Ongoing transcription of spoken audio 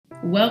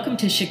Welcome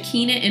to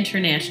Shekinah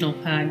International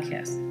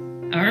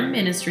Podcast. Our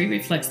ministry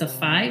reflects the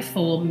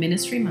five-fold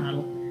ministry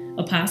model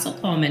Apostle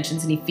Paul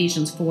mentions in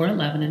Ephesians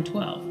 4:11 and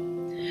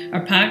 12.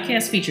 Our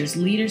podcast features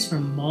leaders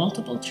from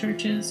multiple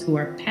churches who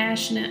are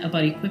passionate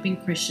about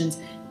equipping Christians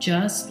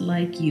just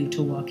like you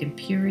to walk in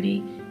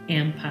purity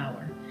and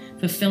power,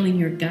 fulfilling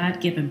your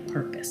God-given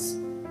purpose.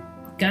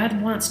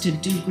 God wants to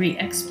do great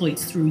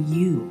exploits through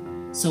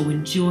you, so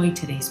enjoy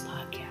today's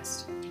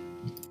podcast.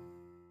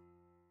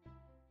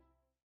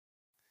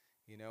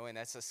 And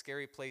that's a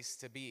scary place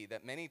to be,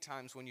 that many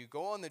times when you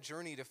go on the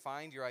journey to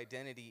find your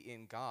identity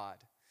in God,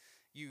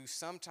 you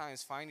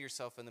sometimes find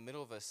yourself in the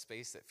middle of a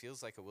space that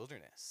feels like a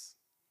wilderness.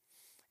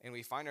 And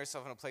we find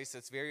ourselves in a place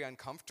that's very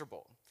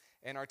uncomfortable.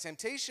 And our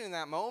temptation in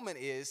that moment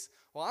is,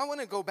 well, I want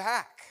to go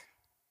back.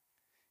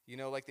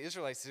 Like the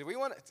Israelites said,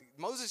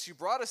 Moses, you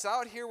brought us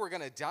out here. We're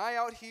going to die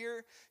out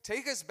here.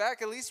 Take us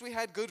back. At least we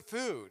had good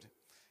food,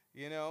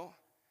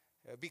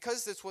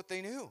 because that's what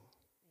they knew.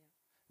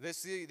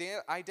 This the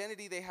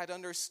identity they had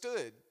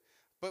understood.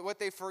 But what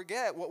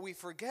we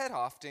forget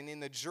often in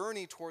the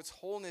journey towards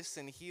wholeness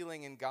and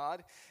healing in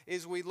God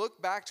is we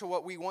look back to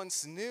what we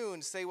once knew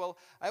and say, well,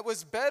 I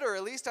was better,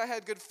 at least I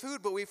had good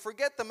food, but we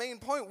forget the main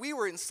point. We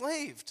were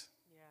enslaved.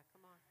 Yeah,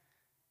 come on.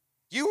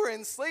 You were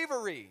in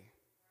slavery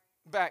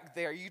back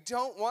there. You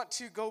don't want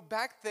to go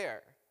back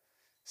there.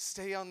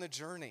 Stay on the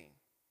journey.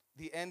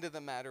 The end of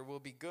the matter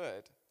will be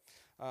good.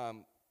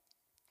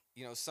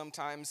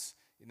 Sometimes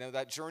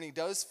that journey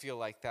does feel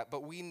like that,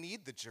 but we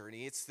need the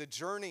journey. It's the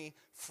journey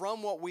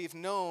from what we've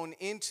known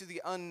into the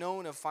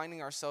unknown of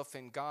finding ourselves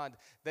in God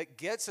that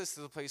gets us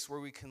to the place where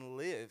we can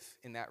live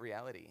in that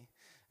reality.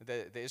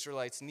 The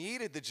Israelites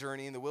needed the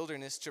journey in the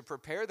wilderness to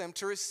prepare them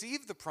to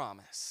receive the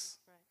promise.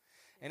 Right.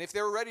 And if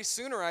they were ready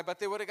sooner, I bet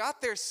they would have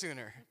got there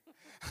sooner.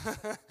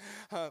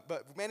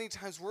 But many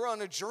times we're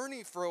on a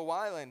journey for a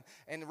while,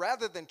 and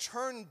rather than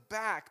turn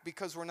back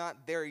because we're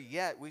not there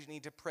yet, we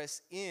need to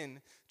press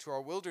in to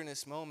our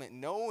wilderness moment,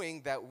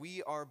 knowing that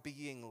we are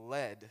being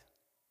led,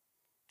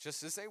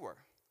 just as they were.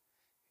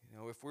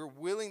 If we're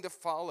willing to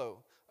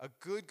follow, a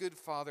good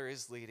Father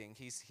is leading.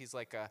 He's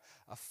like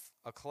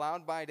a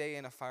cloud by day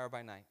and a fire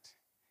by night.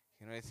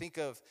 I think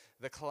of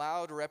the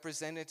cloud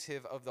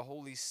representative of the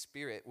Holy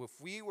Spirit.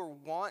 If we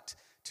want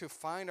to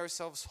find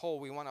ourselves whole,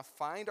 we want to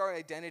find our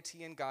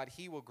identity in God,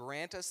 He will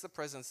grant us the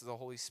presence of the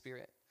Holy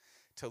Spirit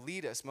to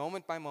lead us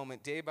moment by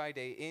moment, day by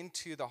day,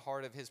 into the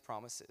heart of His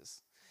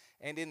promises.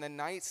 And in the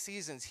night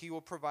seasons, He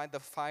will provide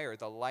the fire,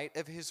 the light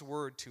of His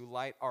word to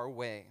light our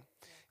way.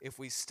 If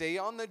we stay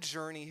on the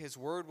journey, His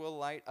word will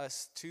light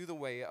us to the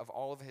way of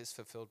all of His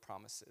fulfilled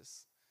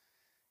promises.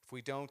 If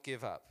we don't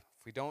give up,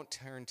 if we don't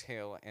turn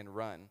tail and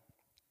run.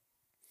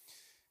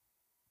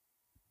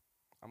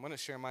 I'm going to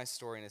share my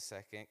story in a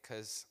second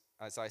because,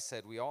 as I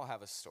said, we all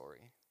have a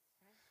story.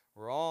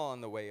 We're all on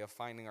the way of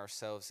finding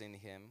ourselves in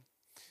Him.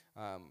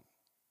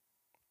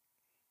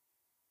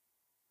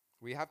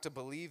 We have to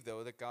believe,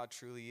 though, that God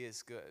truly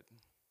is good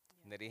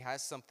and that He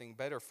has something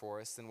better for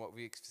us than what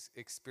we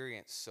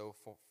experienced so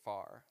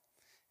far.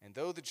 And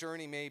though the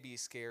journey may be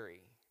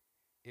scary,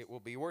 it will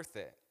be worth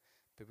it.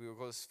 But we will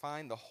go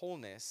find the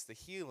wholeness, the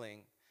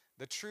healing,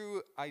 the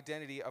true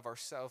identity of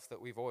ourselves that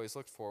we've always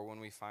looked for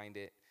when we find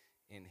it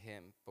in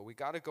Him. But we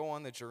got to go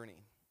on the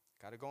journey.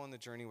 Got to go on the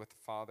journey with the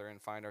Father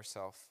and find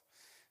ourselves.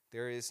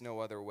 There is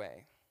no other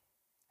way.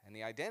 And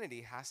the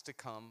identity has to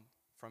come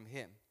from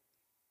Him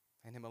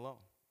and Him alone.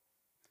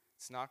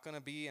 It's not going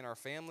to be in our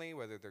family,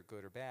 whether they're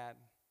good or bad.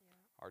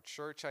 Yeah. Our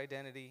church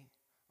identity,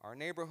 our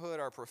neighborhood,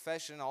 our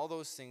profession, all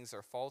those things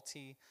are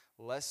faulty,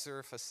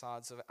 lesser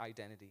facades of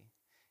identity.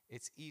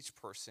 It's each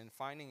person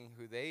finding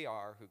who they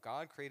are, who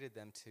God created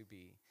them to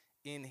be,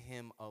 in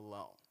Him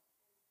alone,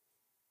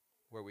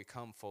 where we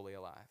come fully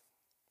alive.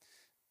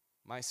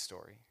 My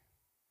story.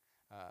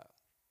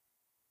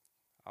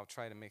 I'll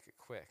try to make it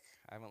quick.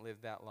 I haven't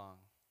lived that long.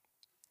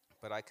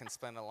 But I can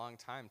spend a long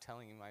time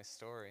telling you my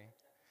story.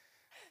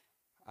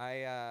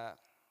 I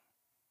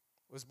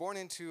was born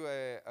into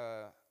a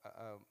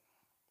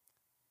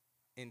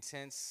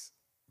intense,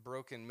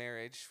 broken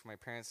marriage. My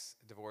parents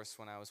divorced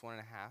when I was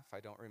 1.5. I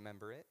don't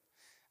remember it.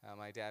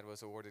 My dad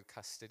was awarded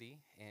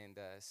custody, and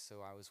so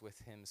I was with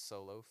him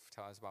solo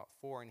until I was about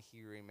 4, and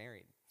he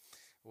remarried.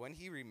 When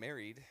he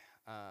remarried,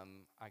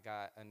 I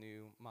got a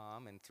new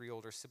mom and 3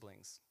 older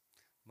siblings.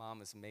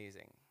 Mom is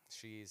amazing.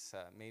 She's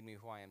made me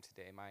who I am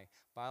today. My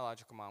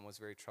biological mom was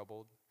very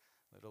troubled,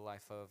 lived a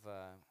life of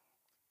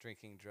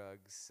drinking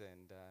drugs,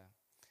 and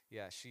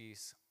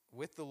she's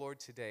with the Lord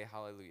today,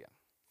 hallelujah.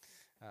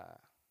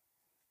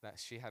 That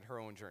she had her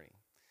own journey.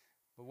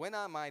 But when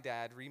my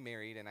dad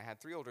remarried and I had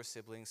 3 older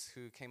siblings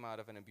who came out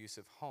of an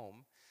abusive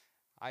home,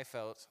 I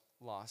felt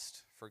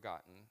lost,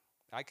 forgotten.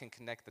 I can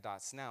connect the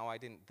dots now. I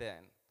didn't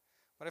then.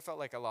 But I felt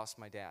like I lost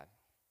my dad.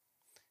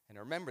 And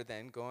I remember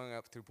then going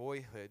up through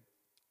boyhood,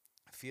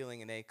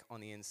 feeling an ache on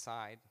the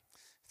inside.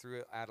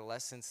 Through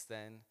adolescence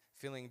then,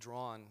 feeling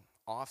drawn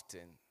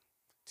often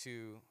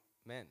to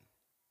men.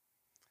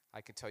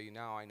 I can tell you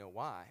now I know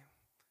why.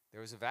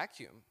 There was a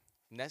vacuum,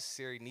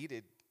 necessary,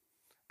 needed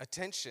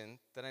attention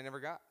that I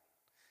never got.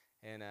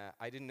 And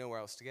I didn't know where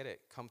else to get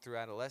it. Come through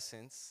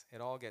adolescence,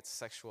 it all gets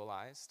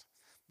sexualized.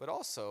 But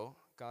also,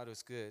 God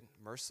was good,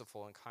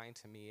 merciful, and kind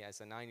to me.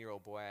 As a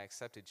 9-year-old boy, I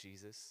accepted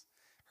Jesus,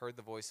 heard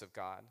the voice of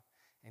God,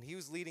 and he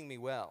was leading me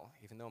well,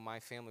 even though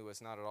my family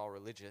was not at all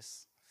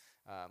religious.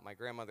 My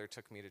grandmother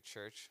took me to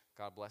church.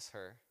 God bless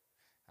her.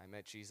 I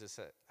met Jesus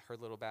at her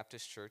little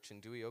Baptist church in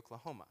Dewey,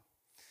 Oklahoma.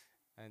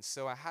 And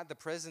so I had the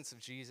presence of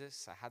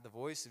Jesus, I had the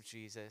voice of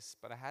Jesus,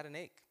 but I had an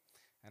ache,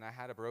 and I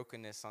had a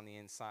brokenness on the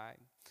inside.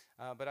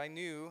 But I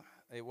knew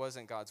it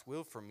wasn't God's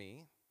will for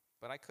me,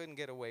 but I couldn't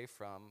get away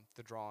from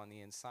the draw on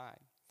the inside.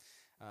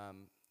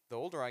 The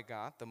older I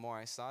got, the more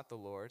I sought the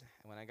Lord,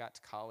 and when I got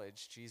to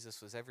college,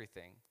 Jesus was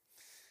everything.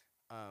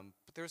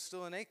 But there was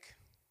still an ache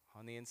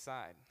on the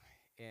inside.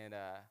 And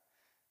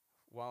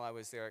while I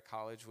was there at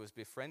college, was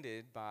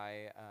befriended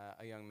by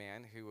a young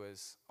man who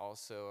was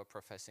also a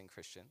professing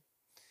Christian,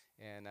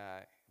 and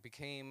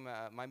became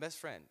my best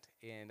friend.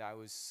 And I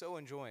was so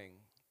enjoying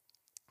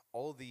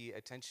all the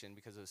attention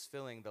because I was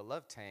filling the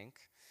love tank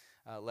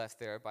left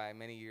there by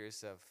many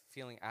years of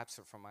feeling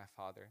absent from my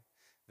father,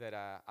 that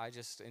I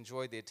just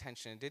enjoyed the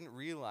attention and didn't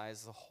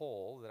realize the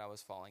hole that I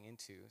was falling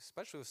into,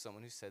 especially with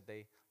someone who said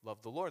they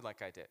loved the Lord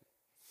like I did.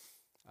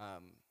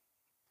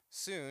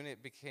 Soon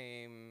it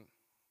became,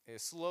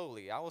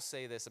 slowly, I will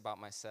say this about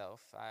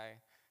myself, I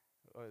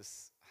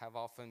have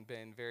often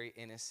been very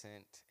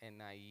innocent and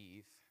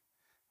naive.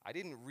 I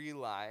didn't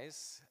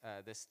realize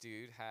this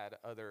dude had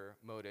other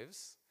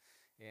motives,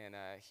 and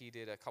he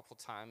did a couple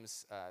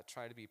times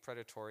try to be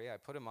predatory. I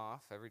put him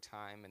off every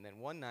time, and then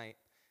one night,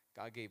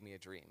 God gave me a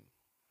dream,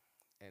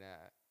 and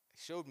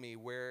showed me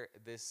where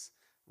this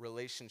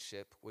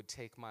relationship would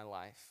take my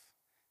life.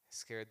 It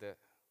scared the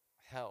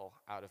hell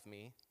out of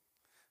me.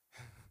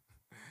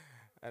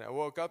 And I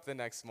woke up the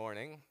next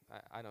morning.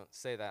 I don't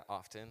say that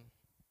often.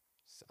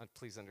 So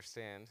please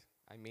understand,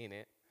 I mean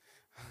it.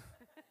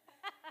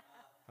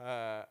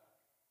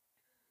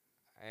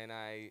 And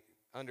I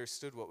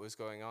understood what was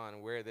going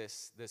on, where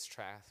this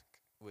track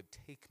would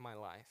take my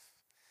life.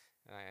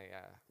 And I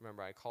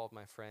remember I called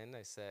my friend.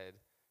 I said,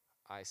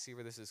 I see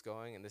where this is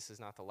going, and this is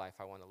not the life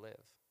I want to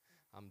live.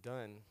 I'm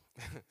done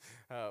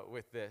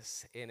with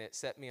this. And it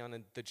set me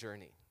on the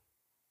journey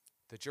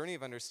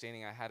of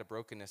understanding I had a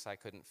brokenness I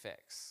couldn't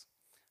fix.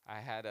 I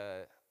had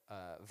a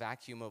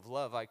vacuum of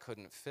love I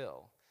couldn't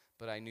fill,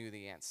 but I knew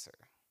the answer.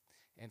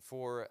 And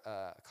for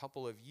a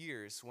couple of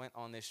years, went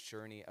on this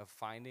journey of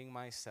finding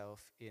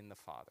myself in the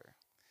Father,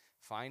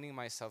 finding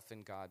myself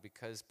in God,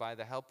 because by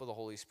the help of the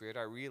Holy Spirit,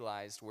 I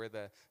realized where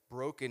the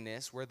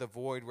brokenness, where the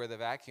void, where the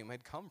vacuum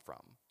had come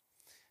from.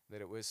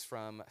 That it was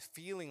from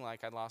feeling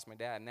like I'd lost my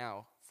dad.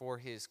 Now,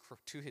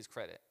 to his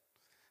credit,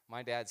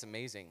 my dad's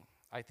amazing.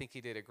 I think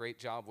he did a great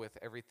job with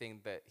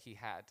everything that he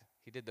had.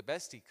 He did the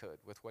best he could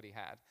with what he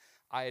had.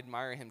 I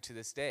admire him to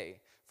this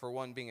day, for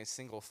one, being a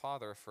single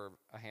father for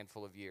a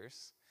handful of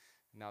years.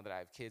 Now that I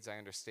have kids, I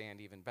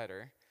understand even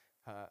better.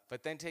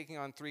 But then taking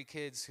on 3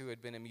 kids who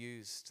had been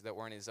amused that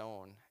weren't his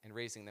own and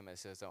raising them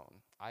as his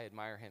own. I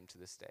admire him to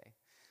this day.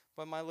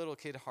 But my little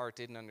kid heart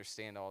didn't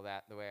understand all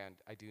that the way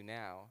I do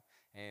now.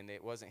 And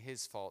it wasn't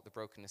his fault the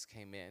brokenness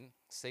came in.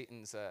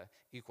 Satan's an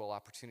equal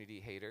opportunity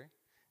hater.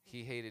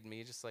 He hated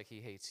me just like he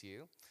hates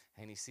you.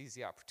 And he sees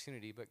the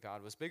opportunity, but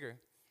God was bigger.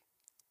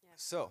 Yeah.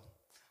 So,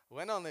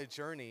 went on the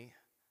journey,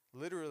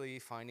 literally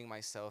finding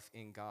myself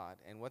in God.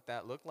 And what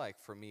that looked like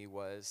for me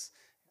was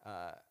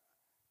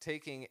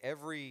taking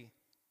every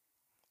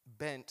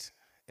bent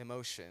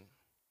emotion,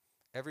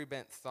 every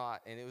bent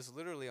thought, and it was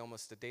literally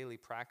almost a daily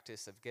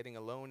practice of getting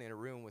alone in a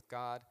room with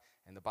God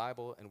and the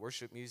Bible and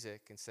worship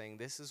music and saying,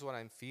 this is what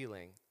I'm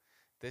feeling.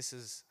 This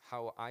is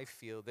how I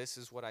feel. This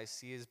is what I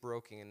see is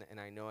broken, and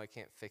I know I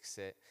can't fix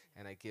it,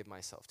 and I give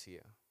myself to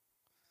you.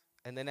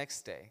 And the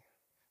next day,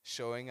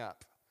 showing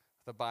up,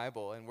 the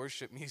Bible and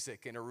worship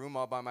music in a room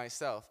all by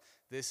myself.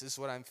 This is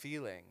what I'm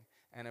feeling,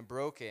 and I'm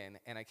broken,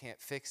 and I can't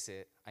fix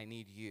it. I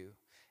need you.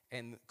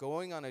 And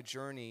going on a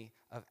journey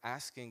of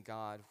asking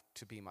God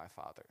to be my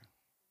Father.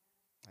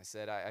 I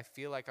said, I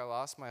feel like I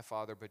lost my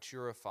father, but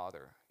you're a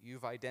father.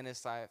 You've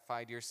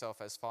identified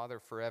yourself as Father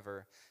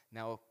forever.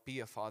 Now be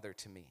a father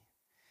to me.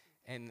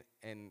 And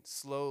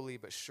slowly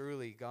but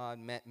surely, God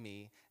met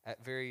me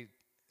at very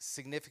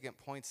significant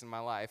points in my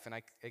life. And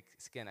I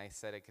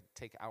said I could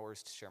take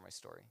hours to share my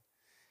story,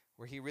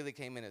 where he really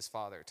came in as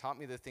Father, taught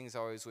me the things I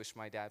always wished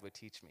my dad would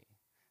teach me,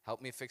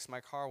 helped me fix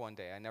my car one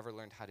day. I never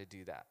learned how to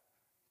do that.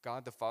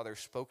 God the Father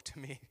spoke to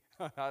me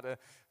on how to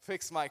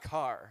fix my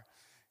car.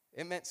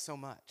 It meant so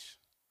much,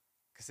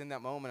 because in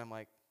that moment, I'm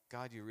like,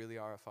 God, you really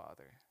are a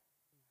Father.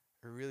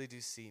 You really do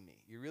see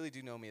me. You really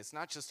do know me. It's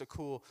not just a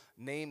cool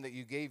name that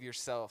you gave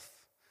yourself.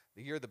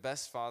 You're the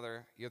best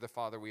Father. You're the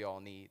Father we all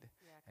need.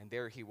 Yeah. And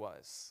there he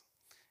was.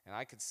 And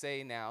I could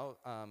say now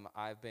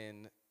I've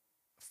been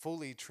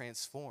fully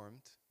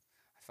transformed.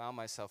 I found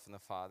myself in the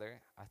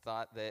Father. I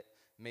thought that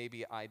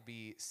maybe I'd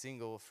be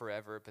single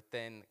forever, but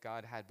then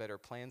God had better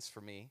plans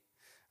for me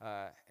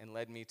and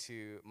led me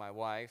to my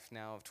wife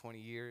now of 20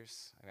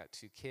 years. I got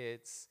 2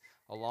 kids,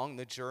 Along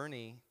the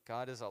journey,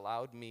 God has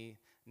allowed me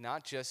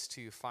not just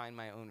to find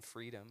my own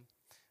freedom,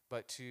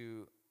 but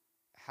to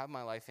have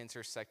my life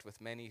intersect with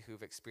many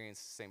who've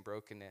experienced the same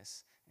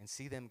brokenness and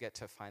see them get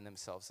to find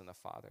themselves in the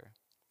Father.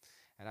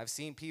 And I've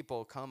seen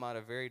people come out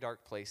of very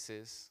dark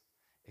places,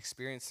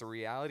 experience the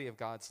reality of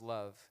God's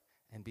love,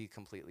 and be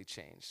completely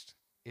changed.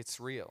 It's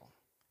real.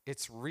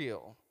 It's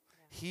real.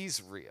 Yeah.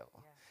 He's real.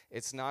 Yeah.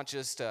 It's not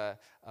just a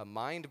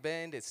mind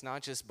bend. It's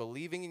not just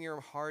believing in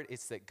your heart.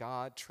 It's that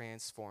God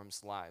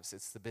transforms lives.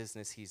 It's the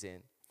business he's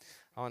in.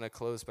 I want to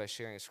close by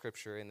sharing a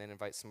scripture and then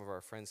invite some of our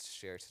friends to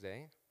share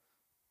today.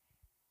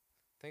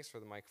 Thanks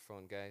for the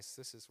microphone, guys.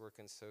 This is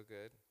working so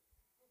good.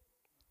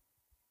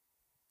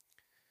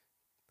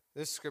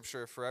 This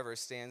scripture forever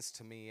stands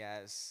to me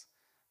as,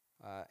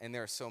 and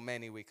there are so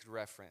many we could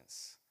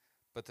reference,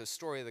 but the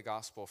story of the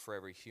gospel for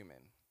every human.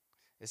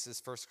 This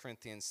is 1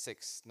 Corinthians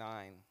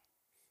 6:9,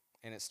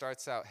 and it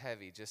starts out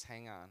heavy. Just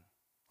hang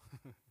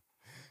on.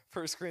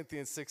 1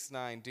 Corinthians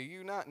 6:9, do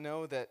you not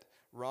know that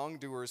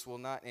wrongdoers will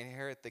not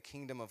inherit the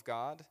kingdom of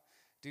God?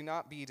 Do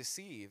not be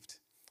deceived.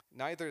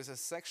 Neither is a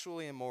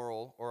sexually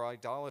immoral, or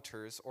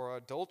idolaters, or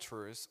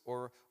adulterers,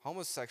 or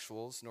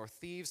homosexuals, nor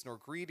thieves, nor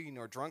greedy,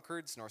 nor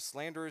drunkards, nor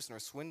slanderers, nor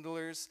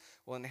swindlers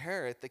will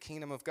inherit the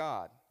kingdom of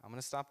God. I'm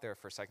going to stop there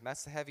for a second.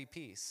 That's the heavy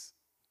piece.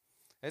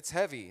 It's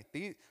heavy.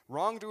 The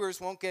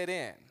wrongdoers won't get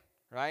in,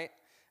 right?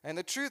 And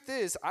the truth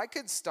is, I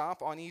could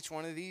stop on each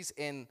one of these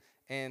and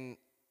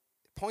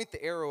point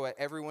the arrow at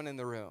everyone in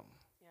the room.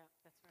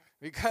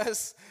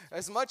 Because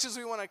as much as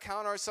we want to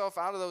count ourselves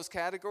out of those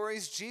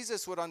categories,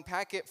 Jesus would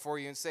unpack it for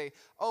you and say,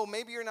 oh,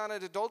 maybe you're not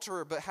an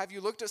adulterer, but have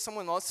you looked at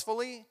someone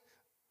lustfully?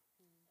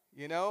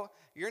 You know,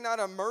 you're not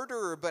a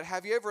murderer, but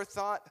have you ever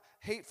thought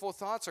hateful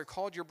thoughts or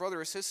called your brother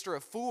or sister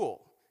a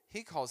fool?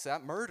 He calls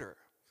that murder.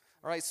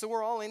 All right, so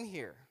we're all in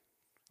here.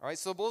 All right,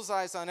 so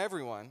bullseye's on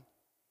everyone.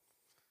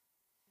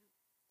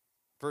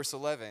 Verse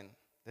 11,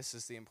 this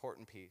is the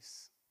important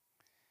piece.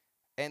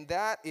 And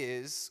that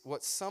is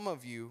what some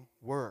of you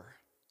were.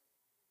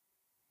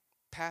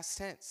 Past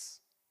tense.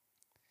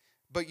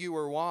 But you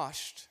were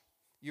washed,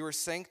 you were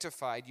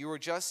sanctified, you were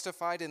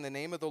justified in the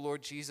name of the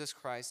Lord Jesus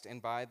Christ and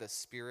by the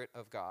Spirit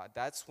of God.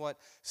 That's what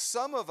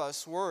some of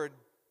us were,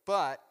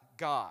 but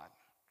God.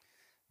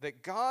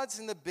 That God's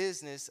in the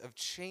business of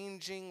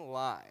changing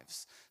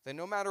lives. That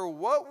no matter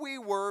what we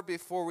were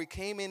before we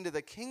came into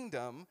the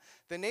kingdom,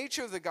 the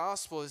nature of the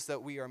gospel is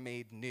that we are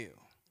made new.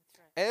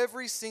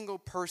 Every single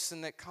person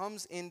that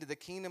comes into the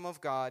kingdom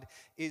of God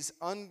is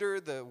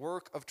under the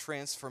work of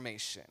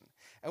transformation.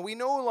 And we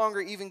no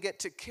longer even get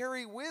to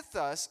carry with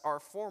us our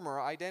former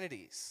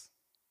identities.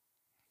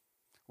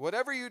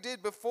 Whatever you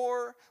did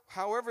before,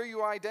 however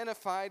you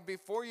identified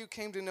before you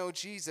came to know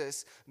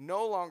Jesus,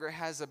 no longer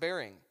has a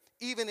bearing,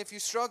 even if you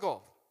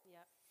struggle.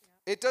 Yep.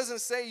 It doesn't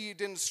say you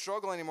didn't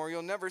struggle anymore,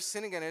 you'll never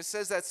sin again. It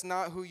says that's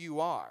not who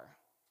you are.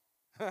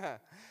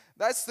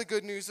 That's the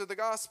good news of the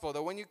gospel,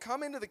 that when you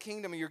come into the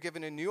kingdom, you're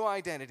given a new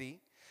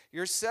identity.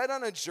 You're set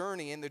on a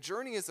journey, and the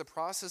journey is the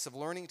process of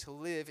learning to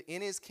live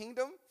in his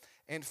kingdom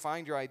and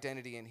find your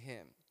identity in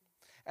him.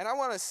 And I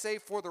want to say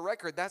for the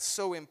record, that's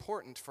so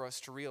important for us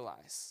to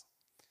realize,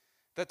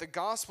 that the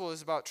gospel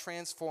is about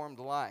transformed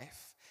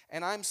life.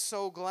 And I'm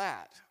so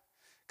glad,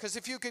 because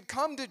if you could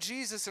come to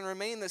Jesus and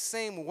remain the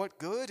same, what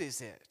good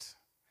is it?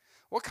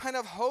 What kind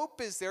of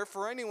hope is there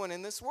for anyone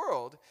in this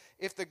world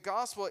if the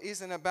gospel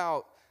isn't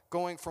about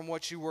going from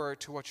what you were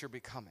to what you're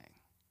becoming?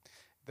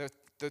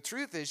 The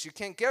truth is, you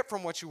can't get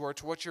from what you were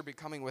to what you're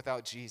becoming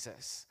without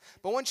Jesus.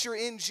 But once you're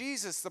in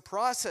Jesus, the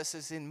process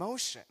is in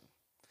motion.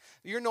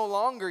 You're no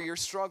longer your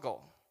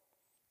struggle.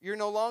 You're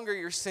no longer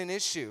your sin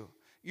issue.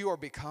 You are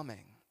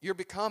becoming. You're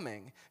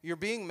becoming. You're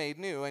being made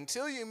new.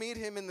 Until you meet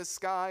him in the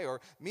sky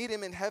or meet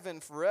him in heaven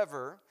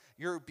forever,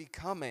 you're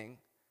becoming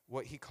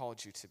what he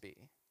called you to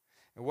be.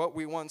 And what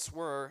we once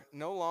were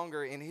no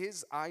longer in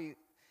his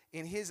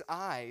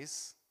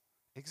eyes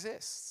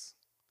exists.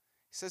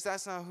 He says,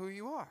 that's not who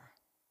you are.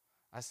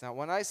 That's not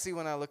what I see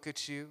when I look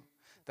at you.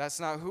 That's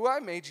not who I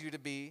made you to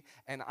be.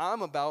 And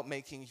I'm about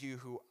making you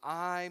who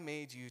I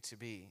made you to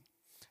be.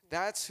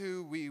 That's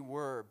who we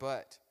were.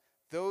 But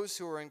those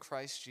who are in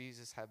Christ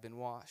Jesus have been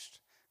washed,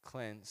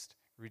 cleansed,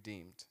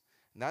 redeemed.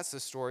 And that's the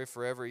story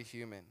for every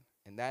human.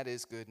 And that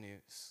is good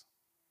news.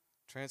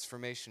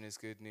 Transformation is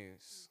good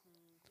news.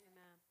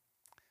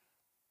 Amen.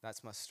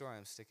 That's my story.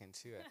 I'm sticking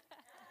to it.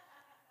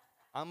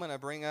 I'm going to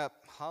bring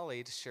up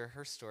Holly to share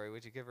her story.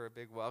 Would you give her a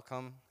big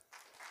welcome?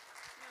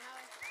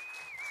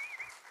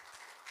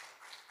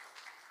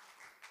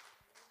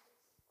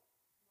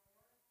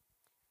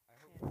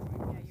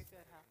 Yeah, you're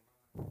good,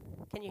 huh?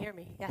 Can you hear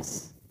me?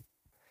 Yes.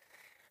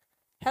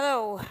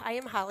 Hello, I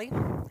am Holly,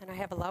 and I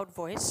have a loud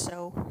voice,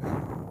 so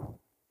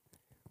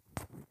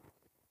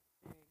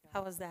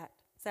how was that?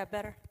 Is that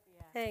better?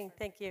 Yeah.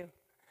 Thank you.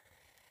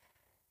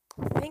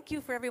 Thank you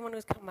for everyone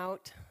who's come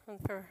out, and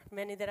for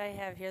many that I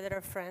have here that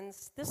are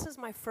friends. This is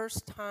my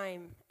first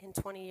time in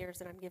 20 years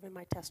that I'm giving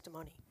my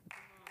testimony.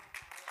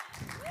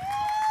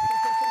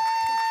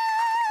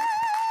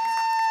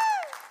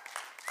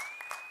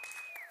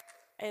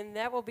 And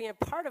that will be a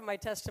part of my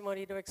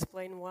testimony to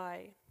explain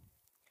why.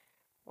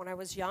 When I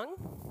was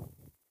young,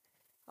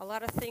 a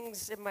lot of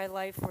things in my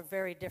life were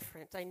very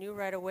different. I knew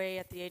right away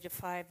at the age of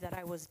 5 that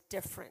I was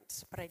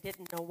different, but I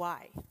didn't know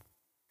why.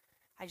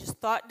 I just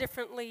thought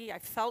differently, I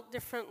felt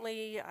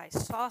differently, I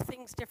saw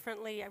things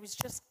differently, I was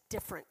just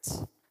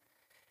different.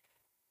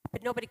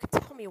 But nobody could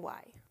tell me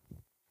why.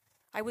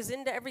 I was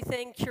into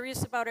everything,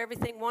 curious about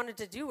everything, wanted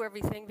to do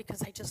everything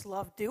because I just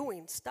loved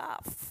doing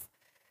stuff.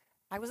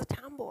 I was a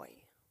tomboy.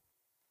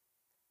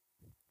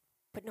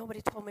 But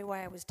nobody told me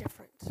why I was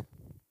different.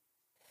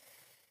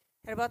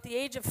 At about the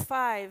age of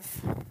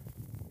 5,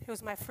 it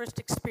was my first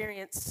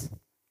experience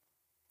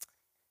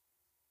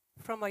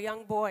from a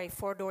young boy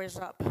 4 doors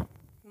up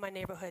in my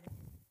neighborhood,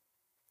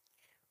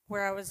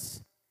 where I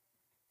was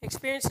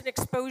experiencing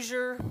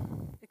exposure,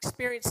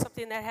 experienced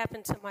something that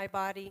happened to my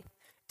body.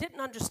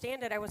 Didn't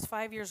understand it. I was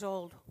 5 years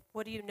old.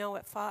 What do you know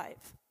at 5?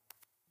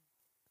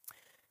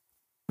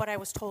 But I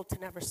was told to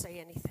never say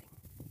anything.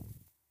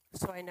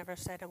 So I never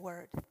said a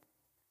word.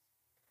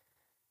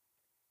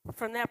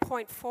 From that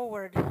point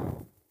forward,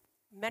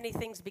 many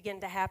things began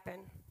to happen.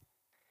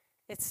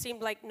 It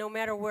seemed like no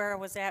matter where I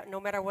was at,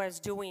 no matter what I was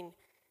doing,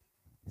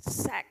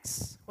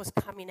 sex was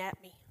coming at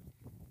me.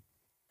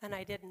 And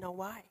I didn't know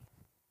why.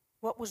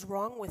 What was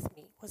wrong with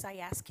me? Was I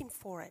asking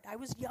for it? I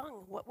was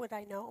young. What would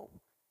I know?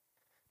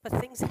 But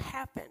things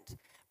happened,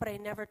 but I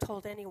never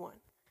told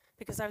anyone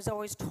because I was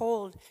always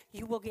told,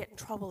 you will get in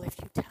trouble if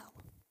you tell.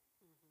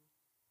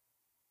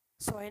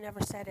 So I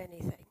never said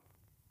anything.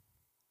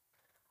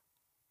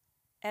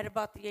 At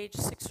about the age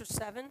 6 or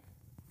 7,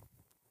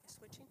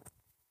 switching.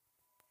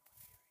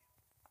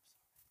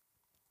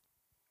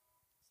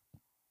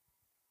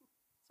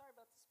 Sorry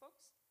about this,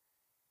 folks.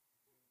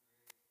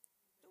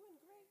 Doing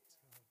great.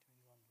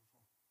 Doing wonderful.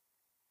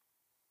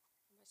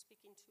 Am I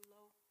speaking too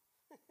low?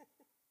 Let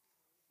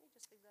me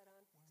just leave that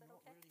on. Is that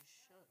Not okay? really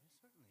sure.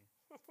 Certainly.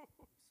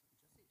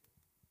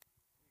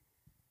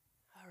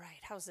 All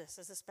right, how's this?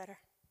 Is this better?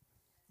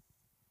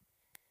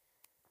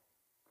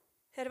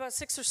 At about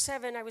 6 or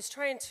 7, I was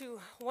trying to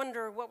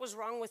wonder what was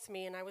wrong with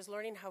me, and I was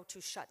learning how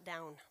to shut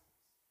down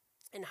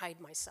and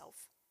hide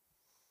myself.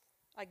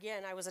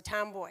 Again, I was a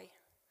tomboy.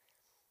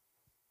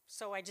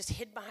 So I just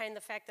hid behind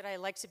the fact that I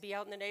liked to be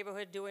out in the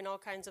neighborhood doing all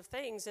kinds of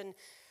things. And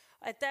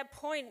at that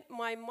point,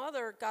 my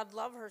mother, God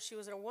love her, she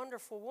was a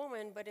wonderful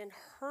woman, but in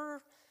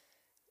her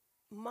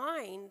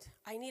mind,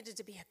 I needed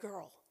to be a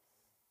girl.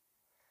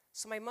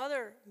 So my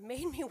mother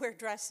made me wear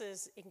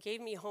dresses and gave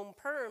me home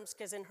perms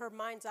because in her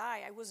mind's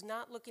eye, I was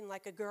not looking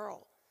like a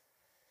girl.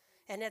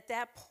 And at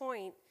that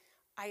point,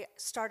 I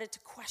started to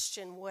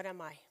question, what am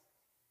I?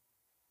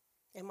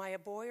 Am I a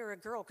boy or a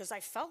girl? Because I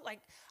felt like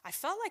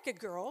a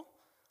girl,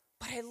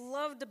 but I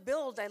loved to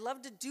build. I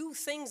loved to do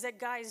things that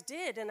guys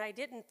did, and I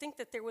didn't think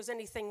that there was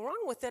anything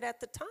wrong with it at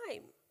the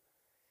time.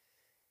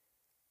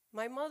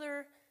 My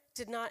mother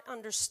did not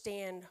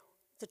understand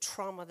the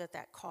trauma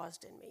that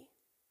caused in me,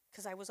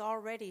 because I was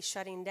already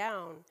shutting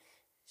down,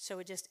 so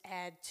it just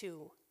added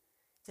to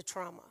the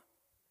trauma.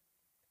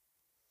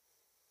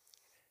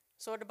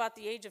 So at about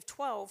the age of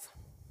 12,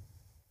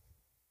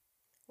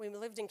 we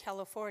lived in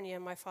California,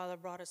 and my father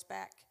brought us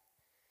back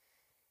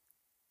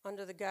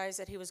under the guise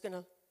that he was going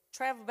to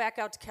travel back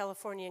out to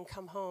California and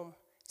come home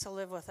to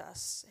live with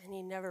us, and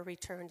he never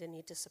returned, and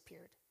he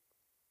disappeared.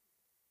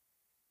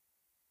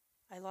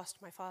 I lost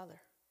my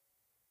father.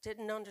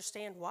 Didn't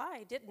understand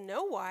why, didn't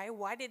know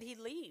why did he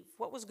leave?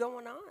 What was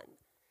going on?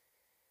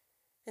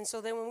 And so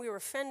then when we were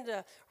fed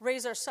to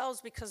raise ourselves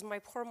because my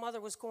poor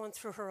mother was going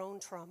through her own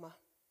trauma.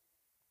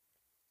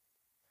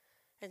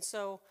 And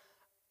so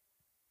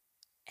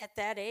at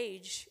that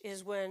age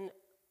is when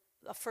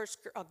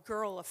a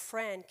girl, a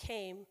friend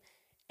came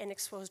and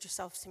exposed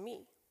herself to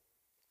me.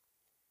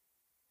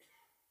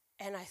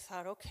 And I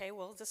thought, okay,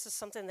 well, this is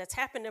something that's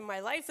happened in my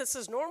life. This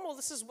is normal.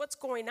 This is what's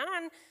going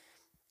on.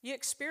 You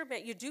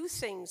experiment, you do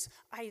things.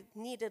 I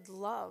needed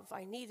love.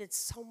 I needed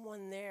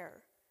someone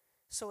there.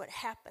 So it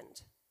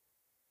happened.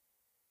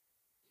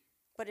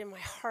 But in my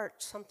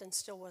heart, something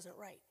still wasn't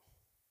right.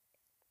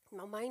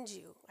 Now, mind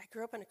you, I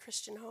grew up in a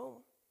Christian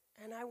home,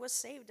 and I was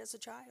saved as a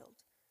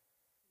child.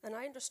 And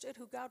I understood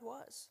who God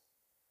was.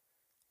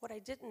 What I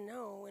didn't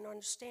know and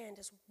understand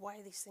is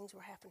why these things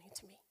were happening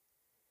to me.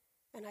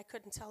 And I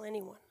couldn't tell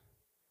anyone.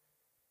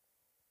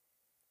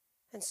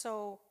 And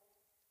so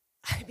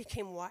I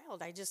became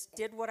wild. I just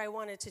did what I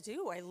wanted to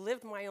do. I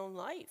lived my own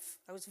life.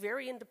 I was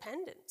very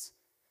independent,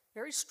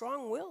 very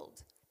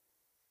strong-willed.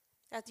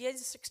 At the age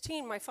of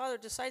 16, my father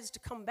decides to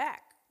come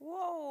back.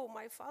 Whoa,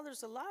 my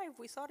father's alive.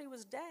 We thought he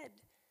was dead.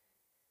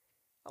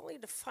 Only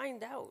to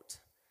find out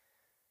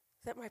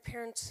that my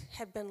parents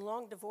had been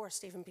long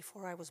divorced even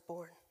before I was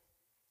born.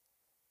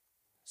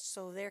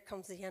 So there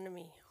comes the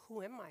enemy.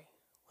 Who am I?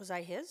 Was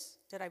I his?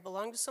 Did I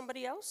belong to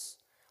somebody else?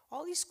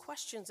 All these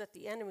questions that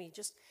the enemy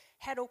just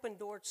had open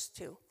doors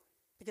to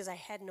because I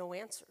had no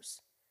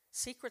answers.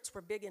 Secrets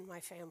were big in my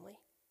family.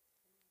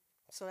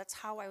 So that's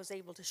how I was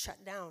able to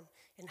shut down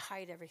and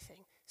hide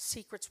everything.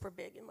 Secrets were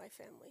big in my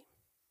family.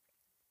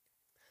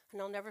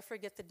 And I'll never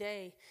forget the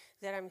day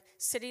that I'm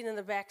sitting in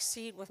the back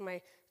seat with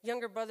my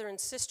younger brother and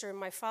sister, and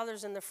my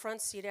father's in the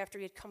front seat after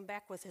he had come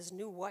back with his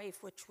new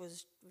wife, which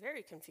was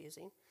very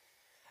confusing.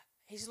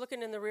 He's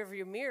looking in the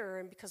rearview mirror,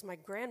 and because my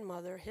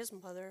grandmother, his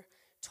mother,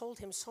 told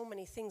him so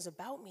many things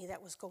about me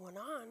that was going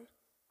on,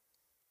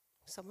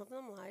 some of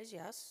them lies,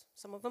 yes.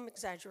 Some of them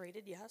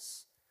exaggerated,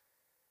 yes.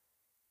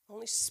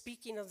 Only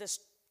speaking of this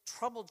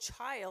troubled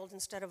child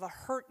instead of a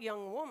hurt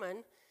young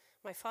woman,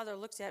 my father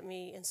looked at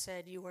me and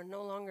said, "You are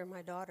no longer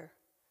my daughter."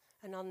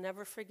 And I'll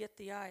never forget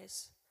the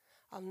eyes.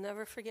 I'll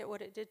never forget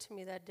what it did to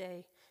me that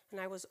day. And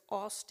I was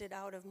ousted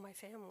out of my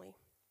family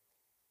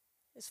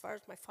as far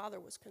as my father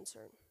was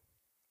concerned.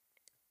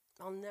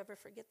 I'll never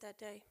forget that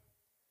day.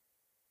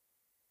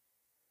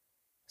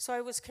 So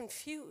I was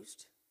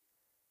confused.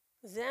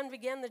 Then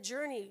began the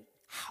journey.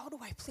 How do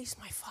I please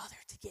my father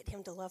to get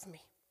him to love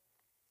me?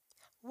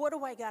 What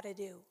do I got to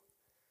do?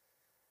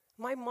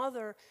 My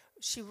mother,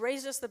 she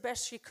raised us the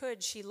best she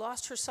could. She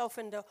lost herself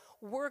into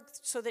work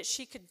so that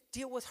she could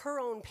deal with her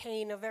own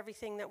pain of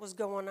everything that was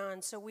going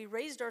on. So we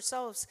raised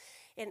ourselves,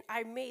 and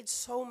I made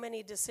so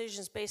many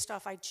decisions based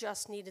off I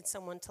just needed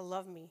someone to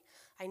love me.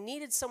 I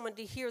needed someone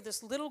to hear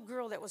this little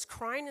girl that was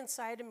crying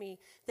inside of me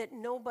that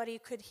nobody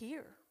could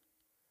hear.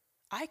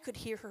 I could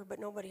hear her, but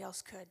nobody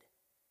else could,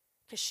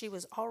 because she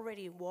was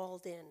already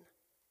walled in.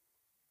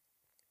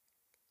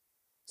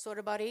 So at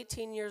about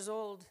 18 years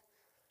old,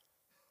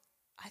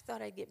 I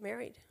thought I'd get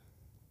married.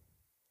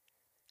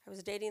 I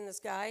was dating this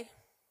guy,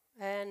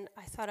 and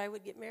I thought I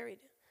would get married.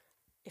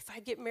 If I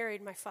get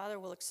married, my father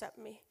will accept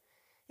me.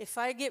 If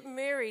I get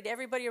married,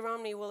 everybody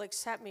around me will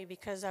accept me,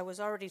 because I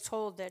was already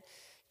told that,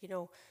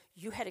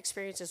 you had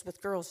experiences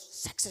with girls.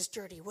 Sex is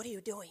dirty. What are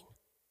you doing?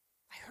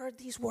 I heard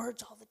these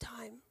words all the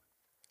time.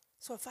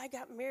 So if I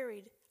got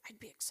married, I'd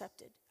be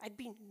accepted. I'd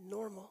be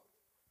normal.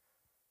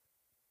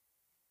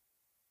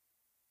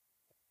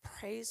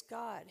 Praise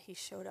God, he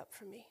showed up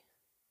for me.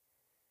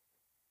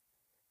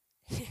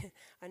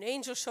 An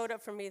angel showed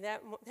up for me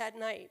that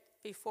night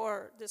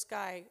before this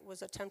guy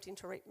was attempting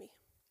to rape me.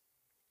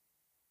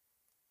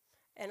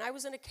 And I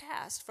was in a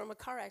cast from a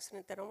car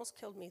accident that almost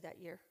killed me that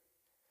year.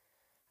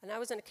 And I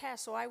was in a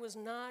cast, so I was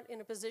not in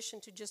a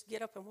position to just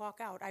get up and walk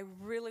out. I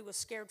really was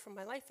scared for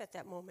my life at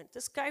that moment.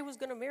 This guy was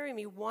going to marry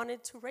me,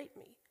 wanted to rape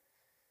me.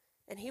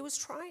 And he was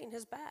trying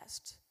his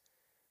best.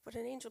 But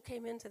an angel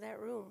came into that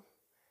room,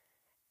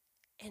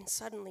 and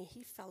suddenly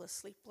he fell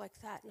asleep like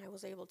that, and I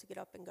was able to get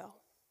up and go.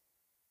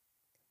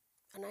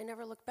 And I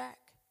never looked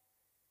back.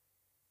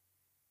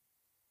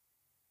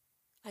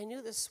 I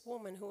knew this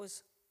woman who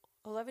was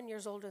 11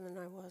 years older than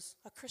I was,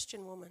 a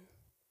Christian woman,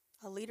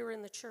 a leader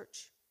in the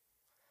church.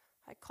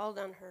 I called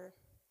on her,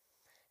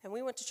 and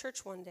we went to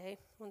church one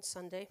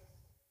Sunday.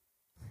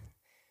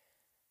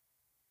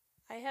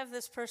 I have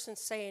this person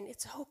saying,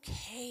 "It's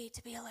okay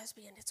to be a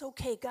lesbian. It's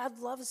okay. God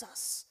loves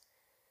us.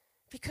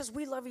 Because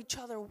we love each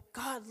other,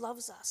 God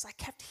loves us." I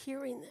kept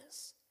hearing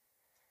this.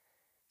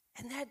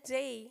 And that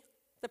day,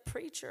 the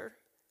preacher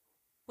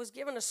was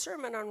given a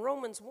sermon on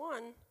Romans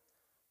 1,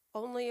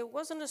 only it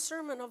wasn't a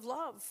sermon of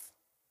love.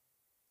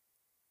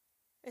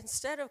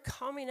 Instead of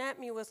coming at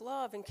me with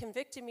love and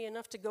convicting me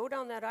enough to go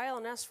down that aisle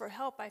and ask for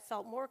help, I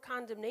felt more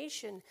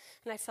condemnation,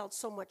 and I felt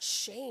so much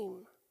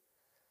shame,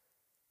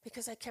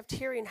 because I kept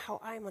hearing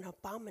how I'm an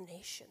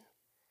abomination.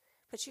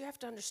 But you have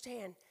to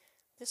understand,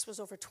 this was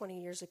over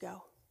 20 years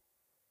ago.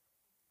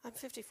 I'm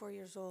 54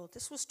 years old.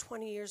 This was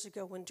 20 years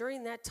ago, when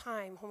during that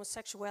time,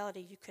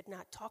 homosexuality, you could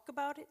not talk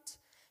about it.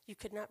 You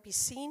could not be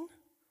seen.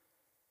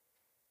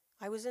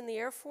 I was in the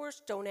Air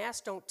Force. Don't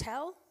ask, don't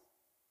tell.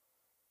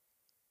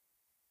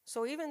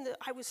 So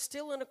I was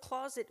still in a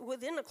closet,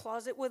 within a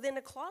closet, within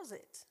a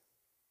closet.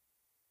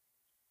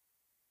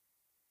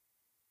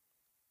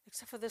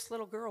 Except for this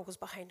little girl was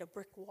behind a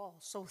brick wall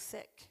so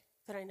thick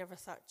that I never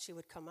thought she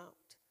would come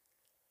out.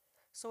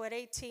 So at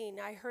 18,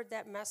 I heard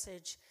that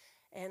message,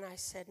 and I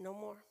said, no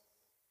more.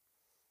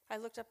 I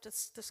looked up to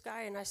the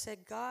sky and I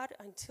said, "God,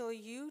 until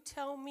you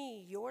tell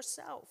me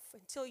yourself,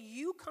 until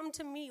you come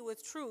to me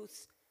with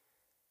truth,"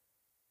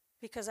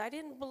 because I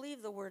didn't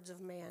believe the words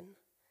of man.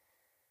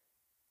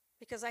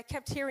 Because I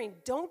kept hearing,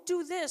 "Don't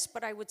do this,"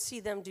 but I would see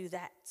them do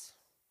that.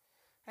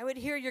 I would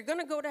hear, "You're going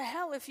to go to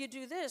hell if you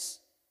do this,"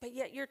 but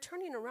yet you're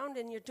turning around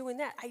and you're doing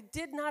that. I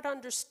did not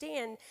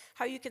understand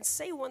how you can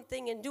say one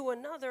thing and do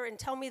another and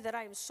tell me that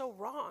I am so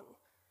wrong.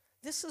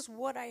 This is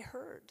what I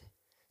heard.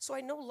 So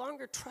I no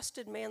longer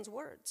trusted man's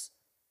words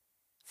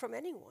from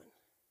anyone.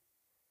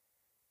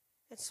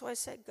 And so I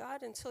said,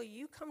 "God, until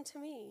you come to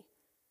me,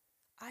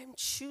 I'm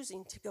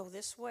choosing to go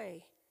this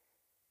way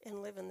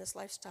and live in this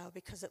lifestyle,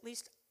 because at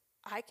least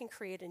I can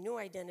create a new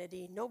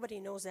identity. Nobody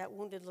knows that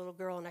wounded little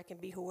girl, and I can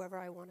be whoever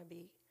I want to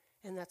be."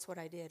 And that's what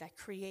I did. I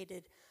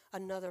created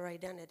another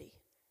identity,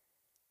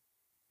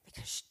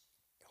 because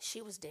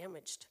she was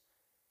damaged.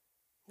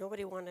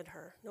 Nobody wanted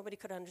her. Nobody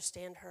could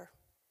understand her.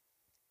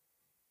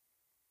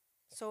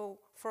 So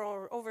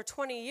for over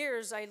 20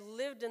 years, I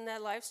lived in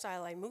that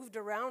lifestyle. I moved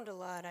around a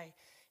lot. I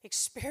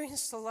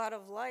experienced a lot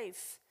of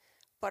life.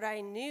 But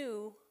I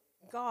knew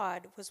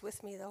God was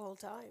with me the whole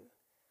time.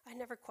 I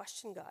never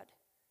questioned God.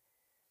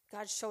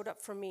 God showed up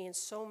for me in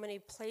so many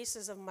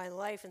places of my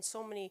life and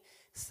so many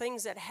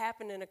things that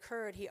happened and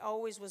occurred. He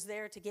always was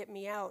there to get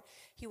me out.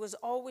 He was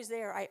always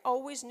there. I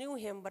always knew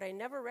him, but I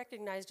never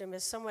recognized him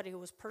as somebody who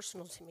was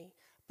personal to me,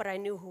 but I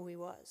knew who he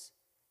was.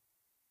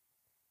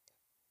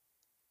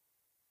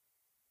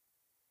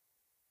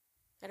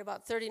 At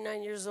about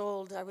 39 years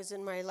old, I was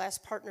in my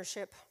last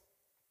partnership,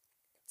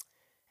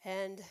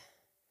 and it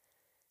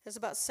was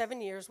about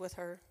 7 years with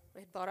her. I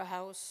had bought a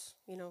house,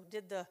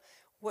 did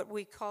what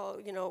we call,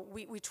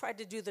 we tried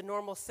to do the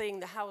normal thing,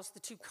 the house, the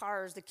 2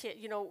 cars, the kid,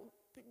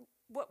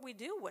 what we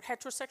do, what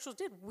heterosexuals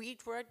did. We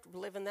tried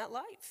living that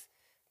life.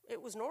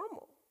 It was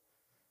normal.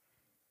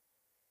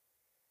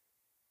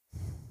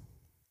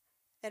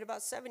 At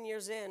about 7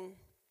 years in,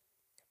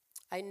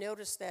 I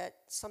noticed that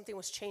something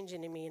was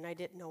changing in me, and I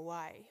didn't know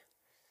why.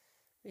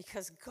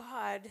 Because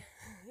God,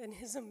 in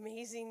his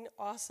amazing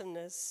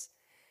awesomeness,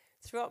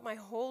 throughout my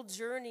whole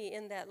journey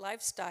in that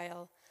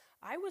lifestyle,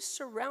 I was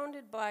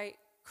surrounded by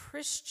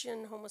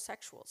Christian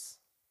homosexuals.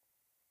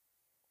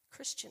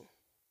 Christian.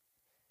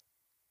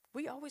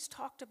 We always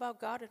talked about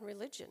God and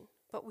religion,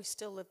 but we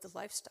still lived the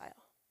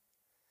lifestyle.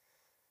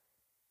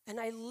 And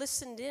I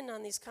listened in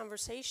on these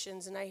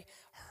conversations, and I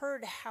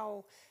heard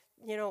how,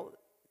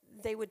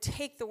 they would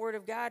take the word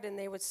of God and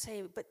they would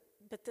say, but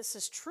this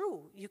is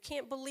true. You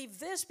can't believe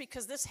this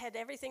because this had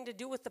everything to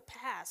do with the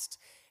past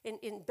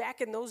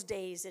back in those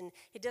days, and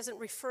it doesn't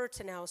refer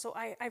to now. So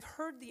I've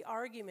heard the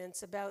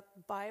arguments about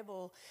the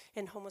Bible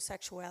and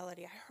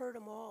homosexuality. I heard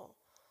them all.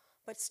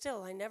 But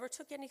still, I never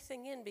took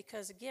anything in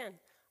because, again,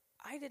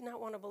 I did not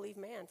want to believe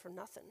man for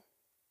nothing.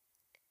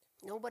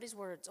 Nobody's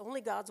words.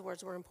 Only God's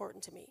words were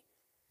important to me.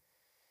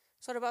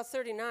 So at about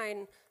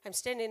 39, I'm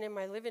standing in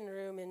my living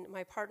room, and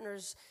my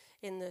partner's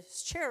in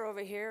this chair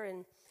over here,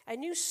 and I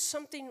knew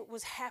something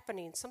was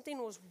happening. Something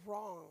was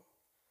wrong.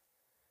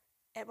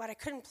 But I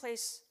couldn't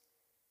place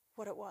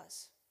what it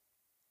was.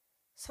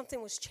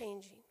 Something was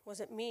changing.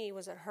 Was it me?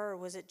 Was it her?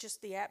 Was it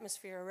just the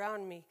atmosphere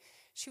around me?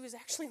 She was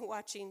actually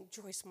watching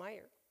Joyce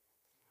Meyer,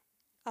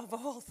 of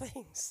all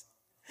things.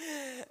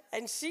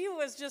 And she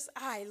was just,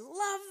 I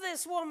love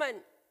this woman.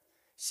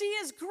 She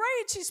is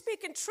great. She's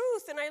speaking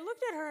truth. And I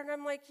looked at her and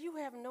I'm like, you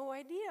have no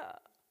idea.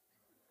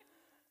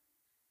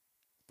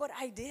 But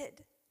I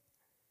did.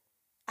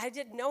 I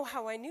didn't know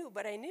how I knew,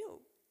 but I knew.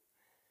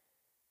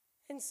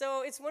 And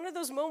so it's one of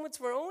those moments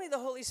where only the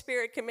Holy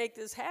Spirit can make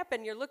this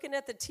happen. You're looking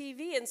at the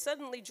TV and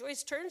suddenly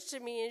Joyce turns to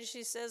me and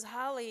she says,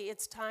 Holly,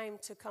 it's time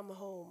to come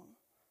home.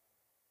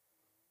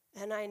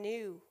 And I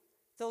knew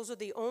those were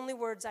the only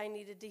words I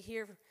needed to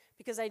hear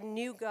because I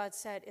knew God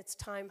said, it's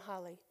time,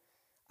 Holly.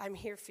 I'm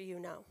here for you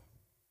now.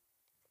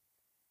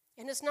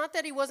 And it's not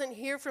that he wasn't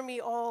here for me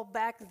all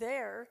back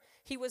there.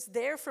 He was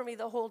there for me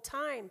the whole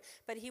time.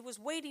 But he was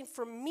waiting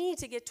for me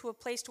to get to a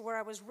place to where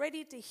I was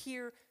ready to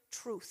hear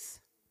truth.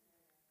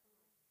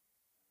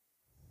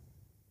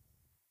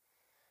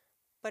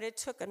 But it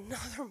took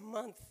another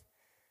month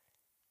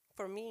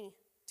for me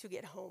to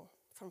get home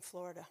from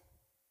Florida.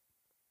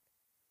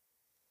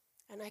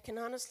 And I can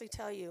honestly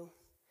tell you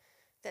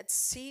that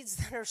seeds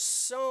that are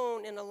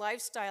sown in a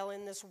lifestyle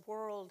in this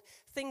world,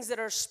 things that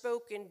are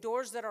spoken,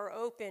 doors that are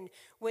open,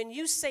 when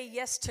you say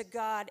yes to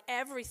God,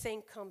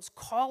 everything comes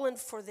calling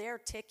for their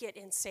ticket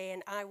and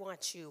saying, I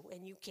want you,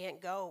 and you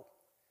can't go.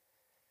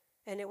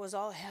 And it was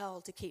all hell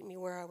to keep me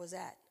where I was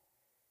at.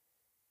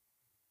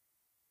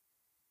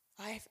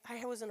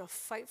 I was in a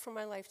fight for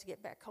my life to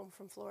get back home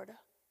from Florida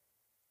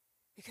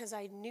because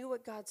I knew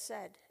what God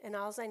said, and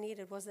all I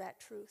needed was that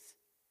truth.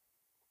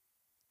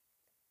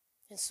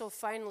 And so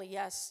finally,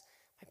 yes,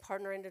 my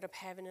partner ended up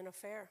having an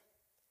affair.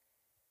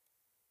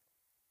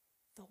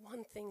 The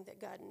one thing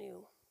that God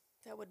knew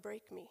that would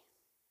break me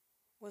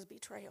was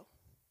betrayal.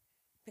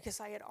 Because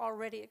I had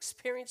already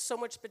experienced so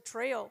much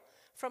betrayal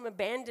from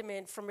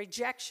abandonment, from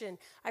rejection.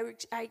 I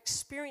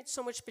experienced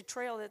so much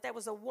betrayal that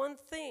was the one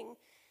thing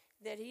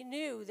that he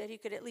knew that he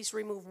could at least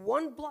remove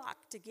one block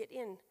to get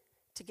in,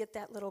 to get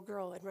that little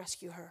girl and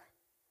rescue her.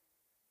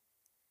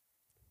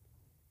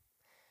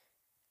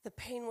 The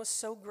pain was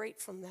so great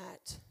from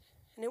that.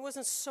 And it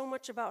wasn't so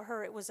much about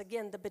her. It was,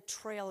 again, the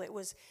betrayal.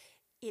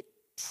 It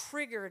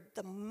triggered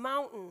the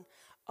mountain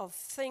of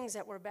things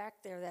that were back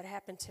there that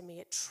happened to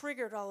me. It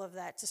triggered all of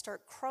that to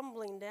start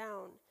crumbling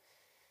down.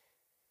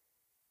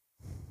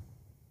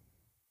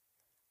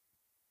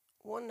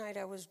 One night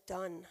I was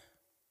done.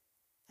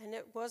 And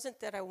it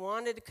wasn't that I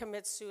wanted to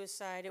commit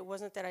suicide. It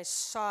wasn't that I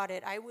sought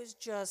it. I was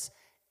just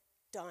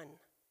done.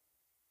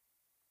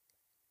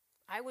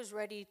 I was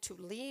ready to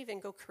leave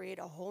and go create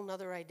a whole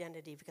nother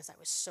identity because I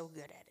was so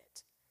good at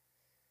it.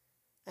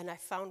 And I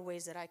found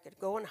ways that I could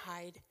go and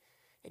hide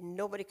and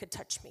nobody could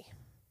touch me.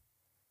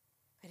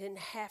 I didn't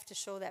have to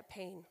show that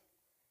pain.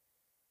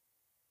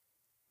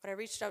 But I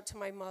reached out to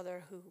my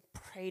mother who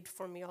prayed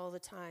for me all the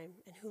time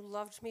and who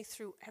loved me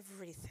through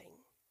everything.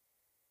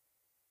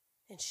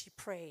 And she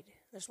prayed.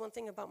 There's one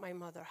thing about my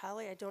mother,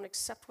 Holly, I don't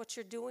accept what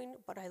you're doing,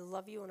 but I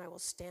love you and I will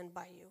stand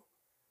by you.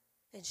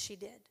 And she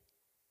did.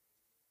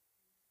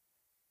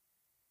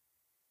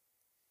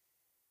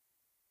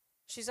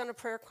 She's on a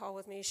prayer call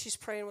with me. She's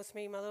praying with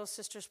me. My little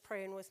sister's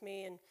praying with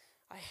me. And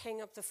I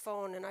hang up the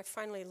phone, and I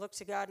finally looked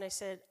to God, and I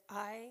said,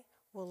 I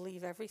will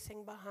leave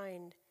everything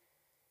behind.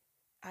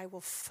 I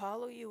will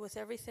follow you with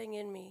everything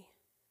in me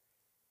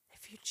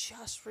if you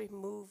just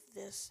remove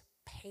this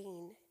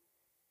pain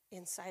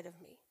inside of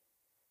me,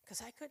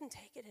 because I couldn't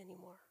take it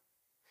anymore.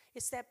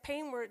 It's that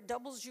pain where it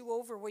doubles you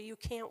over, where you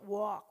can't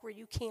walk, where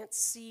you can't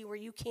see, where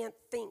you can't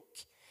think.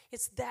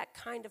 It's that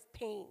kind of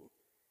pain.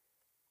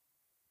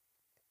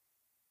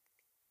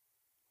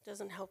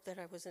 Doesn't help that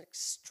I was an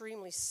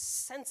extremely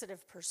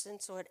sensitive person,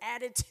 so it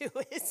added to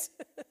it.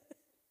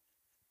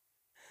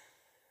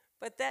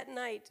 But that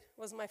night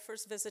was my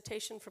first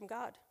visitation from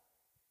God.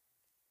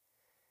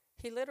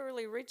 He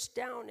literally reached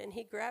down and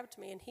he grabbed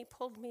me and he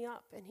pulled me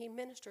up and he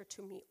ministered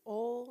to me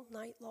all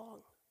night long.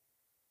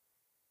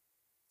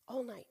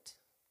 All night.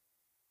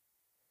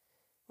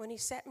 When he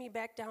sat me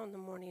back down in the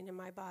morning in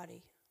my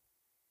body,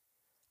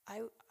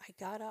 I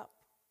got up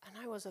and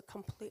I was a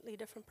completely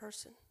different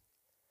person.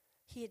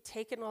 He had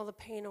taken all the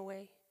pain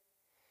away.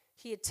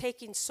 He had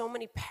taken so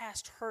many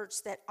past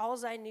hurts that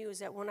all I knew is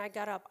that when I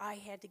got up, I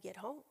had to get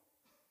home.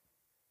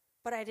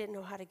 But I didn't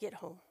know how to get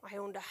home. I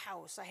owned a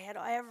house. I had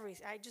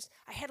everything.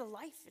 I had a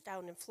life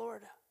down in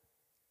Florida.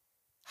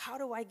 How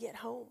do I get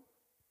home?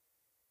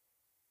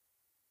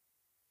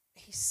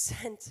 He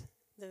sent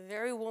the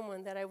very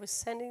woman that I was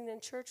sending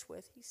in church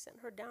with, he sent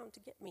her down to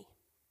get me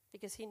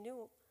because he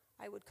knew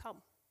I would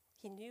come.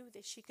 He knew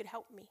that she could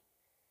help me.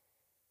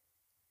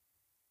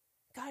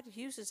 God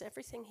uses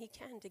everything he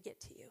can to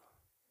get to you,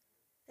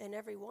 and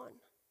everyone.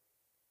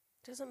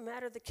 Doesn't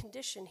matter the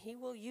condition, he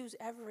will use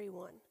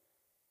everyone.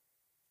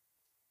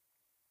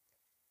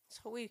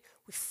 So we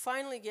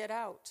finally get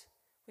out.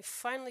 We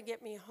finally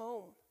get me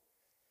home.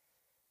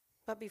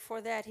 But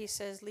before that, he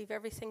says, leave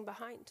everything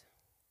behind.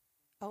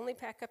 Only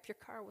pack up your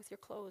car with your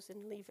clothes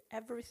and leave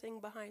everything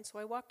behind. So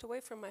I walked away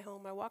from my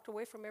home. I walked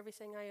away from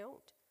everything I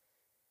owned.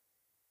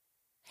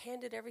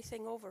 Handed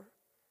everything over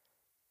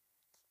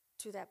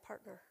to that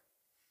partner.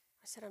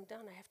 I said, I'm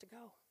done. I have to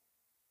go.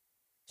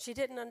 She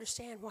didn't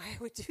understand why I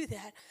would do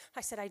that. I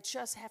said, I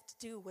just have to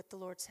do what the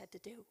Lord said to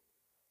do.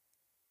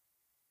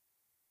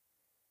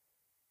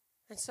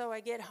 And so I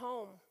get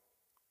home,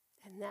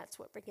 and that's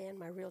what began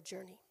my real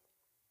journey.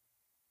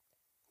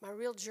 My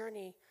real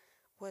journey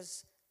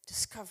was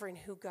discovering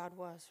who God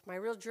was. My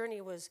real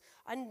journey was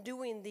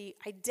undoing the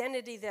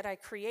identity that I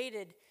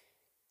created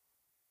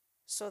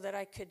so that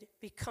I could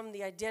become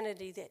the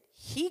identity that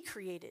he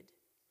created.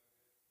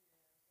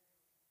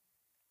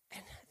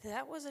 And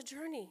that was a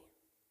journey.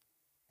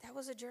 That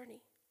was a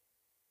journey.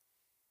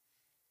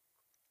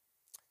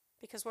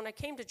 Because when I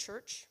came to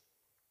church,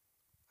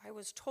 I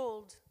was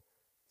told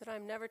that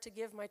I'm never to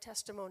give my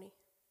testimony.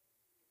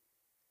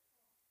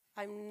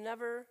 I'm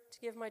never to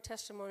give my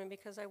testimony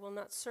because I will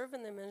not serve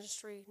in the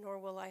ministry, nor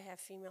will I have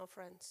female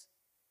friends.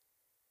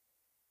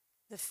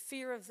 The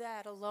fear of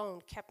that alone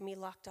kept me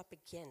locked up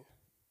again.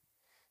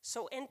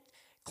 So in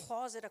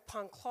closet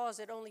upon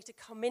closet, only to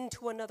come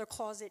into another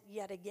closet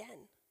yet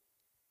again.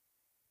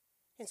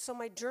 And so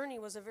my journey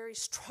was a very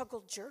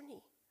struggled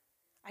journey.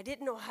 I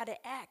didn't know how to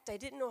act. I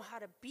didn't know how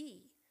to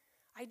be.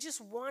 I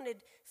just wanted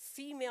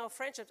female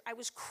friendships. I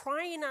was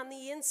crying on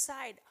the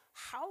inside.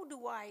 How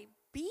do I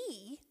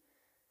be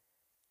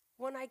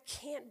when I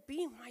can't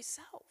be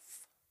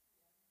myself?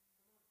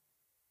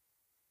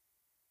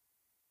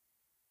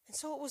 And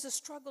so it was a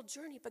struggle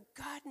journey, but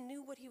God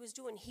knew what he was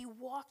doing. He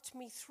walked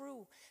me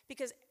through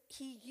because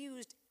he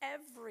used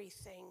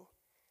everything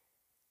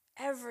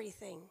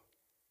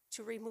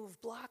to remove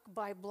block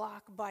by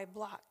block by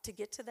block to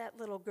get to that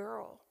little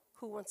girl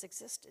who once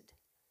existed.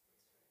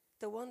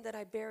 The one that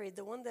I buried,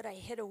 the one that I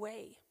hid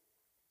away,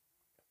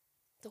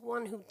 the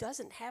one who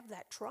doesn't have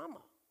that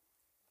trauma.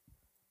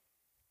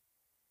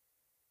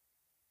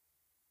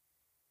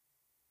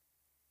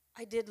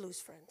 I did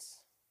lose friends.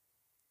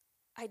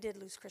 I did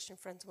lose Christian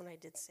friends when I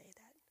did say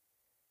that.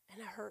 And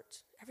it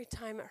hurt. Every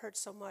time it hurt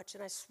so much.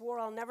 And I swore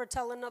I'll never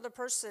tell another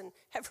person.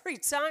 Every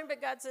time,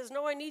 but God says,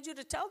 no, I need you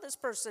to tell this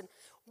person.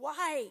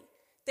 Why?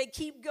 They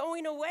keep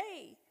going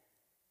away.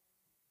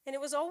 And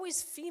it was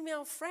always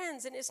female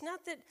friends. And it's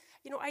not that,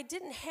 I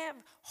didn't have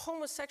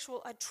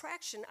homosexual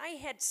attraction. I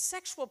had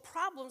sexual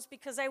problems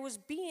because I was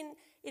being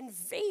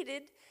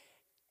invaded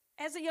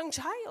as a young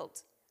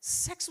child.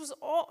 Sex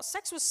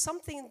was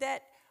something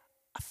that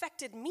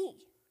affected me.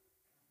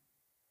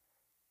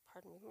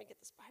 Pardon me, let me get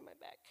this behind my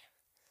back.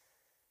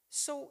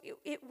 So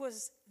it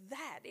was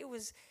that. It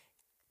was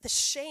the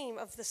shame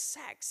of the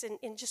sex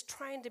and just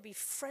trying to be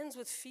friends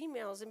with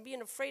females and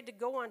being afraid to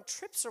go on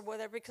trips or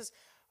whatever because,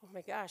 oh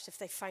my gosh, if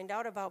they find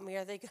out about me,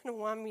 are they going to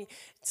want me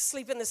to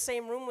sleep in the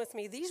same room with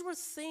me? These were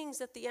things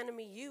that the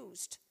enemy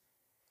used.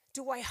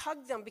 Do I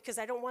hug them because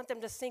I don't want them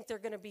to think they're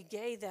going to be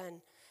gay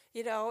then?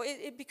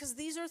 Because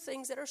these are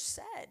things that are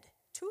said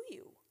to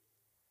you.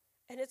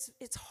 And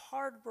it's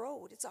hard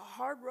road. It's a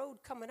hard road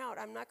coming out.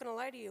 I'm not going to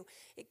lie to you.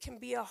 It can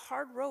be a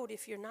hard road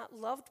if you're not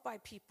loved by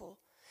people,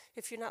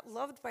 if you're not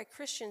loved by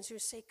Christians who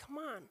say, come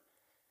on,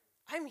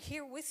 I'm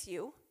here with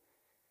you.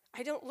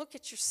 I don't look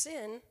at your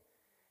sin.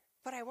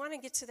 But I want to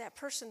get to that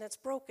person that's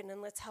broken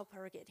and let's help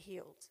her get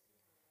healed.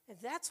 And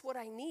that's what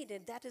I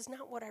needed. That is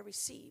not what I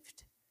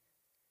received.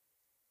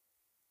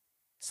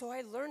 So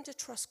I learned to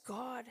trust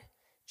God,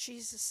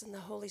 Jesus, and the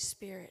Holy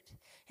Spirit.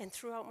 And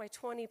throughout my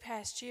 20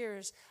 past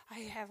years, I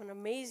have an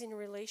amazing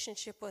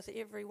relationship with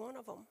every one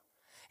of them.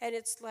 And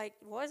it's like,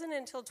 it wasn't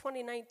until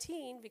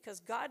 2019,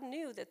 because God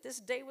knew that this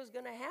day was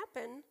going to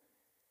happen,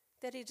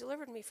 that he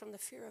delivered me from the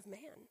fear of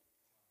man.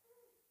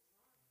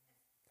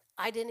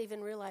 I didn't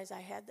even realize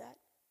I had that.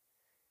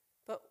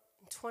 But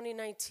in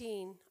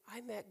 2019,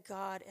 I met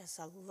God as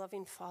a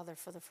loving Father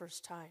for the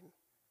first time.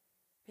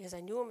 Because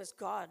I knew him as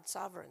God,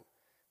 sovereign,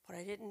 but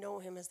I didn't know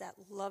him as that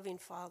loving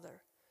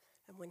Father.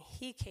 And when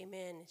he came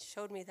in and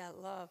showed me that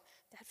love,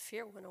 that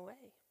fear went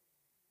away.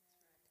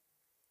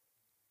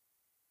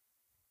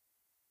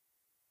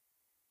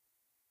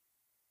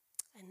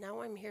 And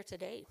now I'm here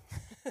today.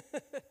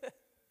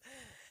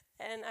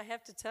 And I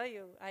have to tell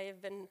you, I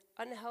have been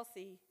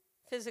unhealthy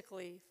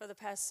physically for the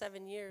past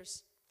 7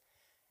 years.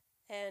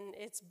 And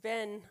it's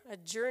been a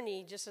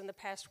journey just in the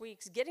past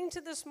weeks. Getting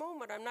to this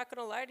moment, I'm not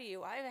going to lie to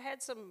you, I've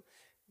had some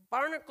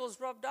barnacles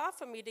rubbed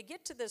off of me to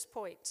get to this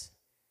point.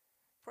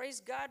 Praise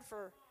God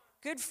for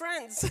good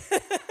friends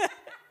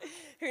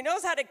who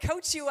knows how to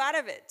coach you out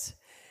of it.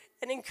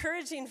 And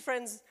encouraging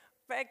friends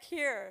back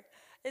here.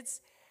 It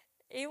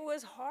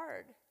was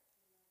hard.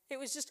 It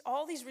was just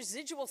all these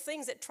residual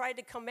things that tried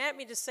to come at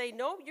me to say,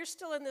 no, you're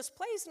still in this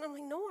place. And I'm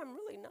like, no, I'm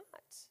really not.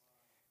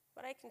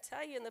 But I can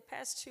tell you in the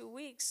past 2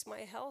 weeks,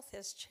 my health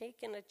has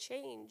taken a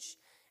change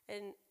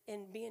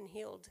in being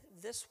healed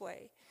this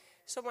way.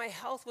 So my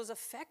health was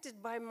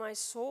affected by my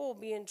soul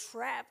being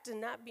trapped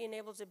and not being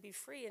able to be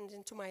free and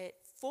into my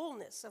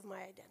fullness of my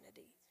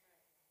identity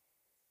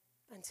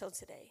until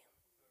today.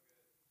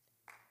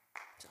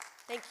 So,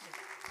 thank you.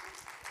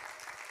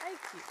 Thank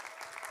you.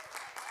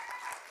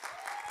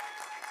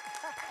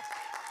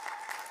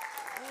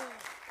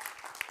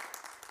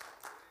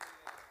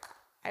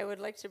 I would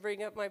like to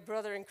bring up my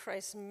brother in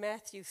Christ,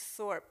 Matthew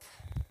Thorpe.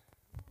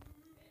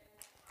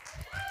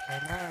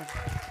 Amen.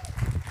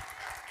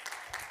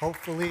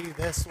 Hopefully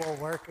this will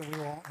work and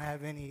we won't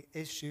have any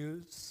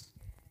issues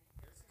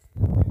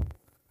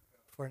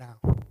for now.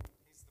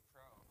 He's the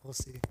pro. We'll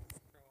see.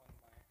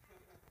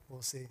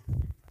 We'll see.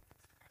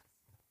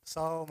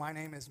 So my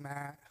name is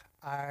Matt.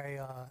 I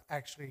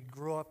actually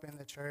grew up in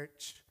the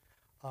church.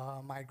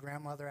 My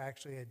grandmother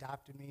actually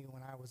adopted me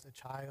when I was a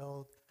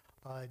child.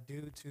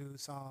 Due to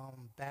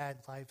some bad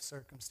life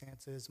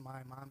circumstances,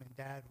 my mom and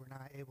dad were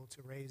not able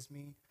to raise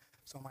me.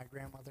 So my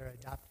grandmother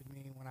adopted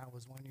me when I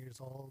was 1 year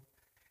old.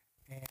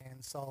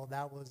 And so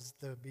that was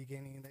the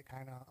beginning that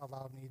kind of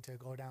allowed me to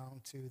go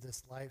down to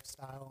this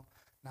lifestyle.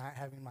 Not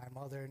having my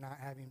mother, not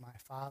having my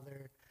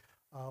father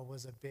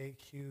was a big,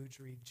 huge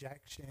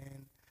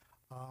rejection.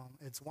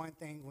 It's one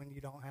thing when you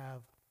don't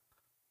have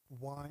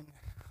one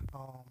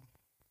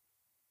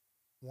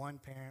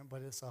parent,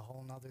 but it's a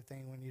whole nother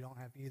thing when you don't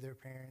have either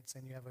parents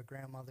and you have a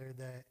grandmother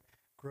that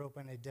grew up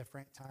in a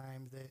different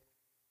time that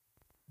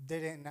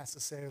didn't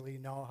necessarily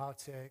know how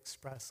to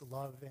express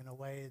love in a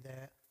way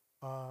that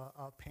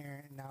a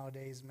parent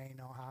nowadays may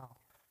know how.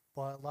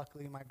 But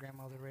luckily, my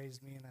grandmother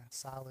raised me in a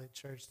solid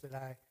church that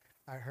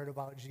I heard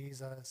about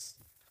Jesus.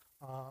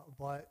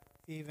 But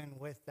even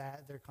with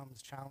that, there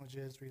comes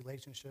challenges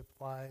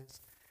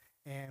relationship-wise.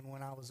 And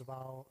when I was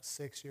about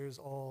 6 years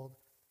old,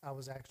 I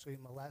was actually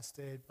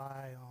molested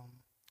by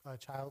a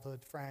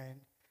childhood friend.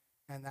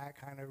 And that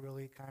kind of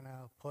really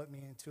put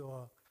me into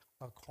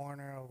a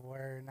corner of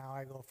where now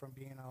I go from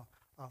being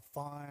a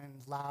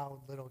fun,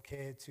 loud little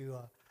kid to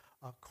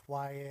a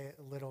quiet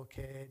little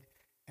kid.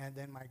 And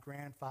then my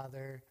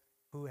grandfather,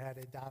 who had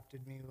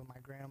adopted me with my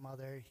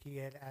grandmother, he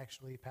had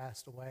actually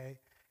passed away.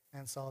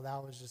 And so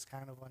that was just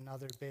kind of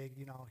another big,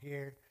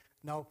 here,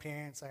 no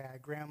parents. I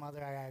had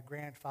grandmother, I had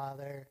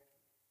grandfather.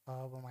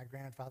 But my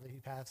grandfather, he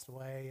passed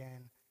away.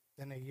 And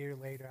then a year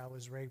later, I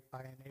was raped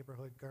by a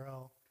neighborhood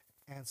girl.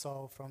 And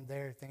so from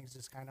there, things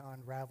just kind of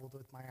unraveled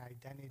with my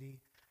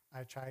identity.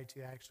 I tried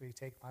to actually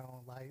take my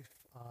own life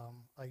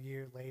a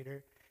year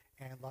later.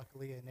 And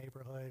luckily, a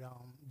neighborhood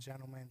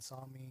gentleman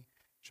saw me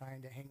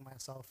trying to hang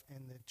myself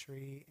in the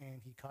tree,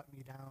 and he cut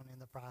me down in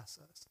the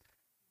process.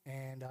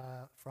 And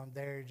from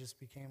there, it just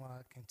became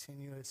a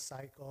continuous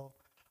cycle.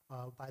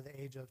 By the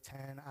age of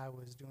 10, I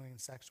was doing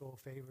sexual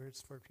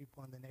favors for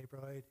people in the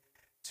neighborhood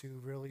to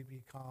really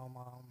become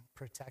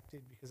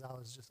protected because I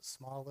was just a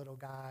small little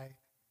guy,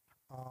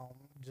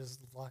 just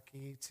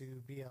lucky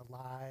to be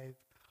alive,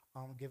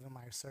 given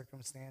my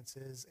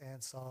circumstances.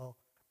 And so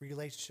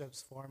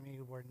relationships for me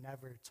were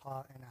never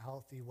taught in a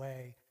healthy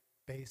way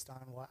based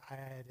on what I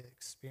had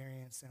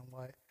experienced and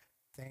what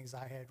things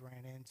I had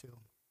ran into.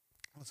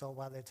 And so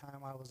by the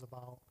time I was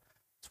about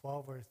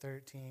 12 or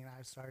 13,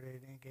 I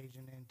started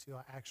engaging into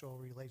an actual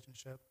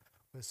relationship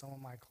with some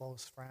of my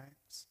close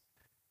friends.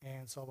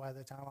 And so by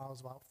the time I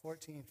was about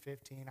 14,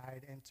 15, I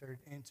had entered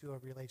into a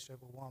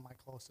relationship with one of my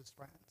closest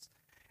friends.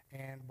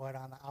 But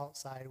on the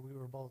outside, we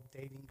were both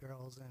dating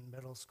girls in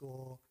middle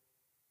school,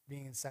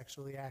 being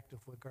sexually active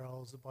with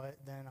girls. But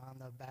then on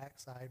the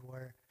backside,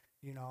 we're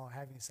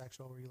having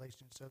sexual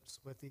relationships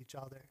with each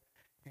other.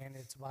 And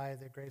it's by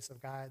the grace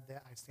of God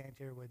that I stand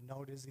here with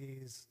no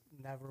disease,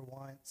 never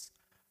once,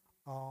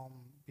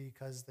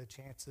 because the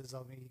chances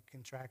of me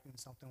contracting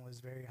something was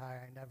very high.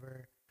 I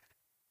never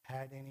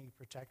had any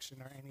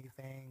protection or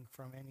anything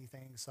from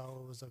anything,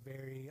 so it was a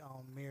very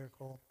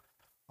miracle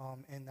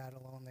in that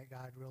alone that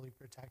God really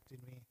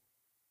protected me.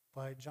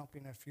 But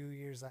jumping a few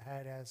years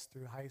ahead, as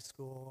through high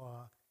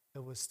school,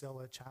 it was still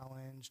a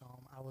challenge.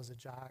 I was a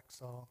jock,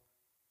 so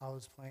I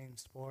was playing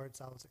sports.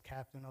 I was a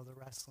captain of the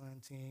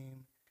wrestling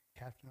team,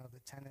 captain of the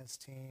tennis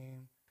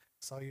team.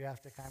 So you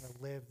have to kind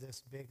of live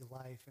this big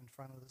life in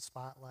front of the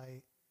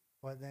spotlight,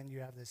 but then you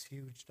have this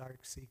huge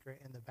dark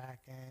secret in the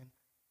back end.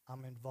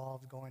 I'm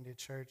involved going to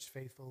church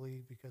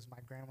faithfully because my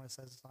grandma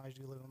says as long as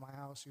you live in my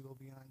house, you will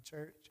be on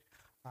church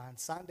on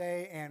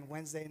Sunday and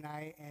Wednesday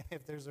night, and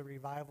if there's a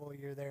revival,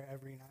 you're there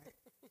every night.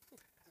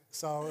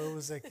 So it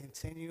was a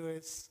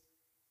continuous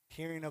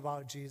hearing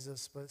about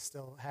Jesus, but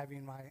still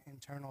having my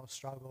internal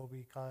struggle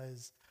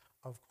because,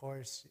 of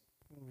course,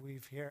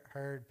 we've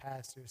heard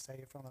pastors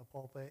say from the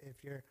pulpit,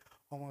 if you're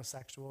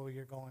homosexual,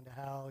 you're going to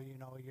hell,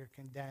 you're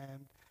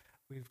condemned.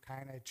 We've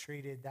kind of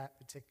treated that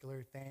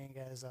particular thing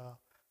as a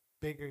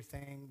bigger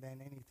thing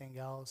than anything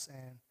else.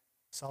 And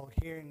so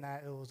hearing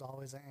that, it was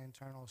always an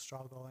internal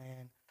struggle.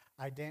 And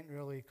I didn't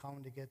really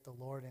come to get the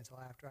Lord until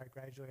after I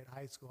graduated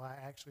high school. I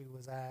actually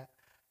was at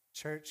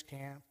church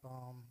camp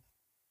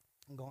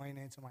going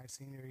into my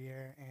senior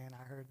year, and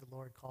I heard the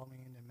Lord call me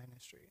into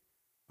ministry.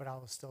 But I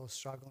was still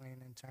struggling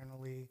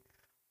internally,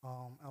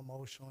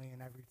 emotionally,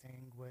 and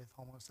everything with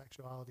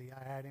homosexuality.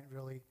 I hadn't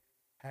really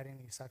had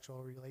any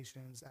sexual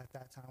relations at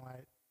that time. I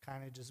had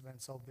kind of just been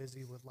so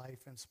busy with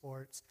life and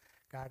sports.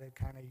 God had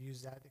kind of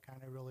used that to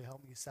kind of really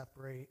help me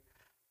separate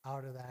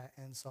out of that.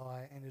 And so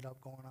I ended up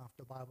going off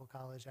to Bible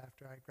college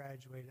after I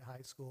graduated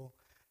high school,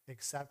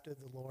 accepted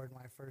the Lord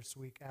my first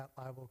week at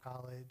Bible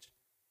college,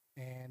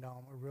 and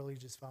really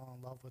just fell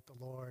in love with the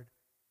Lord.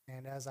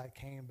 And as I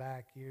came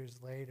back years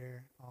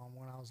later,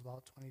 when I was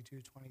about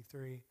 22,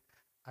 23,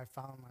 I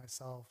found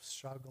myself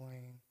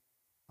struggling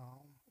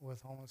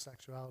with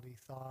homosexuality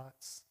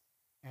thoughts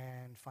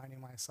and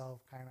finding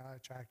myself kind of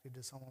attracted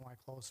to some of my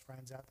close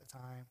friends at the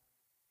time.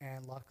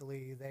 And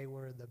luckily, they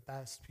were the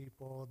best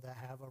people to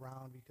have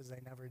around because they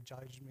never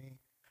judged me.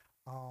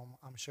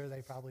 I'm sure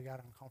they probably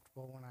got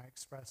uncomfortable when I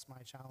expressed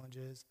my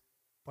challenges,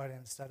 but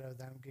instead of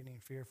them getting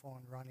fearful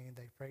and running,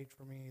 they prayed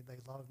for me, they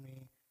loved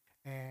me,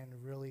 and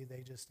really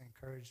they just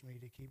encouraged me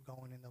to keep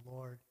going in the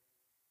Lord.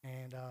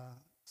 And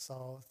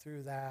so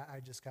through that, I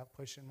just got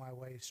pushing my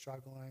way,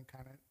 struggling,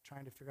 kind of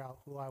trying to figure out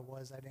who I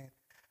was. I didn't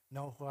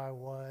know who I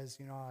was.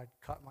 I'd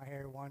cut my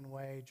hair one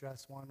way,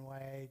 dress one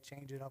way,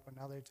 change it up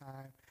another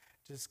time,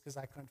 just because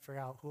I couldn't figure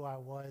out who I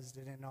was,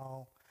 didn't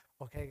know,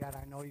 okay, God,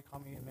 I know you call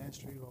me in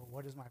ministry, but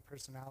what does my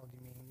personality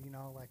mean?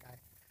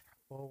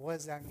 Well, what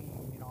does that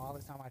mean? All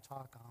the time I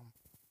talk,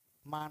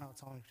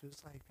 monotone. She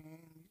was like, man,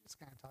 you just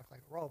kind of talk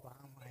like a robot.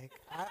 I'm like,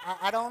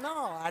 I don't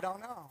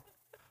know.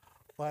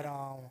 But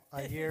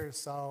a year or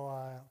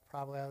so,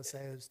 probably I would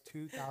say it was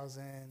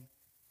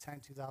 2010,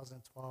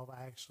 2012,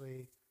 I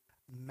actually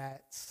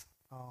met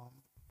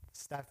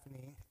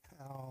Stephanie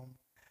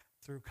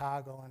through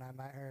Chicago, and I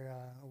met her.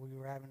 We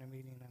were having a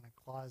meeting in a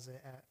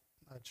closet at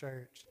a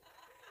church,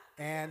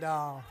 and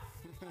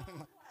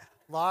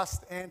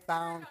lost and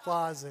found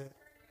closet.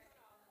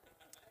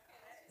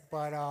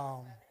 But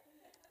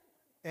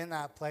in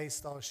that place,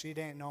 though, she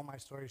didn't know my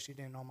story. She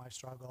didn't know my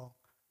struggle.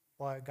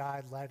 But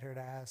God led her to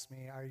ask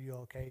me, are you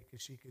okay?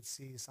 Because she could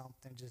see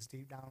something just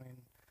deep down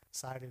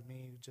inside of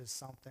me, just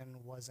something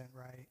wasn't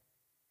right.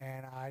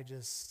 And I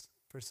just,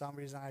 for some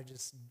reason, I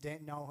just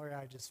didn't know her.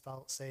 I just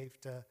felt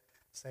safe to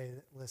say,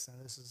 listen,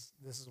 this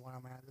is where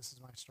I'm at. This is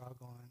my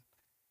struggle. And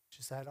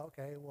she said,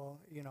 okay,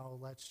 well,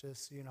 let's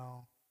just,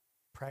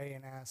 pray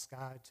and ask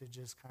God to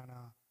just kind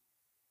of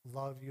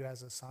love you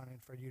as a son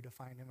and for you to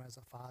find him as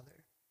a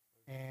father.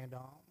 And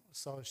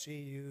so she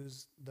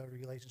used the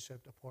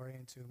relationship to pour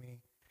into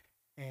me,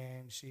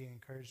 and she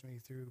encouraged me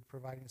through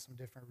providing some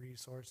different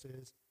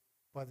resources.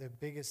 But the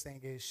biggest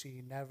thing is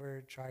she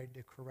never tried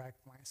to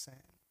correct my sin.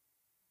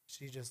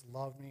 She just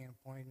loved me and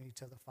pointed me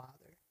to the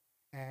Father.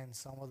 And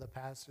some of the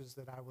pastors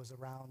that I was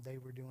around, they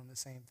were doing the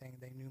same thing.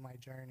 They knew my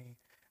journey.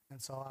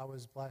 And so I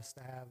was blessed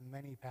to have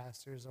many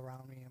pastors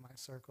around me in my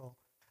circle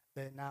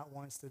that not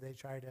once did they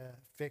try to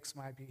fix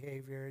my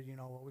behavior,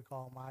 what we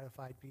call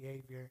modified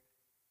behavior,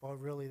 but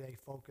really they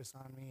focused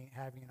on me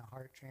having a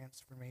heart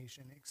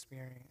transformation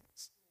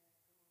experience.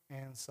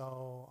 And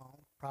so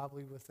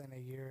probably within a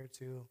year or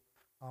two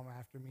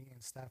after meeting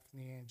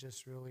Stephanie and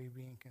just really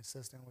being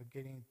consistent with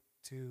getting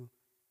to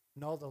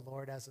know the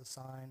Lord as a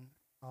son,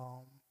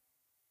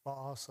 but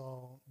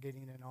also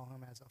getting to know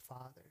him as a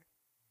father.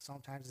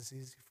 Sometimes it's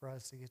easy for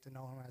us to get to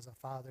know him as a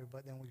father,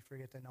 but then we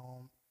forget to know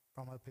him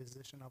from a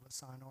position of a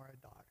son or a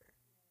daughter.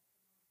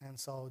 And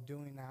so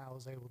doing that, I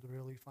was able to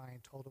really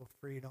find total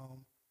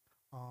freedom,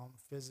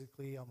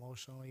 physically,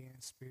 emotionally,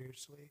 and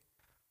spiritually.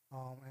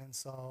 And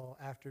so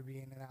after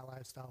being in that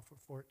lifestyle for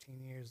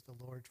 14 years, the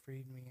Lord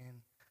freed me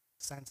and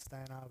since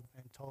then, I've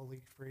been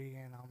totally free,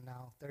 and I'm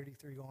now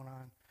 33 going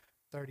on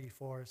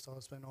 34. So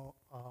it's been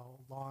a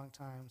long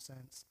time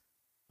since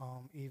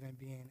even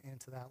being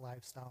into that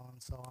lifestyle.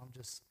 And so I'm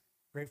just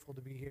grateful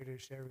to be here to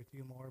share with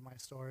you more of my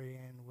story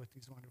and with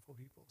these wonderful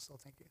people. So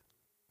thank you.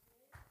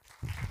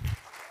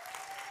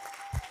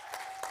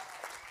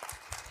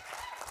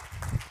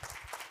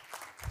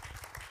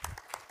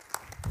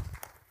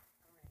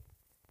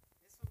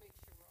 This will make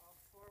sure we're all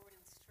forward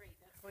and straight.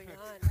 That's Going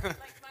on.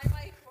 like my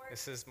mic works.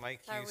 This is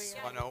Mike Are Hughes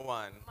we-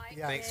 101. Mike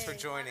Yeah. Thanks for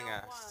Hughes joining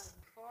 101. us.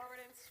 Forward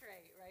and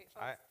straight, right,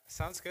 folks?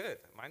 Sounds good.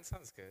 Mine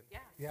sounds good. Yeah.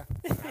 Yeah.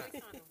 Always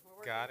on him. We're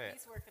working, Got it.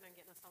 He's working on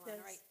getting us all on. Yes.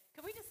 All right.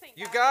 Can we just thank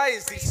You God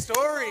guys, for these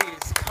brave people?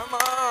 stories, come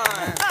on.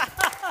 Isn't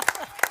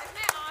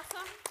that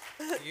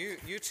awesome?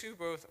 You two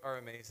both are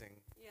amazing.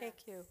 Yeah.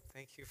 Thank you.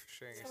 Thank you for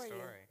sharing So are your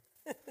you. story.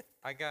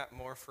 I got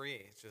more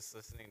free just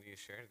listening to you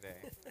share today.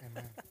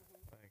 Amen.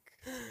 Like,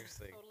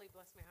 seriously, Totally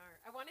bless my heart.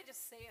 I want to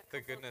just say a the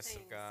couple goodness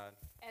of things God.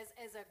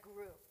 as a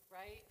group,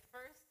 right?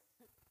 First,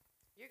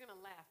 you're going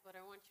to laugh, but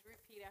I want you to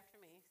repeat after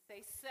me.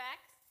 Say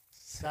sex is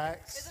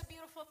Sex. a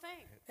beautiful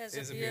thing. It's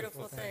Is a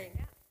beautiful thing.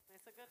 Yeah,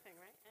 it's a good thing,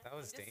 right? Yeah, That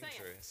was I'm just saying,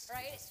 dangerous.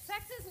 right?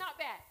 Sex is not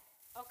bad.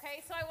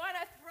 Okay, so I want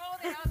to throw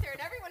that out there,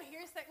 and everyone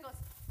hears that and goes,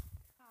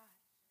 "God,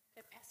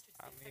 that pastor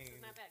I said sex is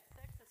mean, not bad.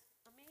 Sex is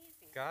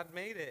amazing." God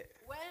made it.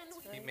 When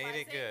we He made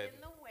it utilize good.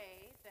 in the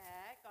way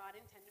that God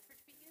intended for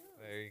it to be used.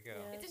 There you go.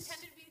 Yeah. It's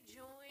intended to be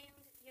joined,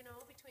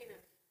 between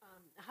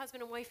a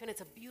husband and wife, and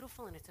it's a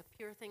beautiful and it's a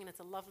pure thing and it's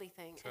a lovely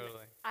thing.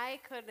 Totally.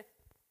 And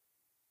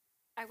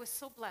I was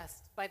so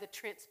blessed by the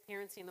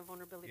transparency and the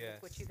vulnerability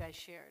with which Yes. you guys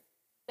shared.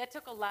 That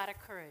took a lot of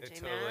courage. It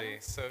Amen. totally,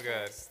 so good.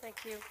 Yes,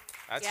 thank you.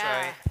 That's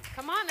Yeah. right.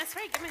 Come on, that's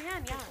right. Give me a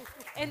hand, yeah.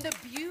 And the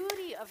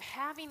beauty of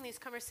having these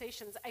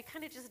conversations, I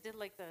kind of just did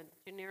like the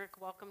generic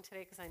welcome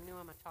today because I knew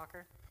I'm a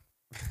talker,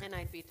 and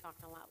I'd be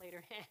talking a lot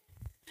later.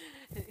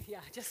 Yeah,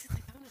 just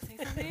like, I want to say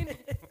something.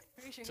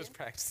 Raise your Just hand.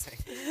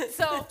 practicing.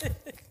 So,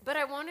 but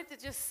I wanted to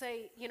just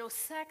say,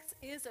 sex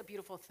is a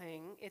beautiful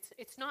thing.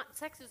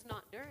 Sex is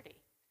not dirty,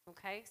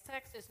 okay?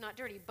 Sex is not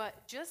dirty,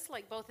 but just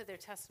like both of their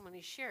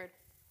testimonies shared,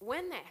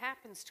 when that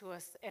happens to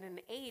us at an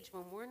age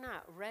when we're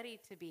not ready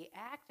to be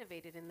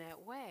activated in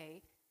that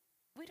way,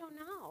 we don't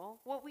know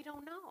what we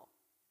don't know.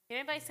 Can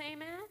anybody say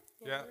amen?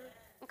 Yeah.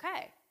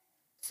 Okay.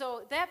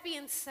 So that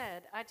being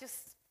said,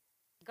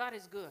 God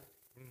is good.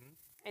 Mm-hmm.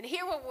 And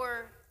hear what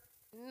we're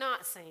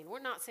not saying.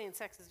 We're not saying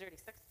sex is dirty.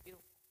 Sex is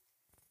beautiful.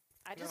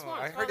 I just want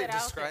to I throw heard it that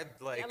out described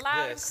there. like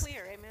loud this. and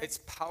clear, amen. It's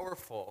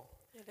powerful.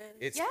 It is.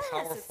 It's Yes,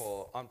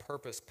 powerful on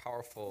purpose,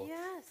 powerful.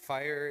 Yes.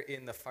 Fire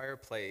in the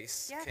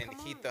fireplace Yeah, can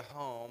come heat on. the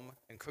home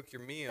and cook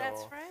your meal.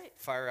 That's right.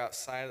 Fire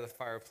outside of the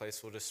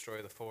fireplace will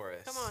destroy the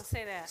forest. Come on,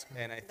 say that.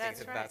 And I think That's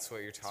that right. that's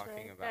what you're talking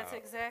right. about. That's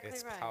exactly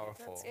it's right.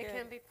 powerful. That's It good.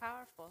 can be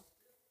powerful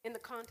in the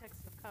context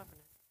of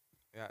covenant.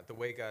 Yeah, the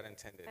way God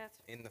intended That's-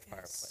 in the Yes.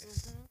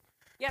 fireplace.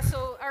 Yeah,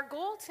 so our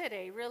goal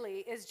today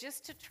really is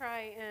just to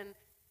try and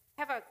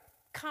have a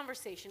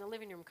conversation, a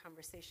living room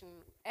conversation.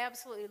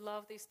 Absolutely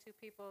love these two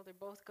people. They're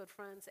both good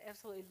friends.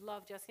 Absolutely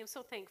love Jesse. I'm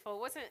so thankful.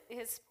 Wasn't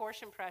his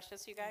portion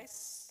precious, you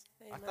guys?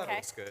 I Amen. thought Okay. it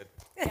was good.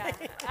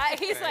 Yeah.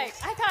 He's like,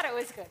 I thought it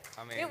was good.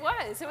 I mean, It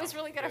was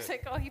really good. I was good.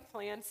 like, oh, he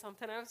planned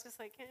something. I was just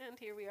like, and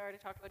here we are to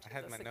talk about I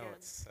Jesus had my again.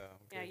 notes, so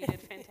Yeah, good. you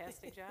did a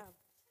fantastic job.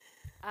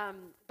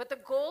 But the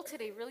goal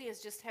today really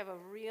is just to have a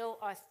real,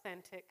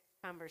 authentic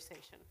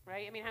conversation,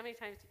 right? I mean, how many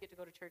times do you get to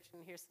go to church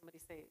and hear somebody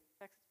say,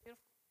 sex is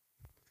beautiful?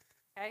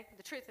 Okay?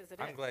 The truth is, it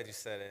I'm is. glad you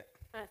said it.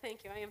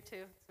 Thank you. I am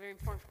too. It's very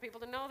important for people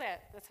to know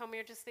that. That's how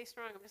marriages stay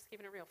strong. I'm just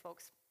keeping it real,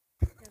 folks.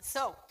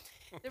 So,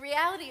 the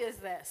reality is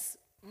this.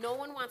 No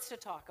one wants to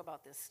talk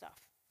about this stuff,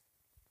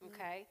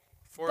 okay?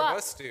 Four But- of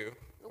us do.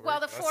 Well,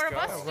 the Let's four of go.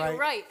 us do, Right.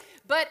 right.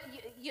 But,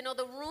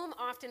 the room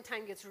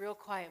oftentimes gets real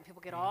quiet and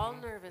people get all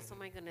nervous. Oh,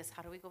 my goodness,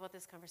 how do we go about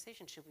this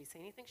conversation? Should we say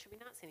anything? Should we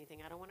not say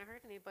anything? I don't want to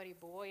hurt anybody.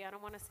 Boy, I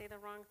don't want to say the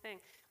wrong thing.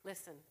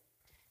 Listen,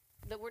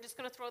 we're just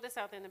going to throw this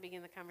out there in the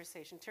beginning of the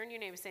conversation. Turn to your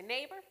neighbor and say,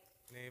 neighbor,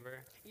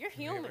 Neighbor. you're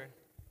human. Neighbor,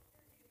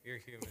 you're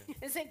human.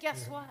 And say,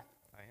 guess what?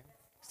 I am.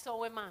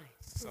 So am I.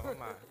 So am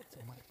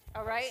I.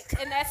 All right?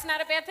 And that's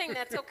not a bad thing.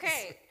 That's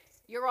okay.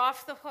 You're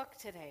off the hook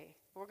today.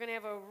 We're going to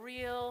have a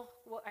real,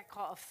 what I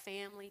call a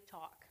family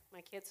talk.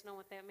 My kids know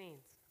what that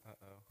means.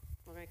 Uh-oh.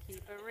 We're going to keep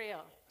it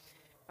real.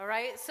 All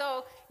right?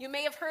 So you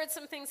may have heard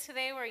some things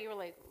today where you were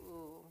like,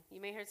 ooh. You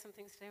may have heard some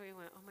things today where you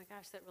went, oh my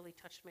gosh, that really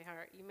touched my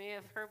heart. You may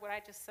have heard what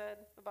I just said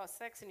about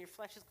sex and your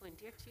flesh is going,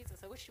 dear Jesus,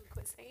 I wish you would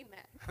quit saying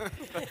that.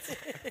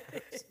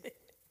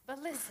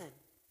 But listen,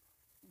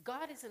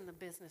 God is in the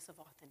business of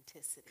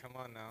authenticity. Come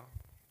on now.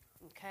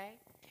 Okay?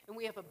 And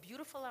we have a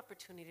beautiful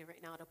opportunity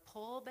right now to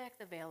pull back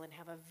the veil and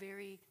have a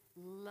very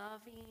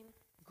loving,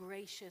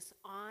 gracious,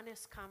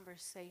 honest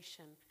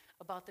conversation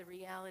about the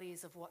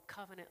realities of what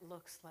covenant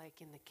looks like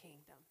in the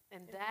kingdom.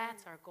 And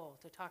that's our goal,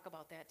 to talk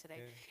about that today.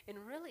 Yeah.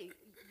 And really,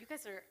 you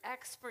guys are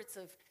experts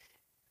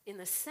in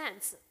the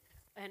sense,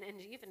 and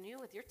even you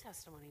with your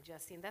testimony,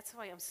 Jesse, and that's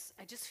why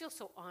I just feel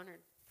so honored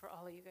for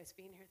all of you guys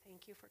being here.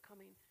 Thank you for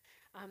coming.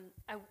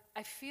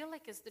 I feel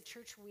like as the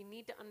church, we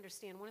need to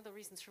understand, one of the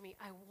reasons for me,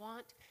 I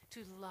want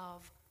to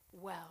love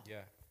well.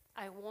 Yeah.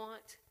 I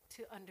want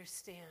to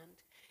understand.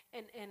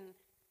 And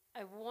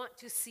I want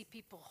to see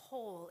people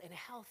whole and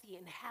healthy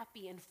and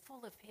happy and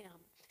full of Him.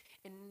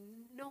 And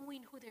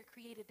knowing who they're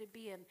created to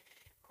be and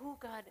who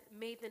God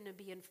made them to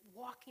be and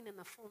walking in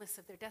the fullness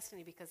of their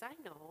destiny. Because I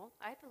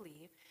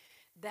believe,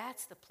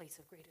 that's the place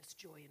of greatest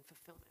joy and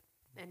fulfillment.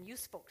 And you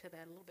spoke to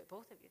that a little bit.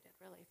 Both of you did,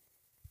 really.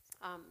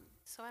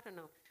 So I don't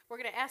know. We're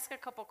going to ask a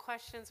couple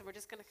questions, and we're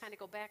just going to kind of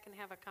go back and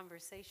have a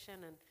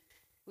conversation. And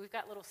we've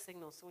got little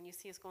signals, so when you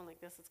see us going like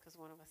this, it's because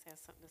one of us has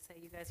something to say.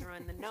 You guys are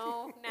on the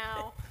no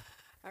now.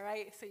 All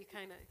right, so you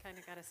kind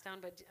of got us down.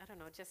 But I don't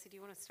know, Jesse, do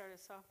you want to start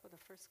us off with the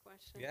first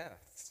question? Yeah,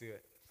 let's do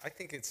it. I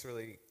think it's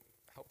really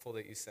helpful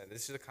that you said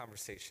this is a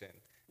conversation.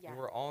 Yeah.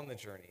 We're all on the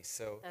journey,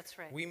 so That's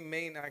right. we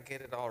may not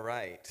get it all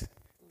right,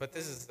 but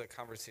this is the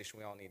conversation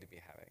we all need to be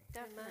having.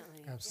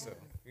 Definitely. So,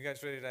 Absolutely. you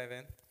guys ready to dive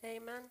in?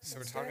 Amen. So Let's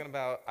we're do talking it.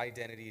 about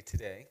identity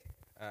today,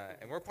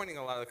 and we're pointing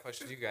a lot of the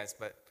questions to you guys,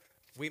 but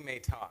we may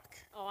talk.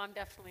 Oh, I'm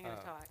definitely going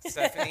to talk.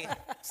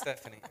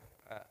 Stephanie.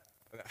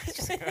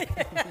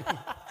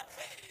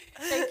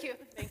 Thank you.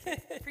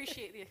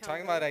 Appreciate the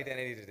Talking about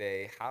identity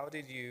today,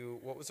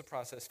 what was the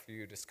process for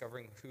you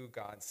discovering who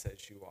God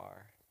says you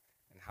are,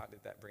 and how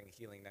did that bring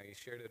healing? Now, you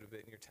shared it a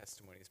bit in your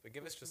testimonies, but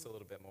give us just a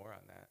little bit more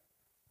on that.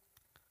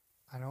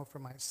 I know for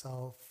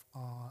myself,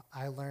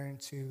 I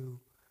learned to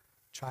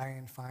try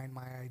and find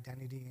my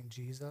identity in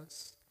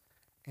Jesus.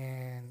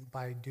 And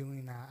by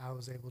doing that, I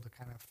was able to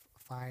kind of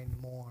find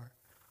more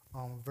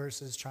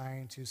versus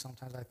trying to,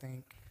 sometimes I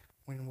think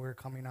when we're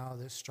coming out of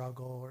this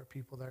struggle or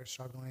people that are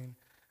struggling,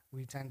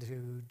 we tend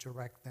to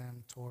direct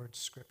them towards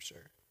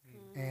Scripture.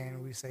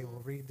 And we say,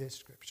 well, read this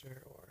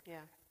Scripture or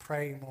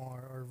pray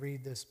more or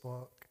read this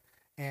book.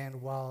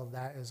 And while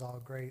that is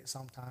all great,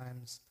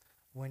 sometimes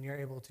when you're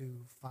able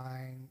to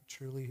find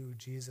truly who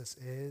Jesus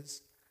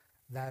is,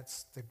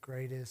 that's the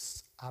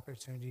greatest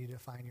opportunity to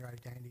find your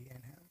identity in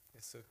Him.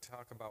 So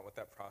talk about what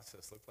that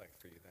process looked like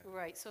for you then.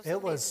 Right. So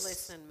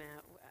listen,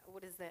 Matt.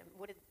 What is that?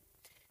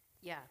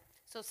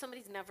 So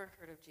somebody's never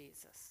heard of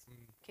Jesus.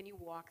 Can you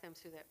walk them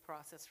through that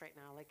process right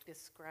now? Like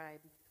describe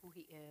who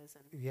He is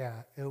and.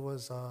 Yeah, it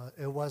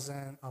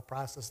wasn't a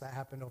process that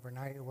happened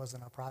overnight. It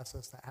wasn't a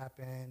process that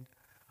happened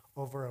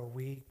over a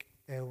week.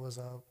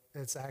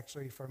 It's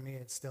actually, for me,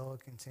 it's still a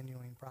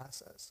continuing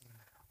process.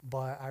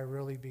 But I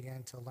really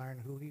began to learn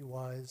who He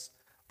was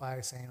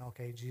by saying,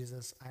 okay,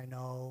 Jesus, I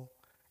know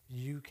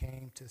you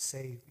came to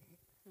save me,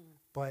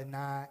 but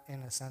not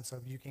in a sense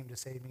of you came to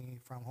save me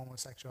from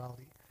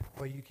homosexuality,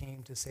 but you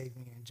came to save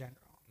me in general.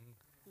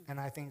 And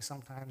I think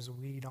sometimes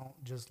we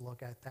don't just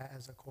look at that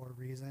as a core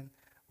reason.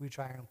 We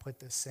try and put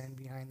the sin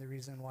behind the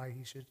reason why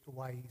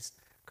He's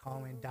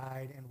come and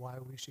died and why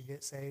we should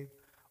get saved.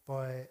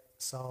 But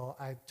so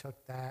I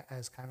took that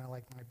as kind of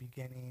like my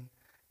beginning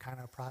kind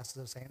of process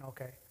of saying,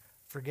 okay,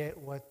 forget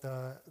what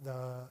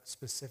the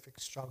specific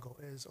struggle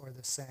is or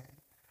the sin.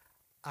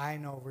 I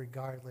know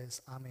regardless,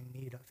 I'm in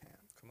need of Him.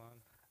 Come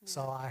on.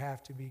 So I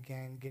have to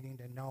begin getting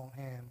to know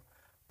Him,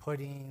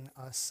 putting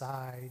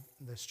aside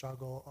the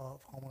struggle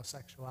of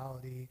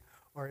homosexuality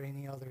or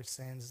any other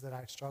sins that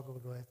I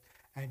struggled with,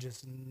 and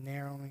just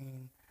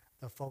narrowing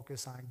the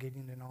focus on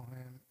getting to know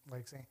Him,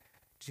 like saying,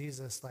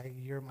 Jesus, like,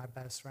 you're my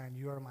best friend,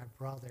 you are my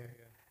brother,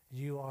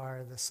 you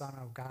are the Son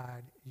of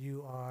God,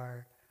 you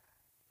are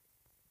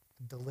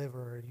a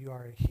deliverer, you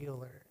are a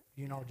healer,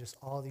 just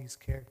all these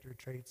character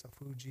traits of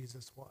who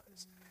Jesus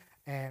was.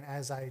 And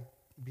as I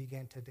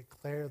began to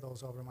declare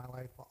those over my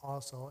life, but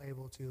also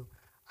able to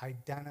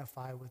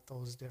identify with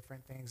those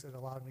different things, it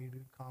allowed me to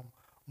become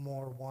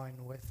more one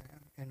with Him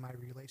in my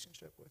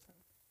relationship with Him.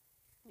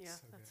 Yeah,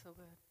 So that's so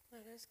good.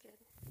 That is good.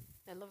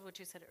 I love what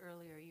you said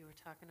earlier. You were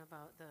talking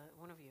about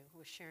one of you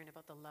was sharing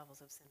about the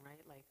levels of sin,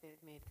 right? Like they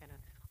made kind of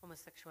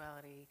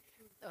homosexuality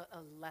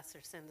a lesser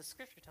sin. The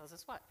Scripture tells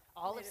us what?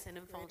 All have sinned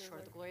and fallen short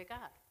of the glory of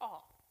God.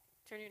 All.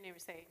 Turn to your neighbor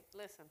and say,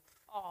 listen,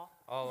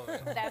 all. All of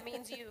it. That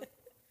means you.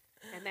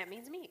 And that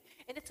means me.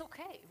 And it's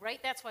okay, right?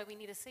 That's why we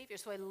need a Savior.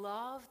 So I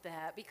love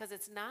that because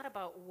it's not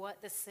about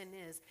what the sin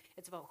is.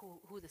 It's about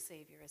who the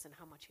Savior is and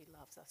how much He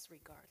loves us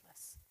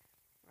regardless,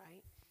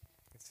 right?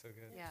 It's so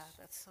good. Yeah,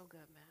 that's so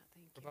good, Matt.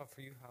 Thank you. What about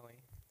for you, Holly?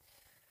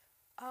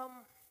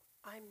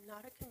 I'm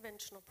not a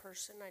conventional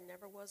person. I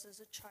never was as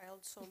a child.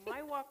 So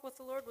my walk with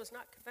the Lord was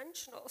not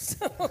conventional.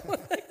 So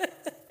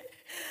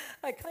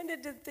I kind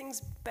of did things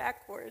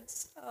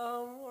backwards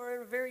or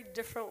in a very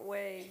different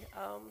way.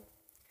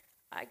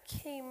 I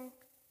came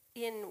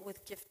in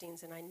with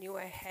giftings, and I knew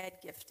I had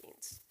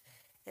giftings.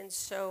 And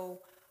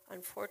so,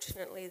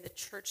 unfortunately, the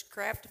church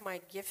grabbed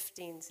my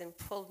giftings and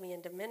pulled me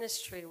into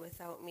ministry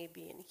without me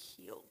being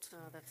healed.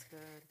 Oh, that's good.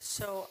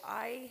 So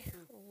I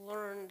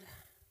learned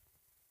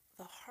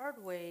the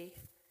hard way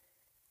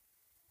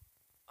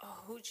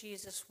who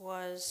Jesus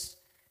was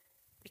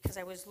because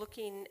I was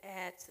looking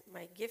at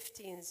my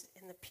giftings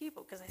and the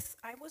people, because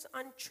I was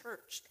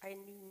unchurched. I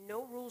knew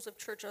no rules of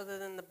church other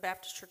than the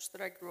Baptist church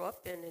that I grew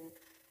up in, and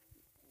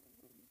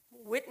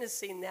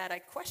witnessing that, I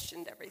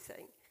questioned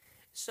everything.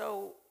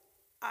 So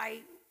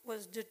I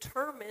was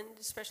determined,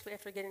 especially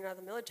after getting out of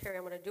the military,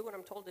 I'm going to do what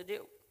I'm told to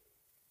do.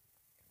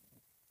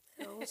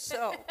 You know,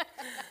 so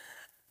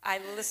I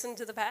listened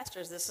to the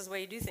pastors. This is the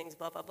way you do things,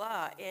 blah, blah,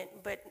 blah.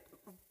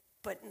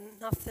 But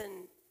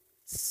nothing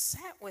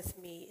sat with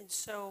me. And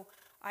so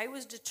I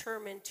was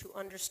determined to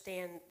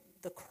understand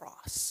the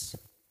cross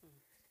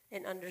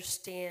and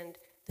understand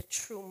the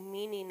true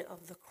meaning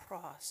of the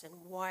cross and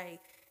why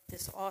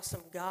this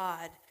awesome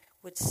God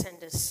would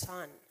send his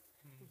son.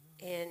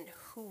 And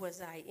who was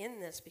I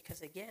in this?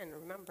 Because again,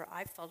 remember,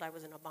 I felt I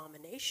was an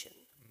abomination.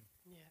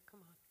 Yeah,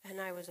 come on.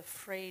 And I was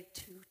afraid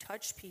to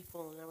touch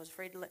people, and I was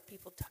afraid to let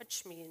people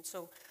touch me. And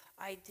so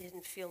I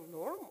didn't feel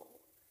normal.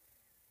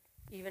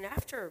 Even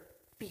after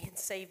being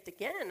saved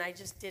again, I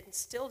just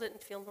still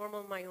didn't feel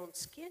normal in my own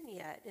skin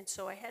yet. And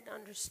so I had to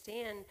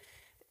understand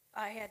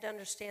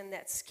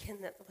that skin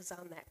that was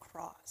on that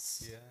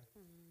cross. Yeah.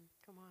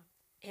 Come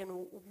on.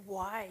 And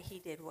why he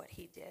did what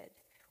he did.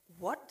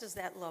 What does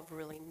that love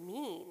really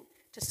mean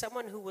to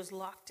someone who was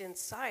locked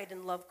inside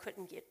and love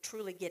couldn't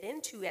truly get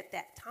into at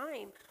that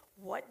time?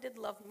 What did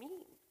love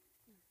mean?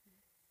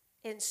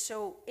 And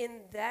so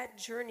in that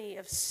journey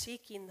of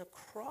seeking the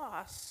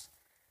cross,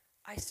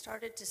 I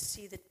started to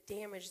see the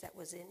damage that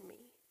was in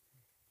me.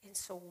 And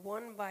so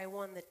one by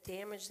one, the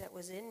damage that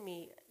was in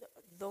me,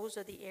 those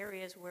are the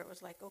areas where it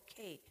was like,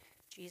 okay,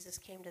 Jesus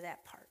came to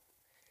that part.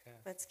 Yeah.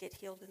 Let's get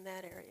healed in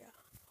that area.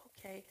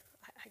 Okay,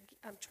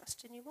 I'm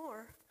trusting you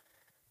more.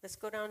 Let's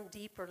go down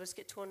deeper. Let's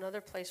get to another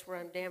place where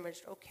I'm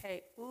damaged.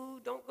 Okay, ooh,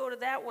 don't go to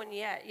that one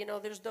yet. You know,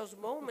 there's those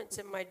moments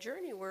in my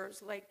journey where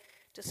it's like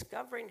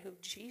discovering who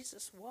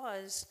Jesus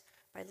was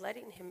by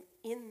letting him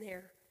in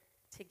there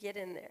to get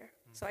in there.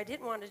 So I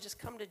didn't want to just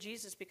come to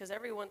Jesus because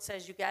everyone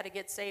says you got to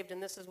get saved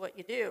and this is what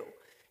you do.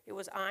 It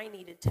was I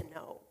needed to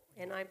know.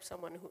 And I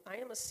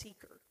am a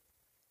seeker.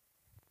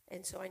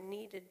 And so I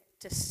needed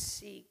to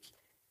seek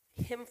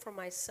him for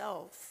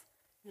myself,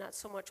 not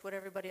so much what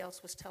everybody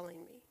else was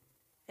telling me.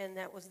 And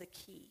that was the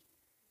key,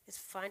 is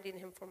finding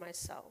him for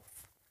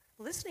myself.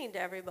 Listening to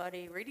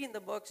everybody, reading the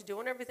books,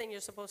 doing everything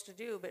you're supposed to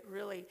do, but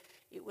really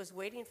it was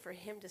waiting for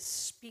him to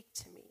speak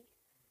to me.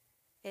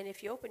 And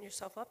if you open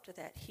yourself up to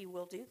that, he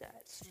will do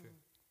that.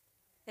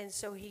 And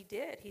so he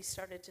did. He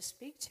started to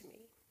speak to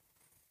me.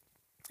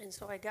 And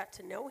so I got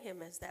to know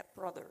him as that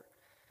brother.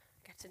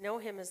 I got to know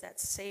him as that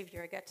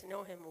savior. I got to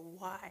know him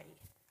why.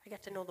 I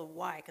got to know the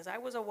why, because I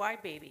was a why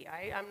baby.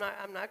 I'm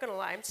not going to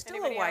lie. I'm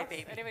still a why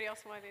baby. Anybody else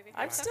a why baby?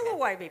 I'm still a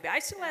why baby. I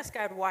still ask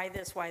God why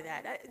this, why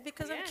that,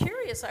 because I'm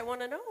curious. I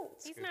want to know.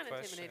 He's good not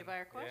question. intimidated by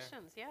our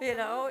questions. Yeah. You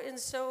know, and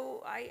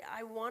so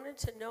I wanted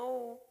to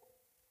know,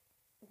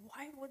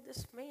 why would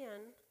this man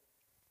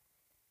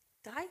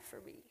die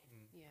for me?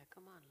 Yeah,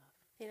 come on, love.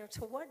 You know,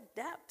 to what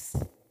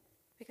depth?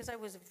 Because I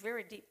was a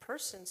very deep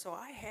person, so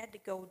I had to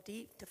go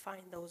deep to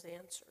find those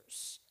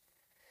answers.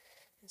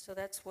 And so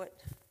that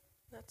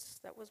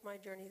was my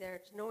journey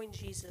there, knowing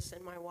Jesus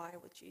and my why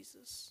with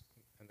Jesus.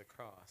 And the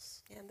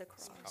cross. And the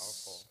cross. It's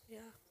powerful. Yeah.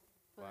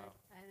 Wow.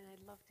 And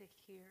I'd love to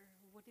hear,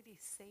 what did he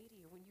say to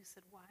you when you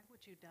said, why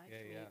would you die Yeah,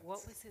 for me? yeah.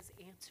 What was his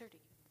answer to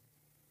you?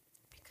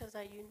 Because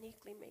I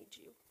uniquely made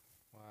you,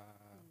 Wow.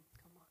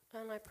 Come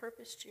on. and I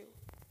purposed you.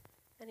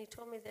 And he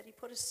told me that he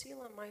put a seal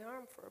on my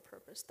arm for a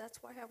purpose.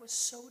 That's why I was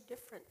so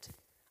different.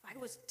 I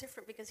was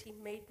different because he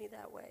made me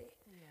that way.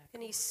 Yeah,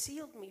 And he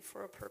sealed me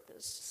for a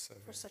purpose, So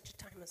for good. such a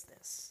time as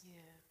this. yeah.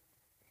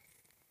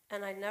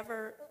 And I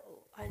never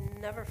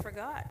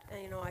forgot.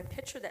 And, you know, I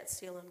pictured that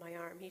seal on my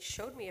arm. He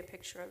showed me a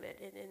picture of it,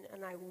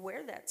 and I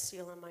wear that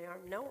seal on my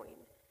arm, knowing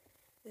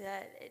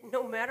that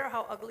no matter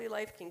how ugly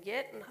life can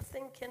get,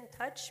 nothing can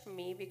touch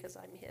me because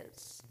I'm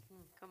his.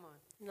 Come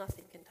on.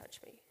 Nothing can touch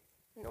me.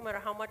 No matter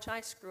how much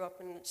I screw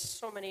up in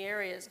so many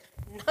areas,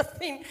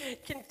 nothing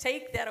can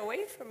take that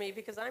away from me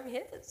because I'm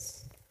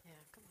his. Yeah,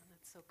 come on.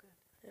 That's so good.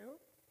 You know?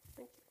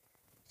 Thank you.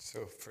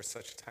 So for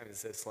such a time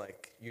as this,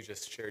 like you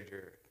just shared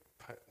your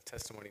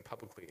testimony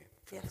publicly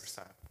for the Yes. first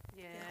time.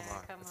 Yeah, Come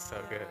on, come that's on.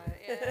 so good.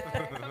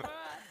 Yeah, come on.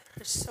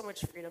 There's so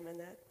much freedom in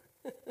that.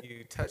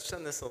 You touched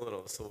on this a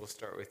little, so we'll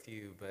start with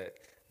you. But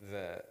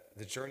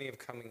the journey of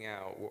coming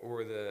out,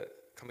 or the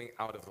coming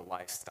out of the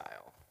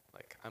lifestyle,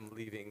 like I'm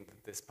leaving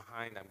this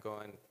behind. I'm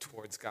going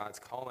towards God's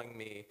calling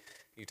me.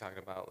 You talked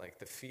about like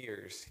the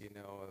fears, you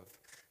know, of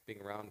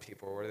being around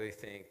people. What do they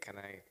think? Can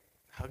I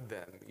hug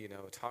them? You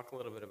know, talk a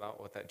little bit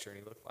about what that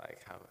journey looked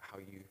like. How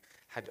you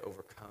had to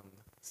overcome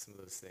some of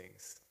those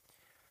things.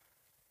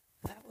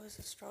 That was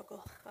a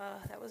struggle.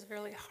 That was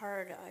really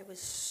hard. I was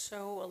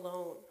so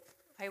alone.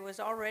 I was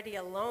already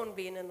alone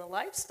being in the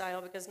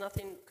lifestyle because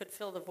nothing could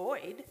fill the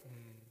void,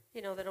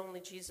 you know, that only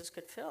Jesus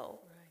could fill.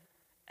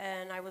 Right.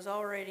 And I was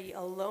already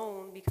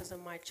alone because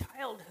of my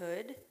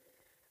childhood.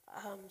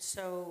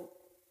 So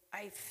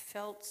I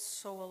felt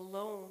so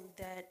alone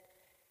that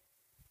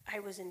I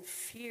was in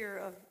fear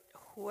of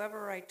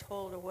whoever I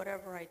told or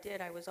whatever I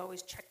did. I was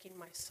always checking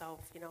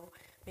myself, you know,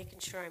 making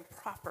sure I'm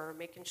proper,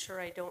 making sure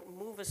I don't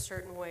move a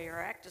certain way or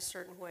act a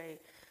certain way.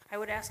 I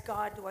would ask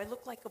God, do I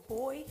look like a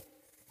boy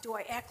Do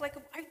I act like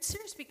I'm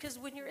serious? Because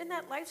when you're in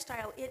that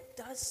lifestyle, it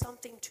does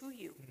something to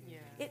you. Yeah.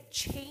 It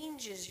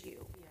changes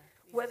you. Yeah.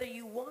 Whether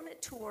you want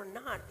it to or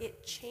not,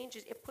 it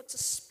changes. It puts a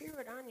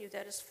spirit on you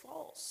that is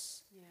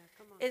false. Yeah,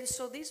 come on. And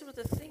so these were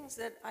the things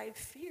that I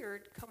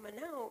feared coming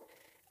out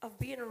of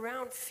being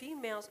around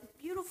females,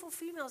 beautiful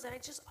females, and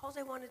all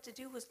I wanted to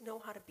do was know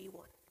how to be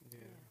one. Yeah.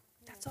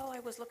 That's all I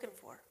was looking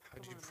for.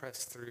 How did you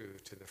press through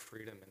to the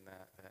freedom in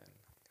that then?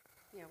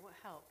 Yeah, what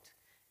helped?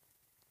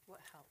 What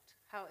helped?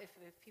 How, if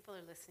people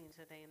are listening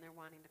today and they're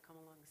wanting to come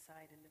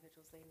alongside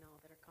individuals they know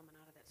that are coming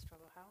out of that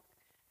struggle, how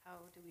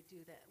do we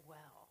do that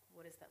well?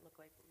 What does that look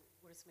like?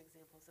 What are some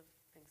examples of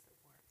things that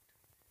worked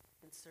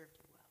and served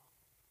you well?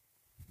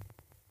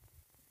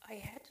 I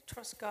had to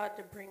trust God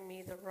to bring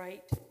me the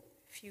right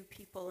few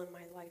people in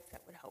my life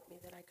that would help me,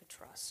 that I could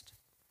trust.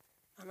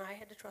 And I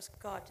had to trust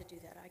God to do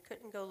that. I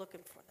couldn't go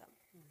looking for them.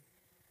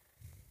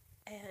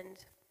 And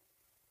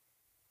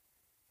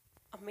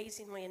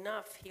amazingly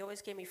enough, he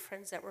always gave me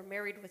friends that were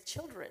married with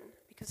children,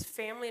 because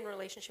family and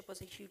relationship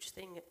was a huge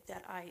thing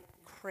that I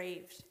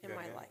craved in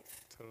my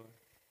life. Totally.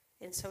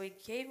 And so he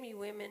gave me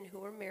women who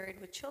were married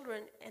with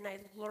children, and I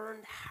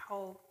learned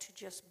how to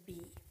just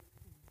be.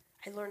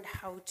 I learned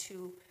how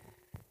to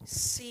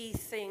see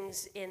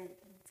things in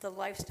the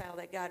lifestyle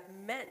that God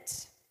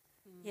meant.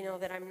 You know,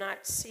 that I'm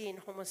not seeing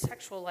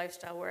homosexual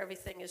lifestyle where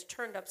everything is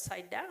turned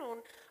upside down.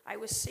 I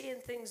was seeing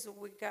things the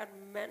way God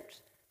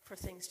meant for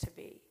things to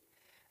be.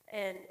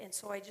 And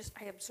so I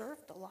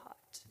observed a lot.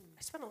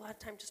 I spent a lot of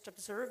time just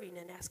observing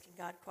and asking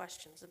God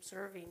questions,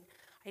 observing.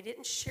 I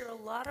didn't share a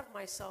lot of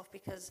myself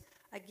because,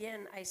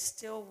 again, I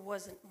still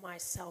wasn't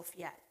myself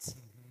yet.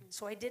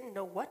 So I didn't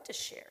know what to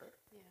share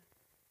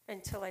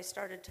until I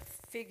started to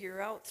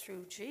figure out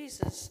through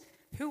Jesus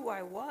who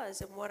I was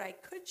and what I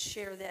could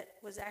share that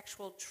was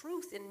actual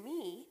truth in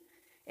me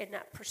and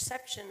not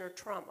perception or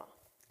trauma.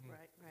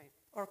 Right.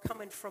 Or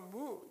coming from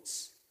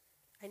wounds.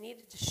 I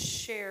needed to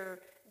share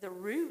the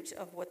root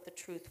of what the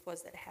truth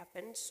was that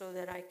happened so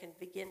that I can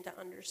begin to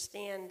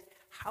understand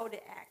how to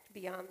act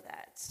beyond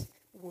that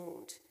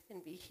wound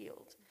and be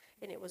healed.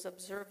 And it was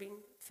observing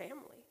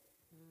family.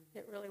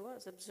 It really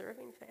was,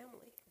 observing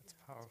family. It's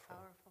powerful.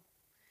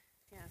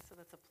 Yeah, so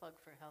that's a plug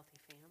for healthy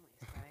families,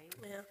 right?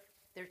 Yeah.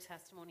 Their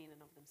testimony in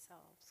and of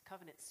themselves.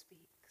 Covenant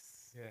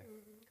speaks. Yeah.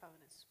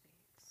 Covenant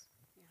speaks.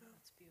 Yeah,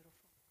 that's beautiful.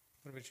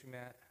 What about you,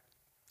 Matt?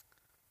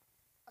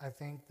 I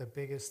think the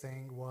biggest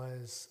thing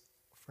was,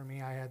 for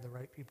me, I had the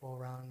right people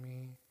around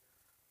me.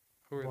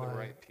 Who are the But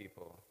right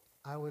people?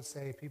 I would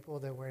say people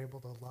that were able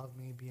to love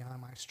me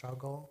beyond my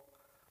struggle,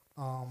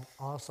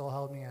 also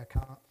held me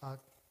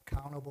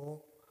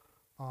accountable,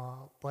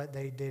 but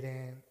they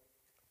didn't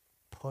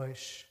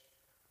push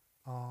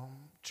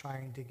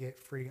trying to get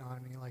free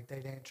on me. Like, they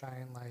didn't try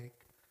and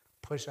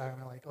push on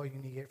me like, oh, you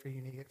need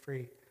to get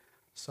free.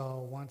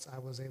 So once I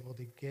was able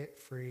to get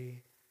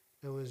free,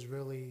 it was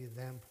really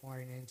them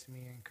pouring into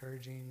me,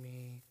 encouraging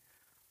me,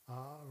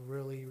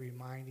 really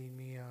reminding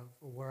me of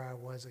where I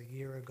was a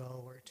year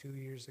ago or 2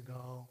 years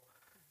ago,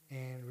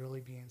 and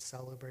really being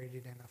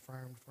celebrated and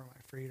affirmed for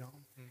my freedom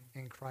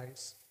in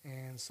Christ.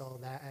 And so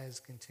that has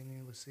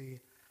continuously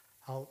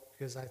helped,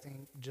 because I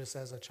think just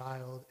as a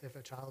child, if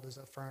a child is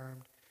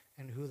affirmed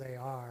in who they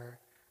are,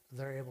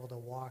 they're able to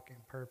walk in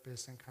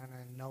purpose and kind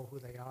of know who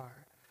they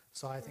are.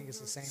 So I think it's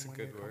the same when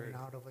you're coming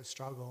out of a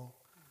struggle,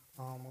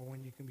 or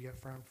when you can be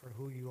affirmed for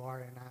who you are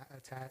and not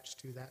attached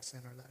to that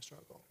sin or that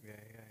struggle. Yeah.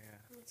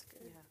 That's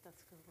good. Yeah,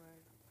 that's a good word.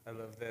 I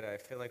love that. I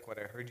feel like what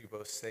I heard you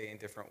both say in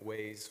different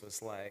ways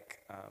was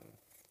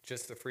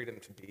just the freedom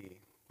to be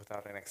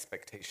without an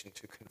expectation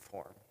to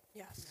conform.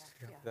 Yes.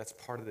 Yeah. That's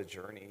part of the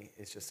journey,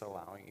 is just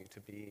allowing you to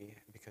be,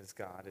 because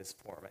God is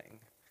forming.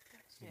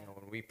 You know,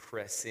 when we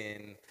press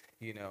in,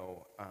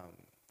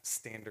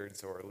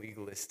 standards or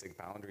legalistic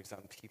boundaries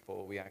on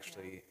people, we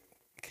actually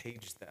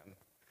cage them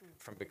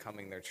from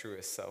becoming their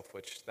truest self,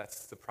 which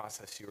that's the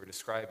process you were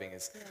describing.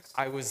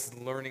 I was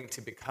learning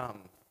to become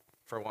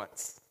for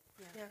once.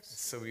 Yes.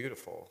 It's so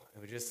beautiful.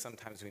 It was just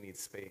sometimes we need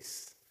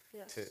space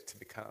to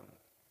become.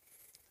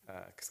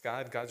 Because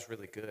God's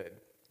really good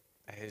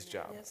at his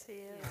job Yes, he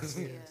is.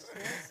 Yes,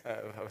 yes.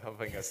 of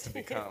helping us to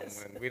become.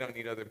 And we don't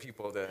need other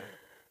people to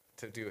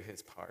do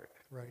his part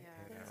Right.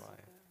 in our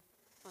life.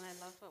 Well, I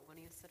love what one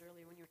of you said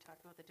earlier when you were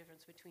talking about the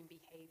difference between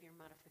behavior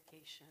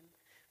modification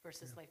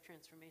versus life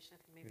transformation. I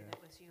think maybe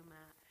that was you,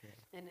 Matt.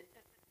 Yeah. And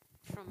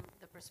from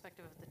the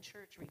perspective of the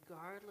church,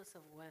 regardless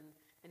of when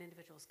an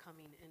individual is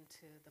coming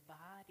into the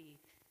body,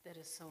 that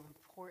is so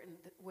important.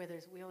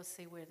 We always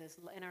say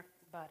in our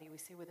body, we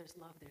say where there's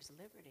love, there's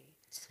liberty.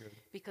 It's good.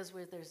 Because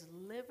where there's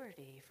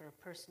liberty for a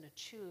person to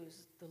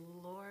choose, the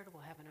Lord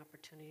will have an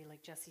opportunity,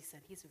 like Jesse said,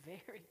 he's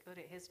very good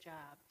at his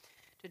job,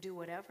 to do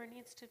whatever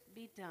needs to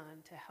be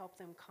done to help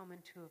them come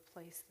into a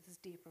place that's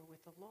deeper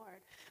with the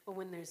Lord. But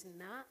when there's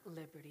not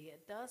liberty,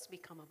 it does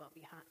become about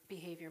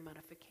behavior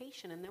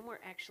modification, and then we're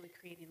actually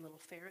creating little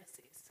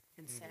Pharisees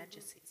and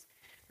Sadducees,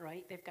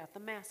 right? They've got the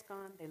mask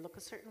on, they look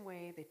a certain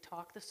way, they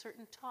talk the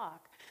certain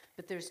talk,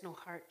 but there's no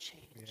heart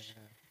change.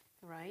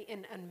 right?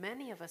 And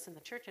many of us in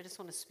the church, I just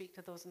want to speak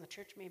to those in the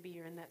church, maybe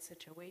you're in that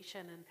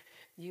situation and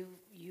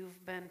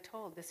you've been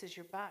told, this is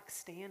your box,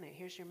 stay in it,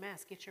 here's your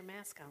mask, get your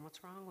mask on,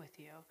 what's wrong with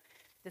you?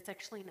 That's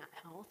actually not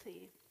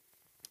healthy.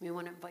 We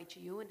want to invite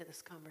you into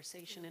this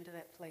conversation, into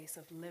that place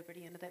of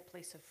liberty, into that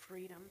place of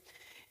freedom.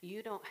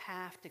 You don't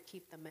have to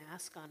keep the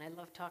mask on. I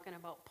love talking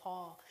about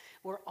Paul.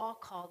 We're all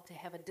called to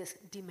have a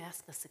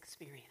Damascus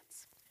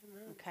experience.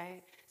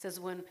 Okay? It says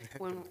when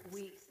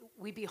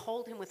we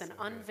behold him with an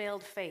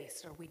unveiled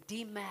face, or we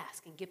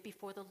demask and get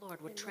before the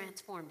Lord, we're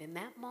transformed in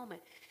that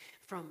moment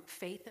from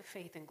faith to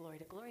faith and glory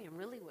to glory. And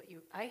really what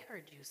I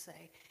heard you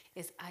say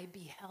is, I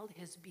beheld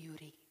his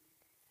beauty.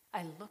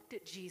 I looked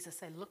at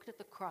Jesus. I looked at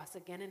the cross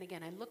again and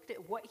again. I looked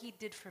at what he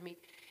did for me,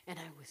 and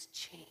I was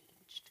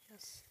changed.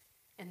 Yes.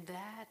 And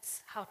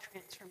that's how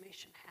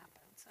transformation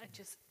happens. I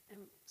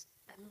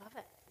love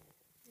it.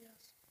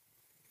 Yes.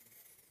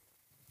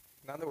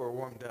 Now that we're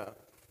warmed up,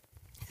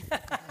 We're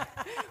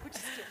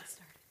just getting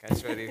started.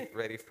 guys,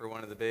 ready for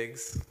one of the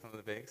bigs?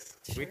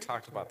 We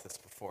talked about this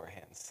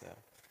beforehand, so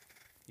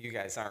you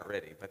guys aren't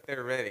ready, but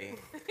they're ready.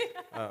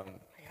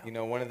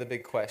 One of the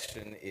big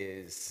question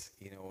is,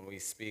 when we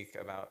speak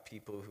about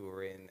people who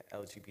are in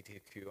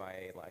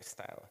LGBTQIA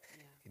lifestyle,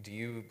 do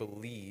you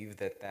believe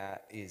that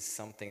that is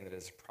something that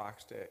is a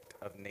product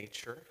of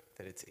nature,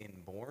 that it's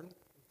inborn,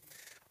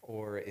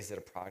 or is it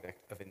a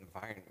product of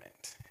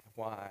environment?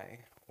 Why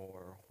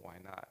or why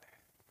not?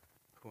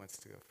 Who wants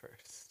to go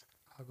first?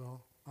 I'll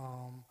go.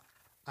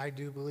 I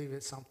do believe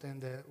it's something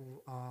that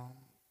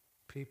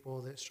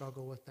people that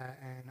struggle with that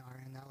and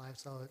are in that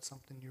lifestyle, it's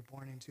something you're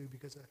born into,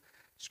 because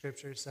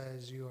Scripture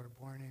says you are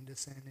born into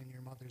sin in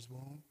your mother's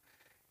womb.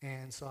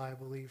 And so I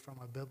believe from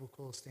a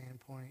biblical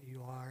standpoint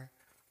you are.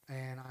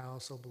 And I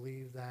also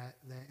believe that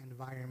the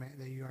environment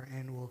that you are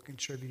in will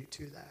contribute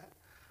to that.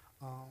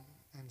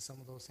 And some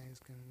of those things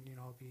can,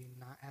 be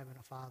not having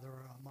a father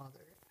or a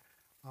mother,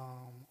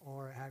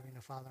 or having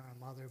a father and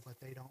a mother, but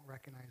they don't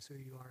recognize who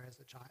you are as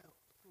a child.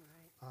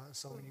 Right.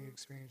 So when you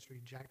experience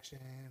rejection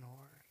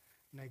or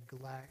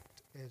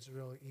neglect, it's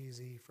real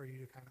easy for you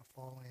to kind of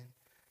fall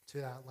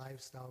into that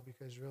lifestyle,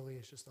 because really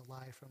it's just a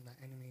lie from the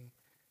enemy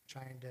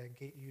trying to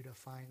get you to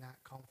find that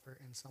comfort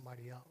in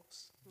somebody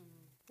else.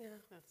 Mm-hmm. Yeah,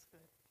 that's good.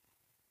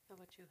 How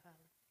about you,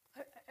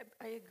 Holly?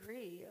 I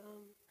agree.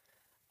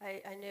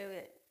 I know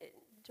that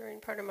during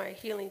part of my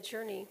healing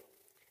journey,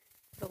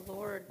 the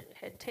Lord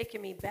had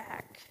taken me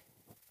back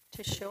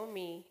to show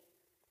me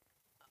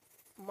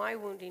my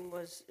wounding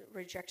was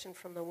rejection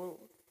from the womb.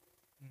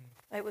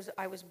 I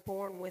was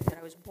born with it.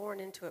 I was born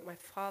into it. My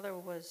father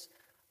was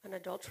an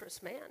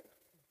adulterous man.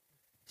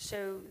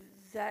 So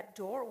that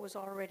door was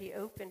already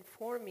open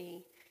for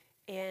me,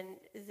 and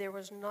there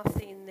was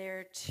nothing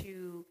there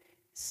to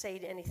say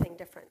to anything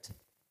different.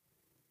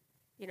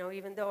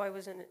 Even though I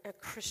was in a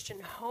Christian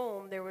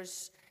home,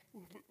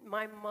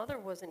 my mother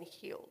wasn't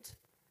healed.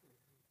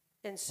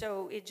 And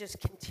so it just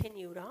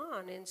continued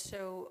on. And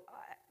so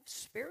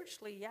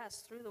spiritually,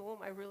 yes, through the womb,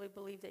 I really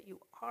believe that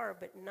you are,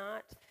 but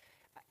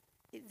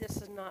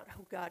this is not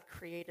who God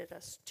created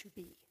us to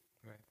be.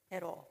 Right.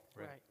 At all.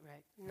 Right.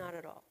 Not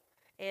at all.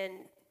 And,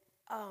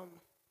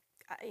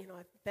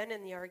 I've been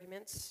in the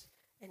arguments,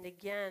 and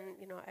again,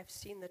 I've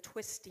seen the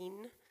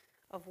twisting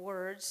of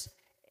words,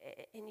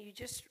 and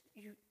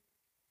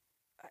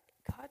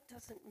God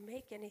doesn't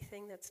make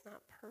anything that's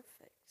not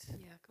perfect.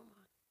 Yeah, come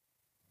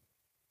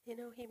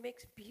on. He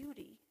makes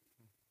beauty.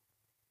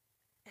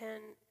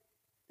 And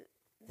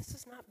this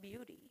is not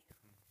beauty.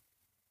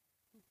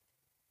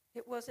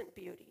 It wasn't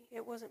beauty.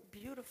 It wasn't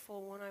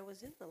beautiful when I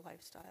was in the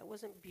lifestyle. It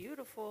wasn't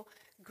beautiful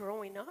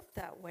growing up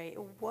that way.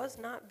 It was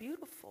not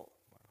beautiful.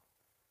 Wow.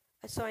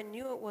 So I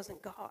knew it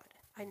wasn't God.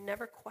 I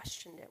never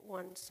questioned it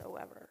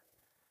whatsoever.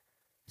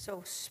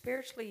 So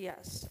spiritually,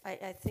 yes,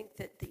 I think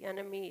that the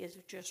enemy is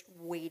just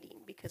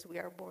waiting, because we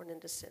are born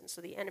into sin. So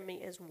the enemy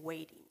is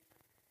waiting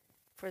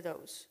for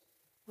those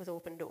with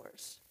open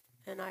doors.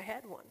 And I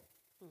had one.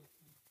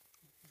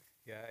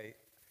 Yeah,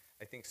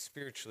 I think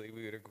spiritually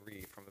we would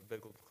agree from a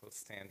biblical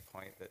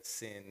standpoint that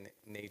sin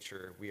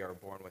nature, we are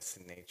born with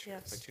sin nature.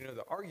 Yes. But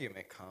the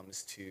argument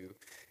comes to,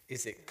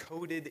 is it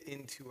coded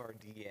into our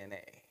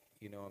DNA?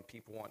 And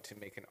people want to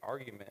make an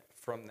argument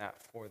from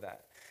that for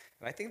that.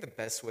 And I think the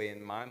best way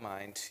in my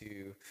mind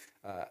to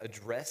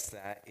address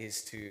that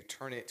is to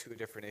turn it to a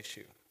different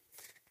issue.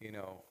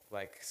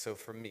 So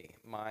for me,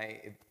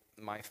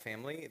 my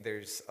family,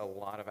 there's a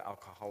lot of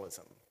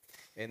alcoholism.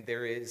 And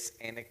there is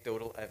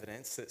anecdotal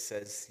evidence that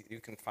says you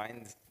can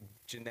find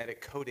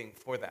genetic coding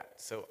for that.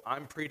 So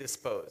I'm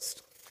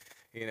predisposed,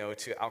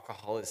 to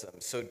alcoholism.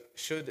 So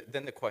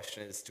then the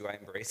question is, do I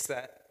embrace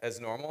that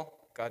as normal?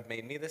 God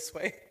made me this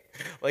way?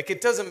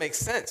 It doesn't make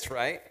sense,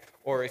 right?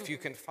 Or if you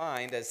can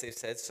find, as they've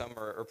said, some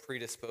are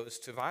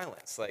predisposed to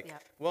violence.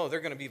 Well, they're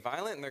going to be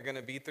violent and they're going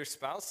to beat their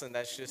spouse, and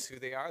that's just who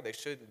they are. They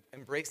should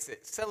embrace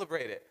it,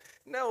 celebrate it.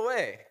 No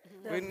way.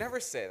 No. We'd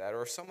never say that.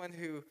 Or someone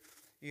who,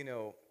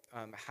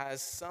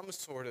 has some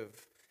sort of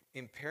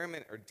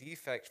impairment or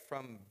defect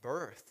from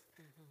birth.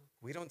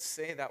 We don't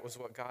say that was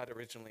what God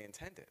originally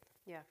intended.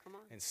 Yeah, come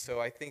on. And so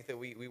I think that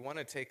we want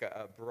to take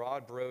a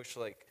broad brush,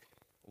 like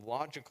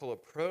logical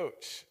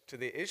approach to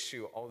the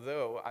issue,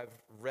 although I've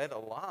read a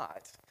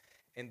lot,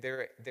 and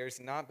there's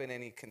not been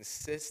any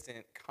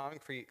consistent,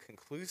 concrete,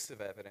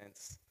 conclusive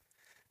evidence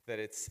that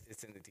it's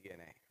in the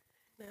DNA.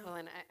 Well,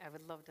 and I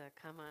would love to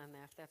comment on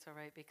that, if that's all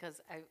right,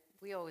 because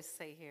we always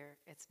say here,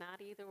 it's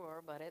not either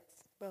or, but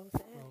it's Both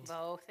and.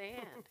 both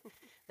and.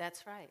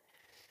 That's right.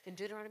 In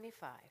Deuteronomy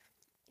 5,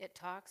 it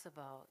talks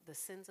about the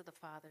sins of the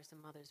fathers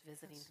and mothers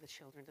visiting the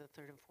children to the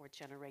third and fourth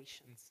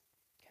generations,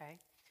 okay?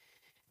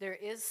 There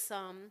is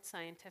some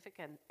scientific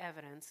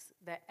evidence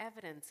that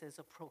evidences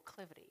a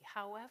proclivity.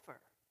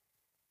 However,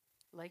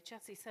 like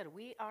Jesse said,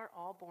 we are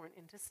all born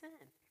into sin.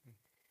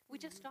 We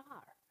just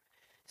are.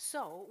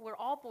 So we're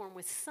all born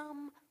with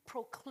some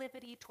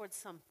proclivity towards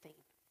something.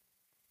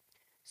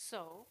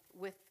 So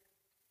with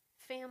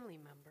family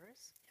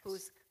members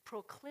whose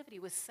proclivity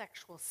was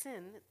sexual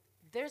sin,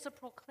 there's a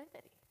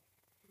proclivity,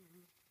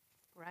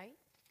 right?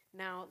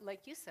 Now,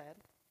 like you said,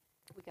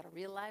 we got a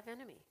real live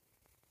enemy.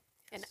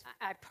 And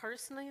I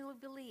personally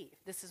believe,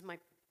 this is my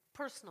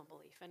personal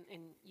belief,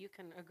 and you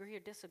can agree or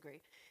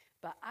disagree,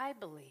 but I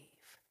believe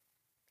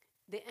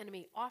the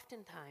enemy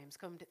oftentimes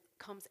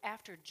comes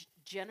after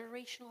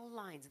generational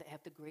lines that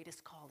have the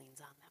greatest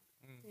callings on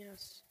them.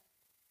 Yes.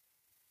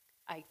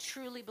 I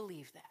truly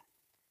believe that.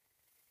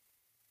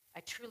 I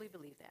truly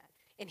believe that.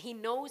 And he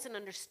knows and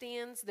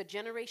understands the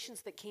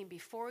generations that came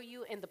before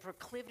you and the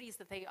proclivities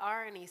that they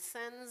are, and he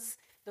sends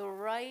the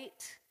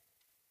right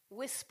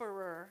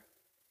whisperer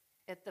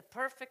at the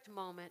perfect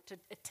moment to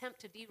attempt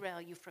to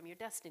derail you from your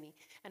destiny.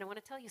 And I want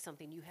to tell you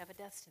something. You have a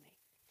destiny.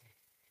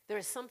 There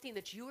is something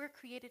that you were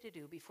created to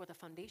do before the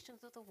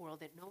foundations of the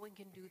world that no one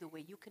can do the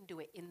way you can do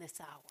it in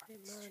this hour.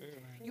 Amen.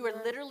 You are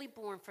literally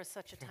born for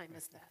such a time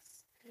as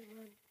this.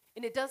 Amen.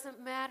 And it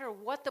doesn't matter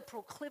what the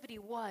proclivity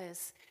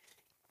was,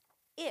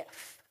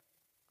 if,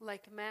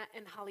 like Matt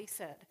and Holly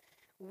said,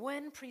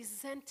 when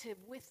presented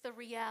with the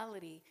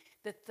reality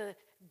that the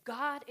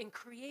God and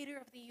creator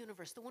of the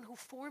universe, the one who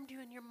formed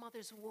you in your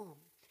mother's womb,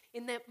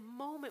 in that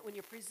moment when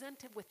you're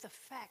presented with the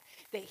fact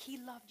that he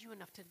loved you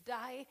enough to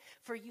die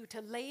for you,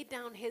 to lay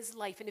down his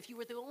life, and if you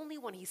were the only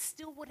one, he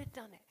still would have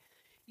done it.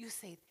 You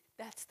say,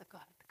 that's the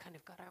God, the kind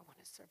of God I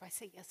want to serve. I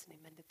say yes and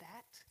amen to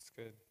that. It's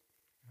good.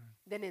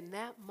 Then in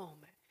that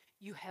moment,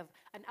 you have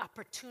an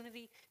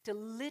opportunity to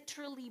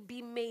literally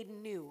be made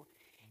new.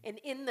 And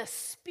in the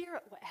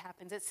spirit, what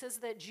happens? It says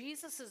that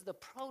Jesus is the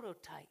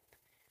prototype.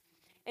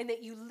 And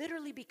that you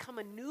literally become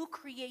a new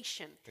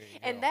creation.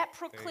 And that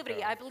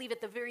proclivity, I believe,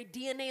 at the very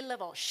DNA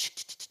level.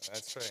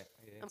 That's right.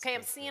 Yeah, okay,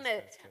 I'm seeing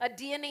a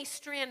DNA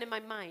strand in my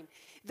mind.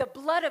 The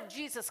blood of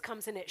Jesus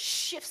comes in, it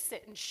shifts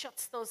it and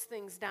shuts those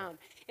things down.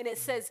 And it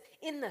says,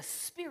 in the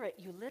spirit,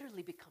 you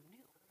literally become new.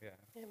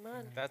 Yeah.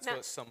 Amen. That's Now-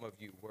 what some of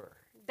you were.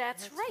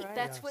 That's right. right.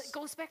 That's Yes. what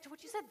goes back to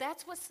what you said.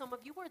 That's what some of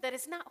you were. That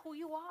is not who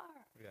you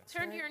are. Yeah.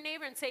 Turn to your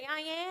neighbor and say, I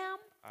am.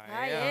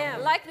 I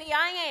am. Like the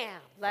I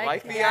am.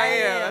 Like the I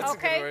am. That's a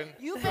Okay? good one.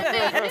 You've been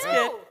made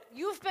new.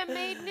 You've been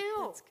made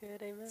new. That's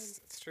good. Amen.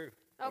 It's true.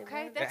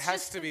 Okay? Amen. That's It has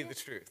just to be it. the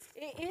truth.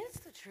 It is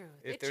the truth.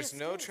 If It there's just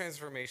no is.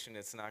 transformation,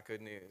 it's not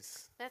good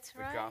news. That's The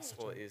right.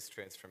 gospel is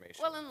transformation.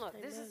 Well, and look,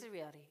 this Amen. is the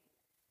reality.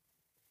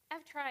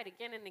 I've tried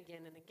again and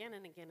again and again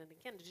and again and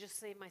again to just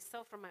save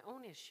myself from my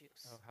own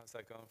issues. Oh, how's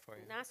that going for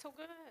you? Not so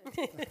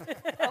good.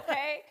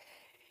 Okay?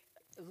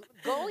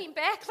 Going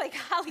back, like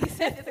Holly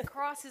said, to the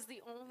cross is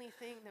the only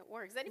thing that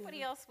works. Is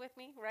anybody else with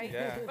me, right?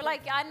 Yeah. We're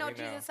like, I know We know.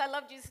 Jesus, I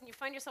love Jesus, and you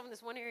find yourself in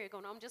this one area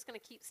going, I'm just going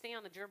to stay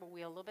on the gerbil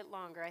wheel a little bit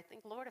longer. I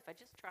think, Lord, if I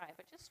just try, if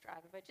I just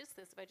strive, if I just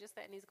this, if I just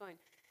that, and he's going,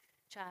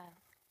 child,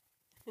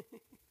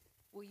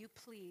 will you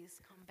please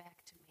come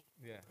back to me?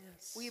 Yeah.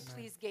 Yes. Will you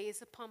please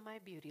gaze upon my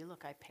beauty?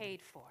 Look, I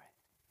paid for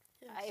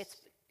it. Yes.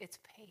 It's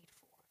paid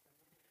for.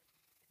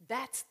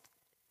 That's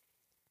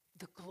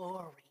the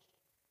glory.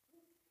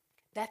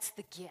 That's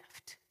the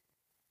gift.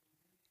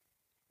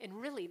 And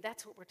really,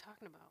 that's what we're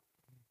talking about.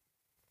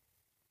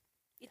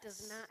 It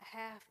does not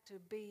have to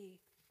be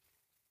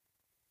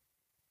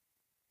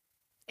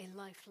a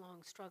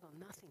lifelong struggle.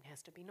 Nothing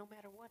has to be, no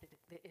matter what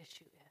the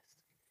issue is.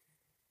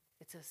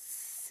 It's a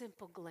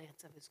simple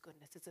glance of his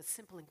goodness. It's a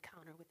simple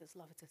encounter with his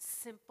love. It's a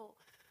simple,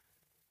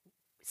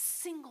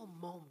 single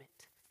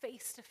moment,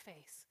 face to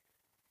face,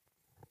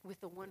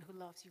 with the one who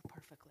loves you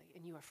perfectly.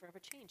 And you are forever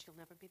changed. You'll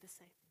never be the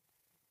same.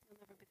 You'll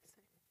never be the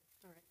same.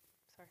 All right.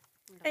 Sorry.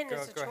 I'm done. And Go-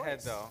 it's a go choice.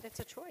 ahead, though. It's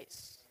a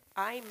choice.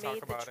 I Talk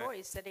made the about it.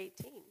 choice at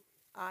 18.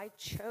 I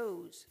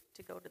chose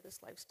to go to this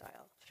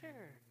lifestyle. Sure.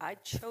 I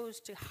chose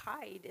to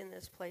hide in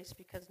this place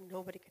because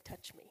nobody could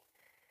touch me.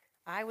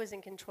 I was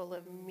in control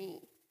of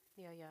me.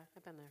 Yeah,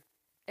 I've been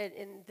there.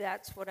 And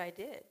that's what I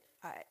did.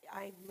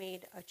 I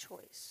made a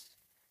choice.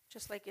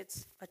 Just like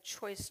it's a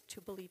choice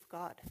to believe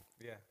God.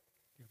 Yeah.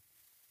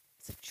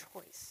 It's a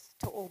choice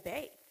to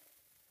obey.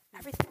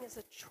 Everything is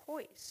a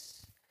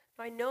choice.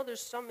 Now, I know there's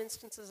some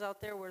instances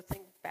out there where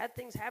bad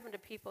things happen to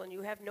people and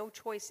you have no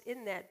choice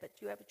in that, but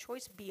you have a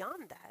choice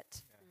beyond that.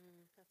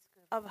 That's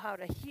good. of how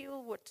to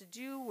heal, what to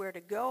do, where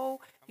to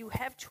go. You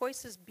have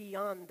choices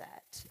beyond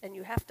that, and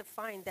you have to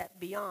find that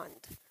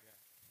beyond.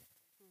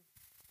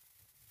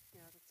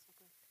 Yeah, that's so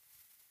good.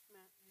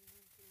 Matt,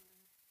 anything to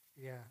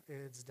add? Yeah,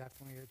 it's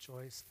definitely a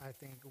choice. I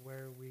think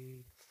where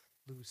we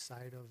lose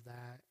sight of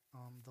that,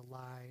 the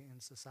lie in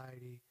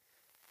society,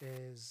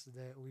 is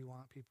that we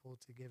want people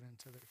to give in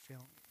to their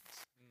feelings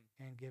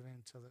and give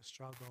in to the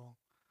struggle,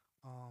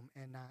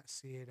 and not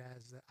see it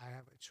as that I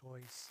have a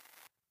choice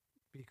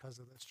because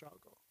of the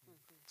struggle.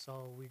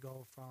 So we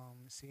go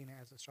from seeing it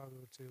as a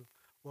struggle to,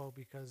 well,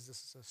 because this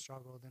is a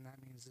struggle, then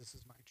that means this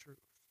is my truth.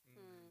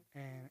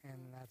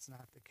 And that's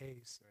not the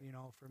case. You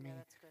know, for me, Yeah,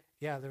 that's good.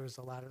 yeah, there was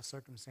a lot of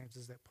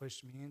circumstances that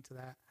pushed me into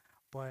that,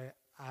 but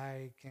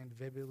I can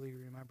vividly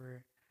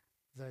remember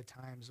the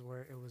times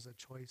where it was a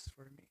choice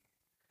for me.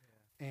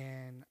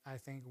 And I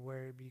think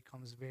where it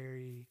becomes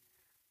very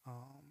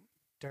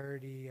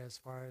dirty as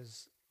far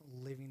as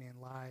living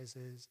in lies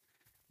is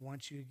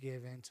once you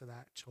give into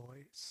that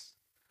choice,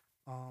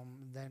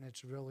 then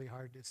it's really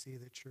hard to see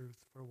the truth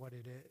for what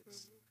it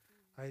is.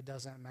 It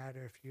doesn't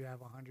matter if you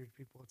have 100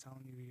 people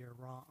telling you you're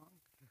wrong,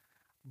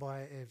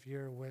 but if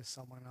you're with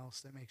someone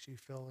else that makes you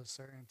feel a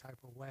certain type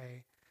of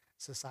way,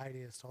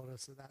 society has told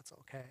us that that's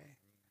okay.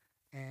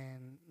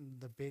 And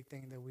the big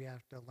thing that we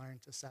have to learn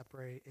to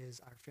separate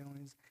is our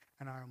feelings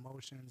and our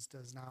emotions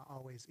does not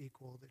always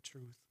equal the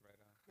truth. Right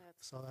on.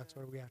 That's So that's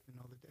good. where we have to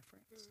know the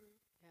difference.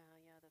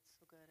 Yeah, that's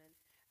so good.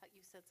 And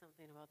you said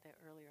something about that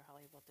earlier,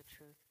 Holly, about the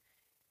truth,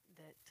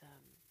 that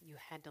you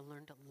had to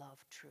learn to love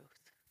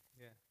truth.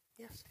 Yeah.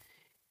 Yes.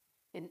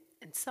 And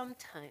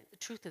sometimes the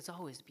truth is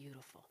always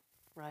beautiful,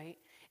 right?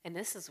 And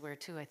this is where,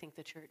 too, I think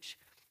the church,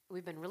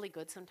 we've been really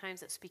good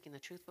sometimes at speaking the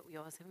truth, but we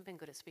always haven't been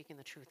good at speaking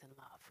the truth in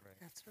love. Right.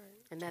 That's right.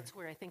 And that's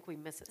where I think we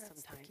miss it That's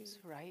the sometimes, key.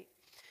 right?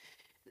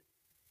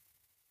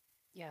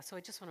 Yeah, so I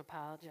just want to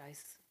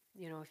apologize.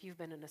 You know, if you've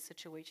been in a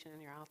situation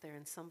and you're out there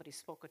and somebody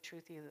spoke a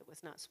truth to you that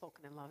was not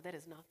spoken in love, that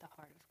is not the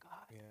heart of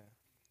God. Yeah.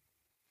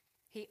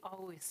 He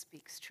always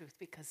speaks truth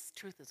because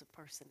truth is a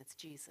person. It's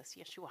Jesus,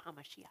 Yeshua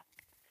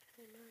HaMashiach.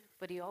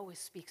 But he always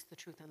speaks the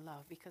truth in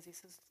love because he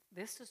says,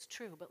 this is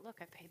true, but look,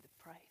 I paid the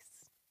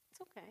price.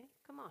 It's okay.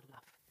 Come on, love.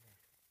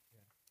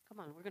 Come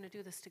on, we're going to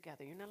do this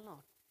together. You're not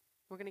alone.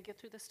 We're going to get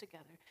through this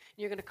together. And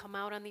you're going to come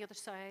out on the other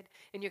side,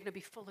 and you're going to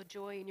be full of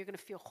joy, and you're going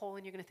to feel whole,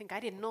 and you're going to think, I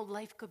didn't know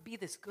life could be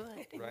this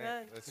good. Amen.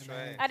 Right. That's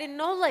right. I didn't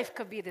know life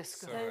could be this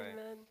So good. right.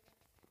 Amen.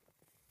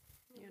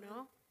 You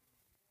know?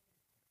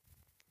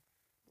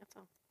 That's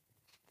all.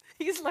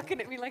 He's looking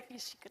at me like,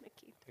 is she going to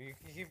keep? You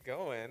can keep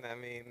going. I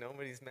mean,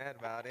 nobody's mad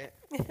about it.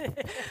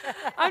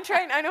 I'm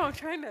trying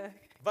to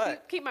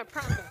But keep my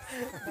promise.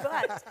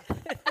 But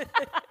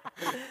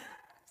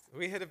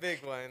we hit a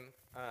big one,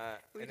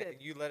 We and did.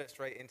 you led us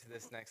right into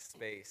this next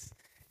space.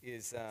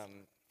 Is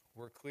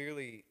we're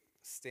clearly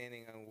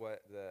standing on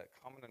what the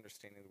common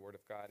understanding of the Word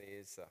of God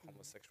is.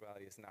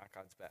 Homosexuality is not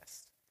God's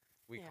best.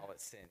 We Yeah. call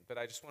it sin. But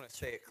I just want to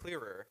say it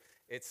clearer.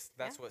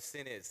 That's what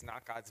sin is,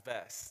 not God's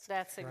best.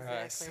 That's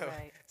exactly So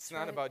right. it's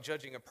not about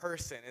judging a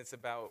person, it's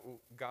about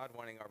God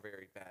wanting our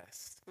very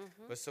best.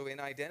 But so in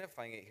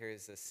identifying it here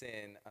as a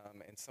sin,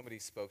 and somebody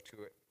spoke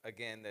to it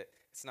again, that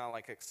it's not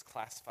like it's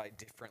classified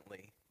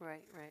differently.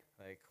 Right.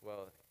 Like,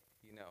 well,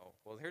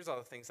 here's all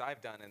the things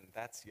I've done, and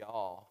that's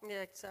y'all.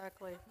 yeah,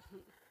 exactly.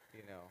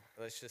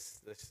 Let's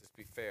just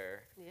be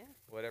fair. Yeah,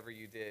 Whatever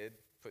you did,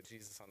 put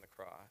Jesus on the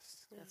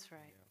cross. that's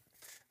right.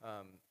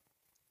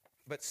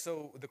 But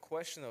so the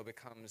question, though,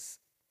 becomes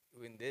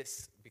in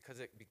this, because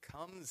it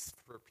becomes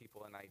for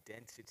people an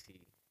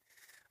identity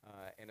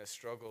and a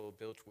struggle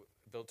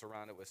built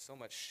around it with so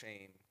much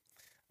shame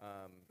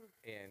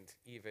and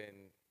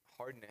even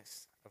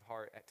hardness of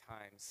heart at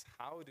times.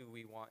 How do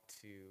we want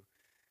to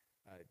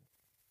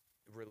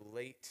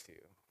relate to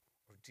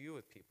or deal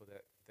with people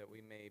that we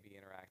may be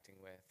interacting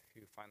with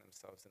who find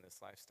themselves in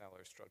this lifestyle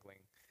or struggling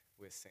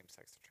with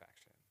same-sex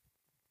attraction?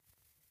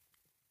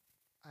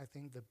 I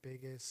think the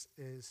biggest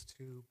is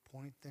to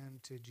point them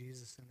to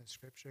Jesus in the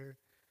scripture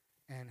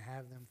and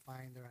have them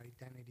find their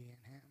identity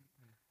in him.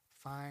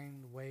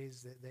 Find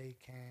ways that they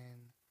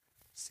can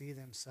see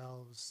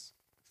themselves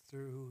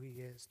through who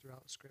he is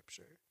throughout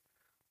scripture.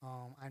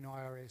 I know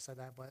I already said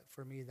that, but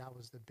for me, that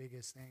was the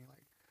biggest thing.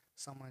 Like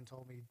someone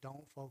told me,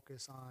 don't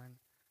focus on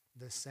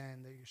the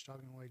sin that you're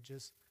struggling with.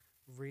 Just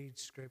read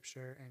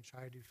scripture and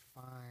try to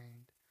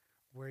find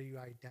where you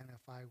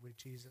identify with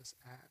Jesus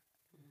at.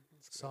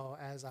 So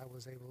as I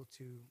was able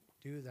to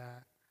do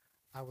that,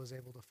 I was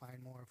able to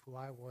find more of who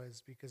I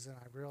was, because then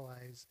I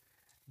realized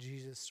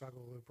Jesus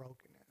struggled with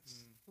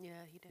brokenness.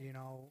 Yeah, he did.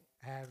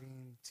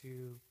 Having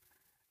to,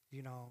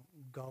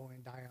 go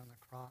and die on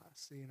the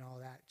cross,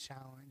 that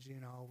challenge,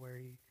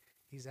 where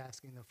he's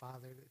asking the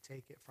Father to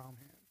take it from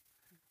him.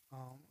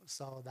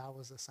 So that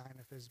was a sign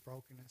of his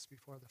brokenness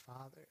before the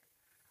Father.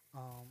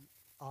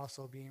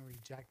 Also being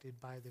rejected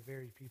by the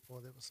very people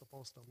that were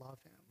supposed to love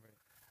him. Right.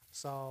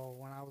 So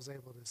when I was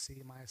able to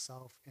see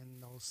myself in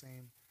those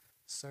same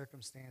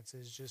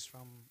circumstances just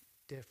from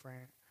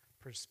different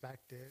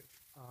perspective,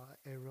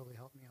 it really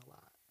helped me a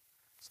lot.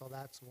 So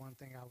that's one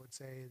thing I would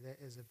say that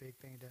is a big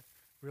thing, to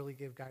really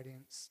give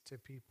guidance to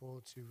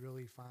people to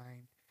really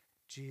find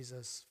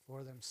Jesus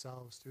for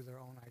themselves through their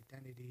own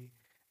identity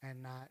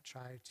and not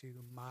try to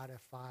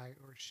modify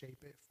or shape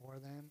it for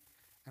them.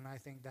 And I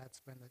think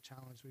that's been the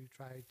challenge. We've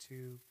tried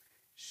to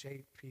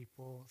shape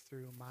people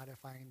through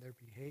modifying their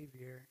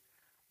behavior,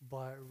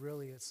 but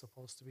really it's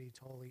supposed to be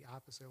totally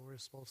opposite. We're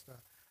supposed to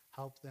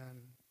help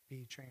them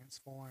be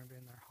transformed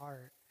in their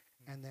heart,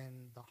 and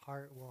then the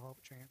heart will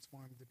help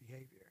transform the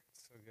behavior.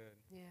 So good.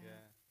 Yeah.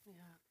 Yeah.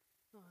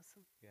 Yeah.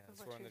 Awesome. Yeah. How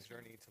So about we're on you, the Sean?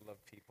 journey to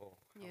love people.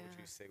 How would Yeah.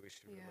 you say we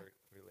should Yeah.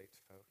 relate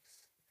to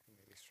folks who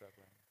may be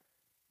struggling?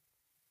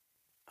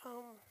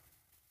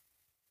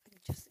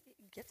 Just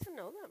get to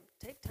know them.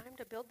 Take time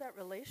to build that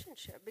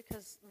relationship,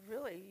 because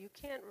really, you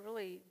can't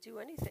really do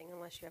anything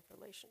unless you have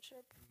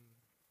relationship.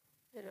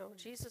 You know,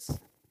 Jesus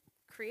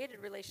created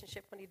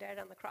relationship when he died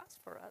on the cross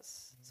for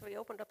us. So he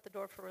opened up the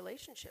door for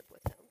relationship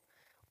with him.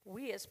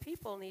 We as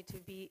people need to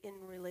be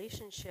in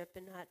relationship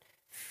and not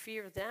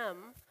fear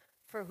them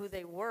for who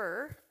they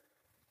were,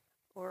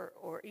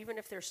 or even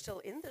if they're still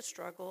in the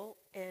struggle,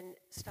 and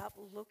stop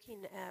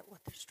looking at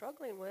what they're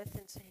struggling with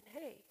and saying,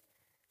 hey,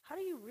 how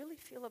do you really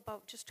feel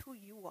about just who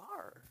you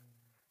are?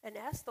 And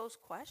ask those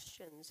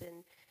questions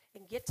and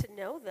get to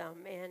know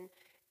them. And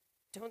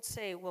don't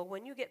say, well,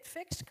 when you get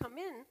fixed, come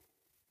in.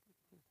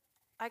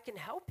 I can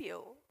help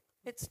you.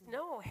 It's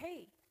no,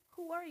 hey,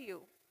 who are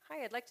you?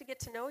 Hi, I'd like to get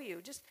to know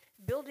you. Just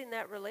building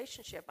that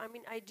relationship. I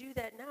mean, I do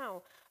that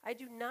now. I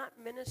do not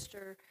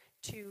minister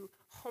to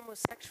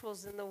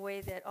homosexuals in the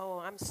way that, oh,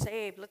 I'm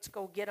saved, let's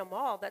go get them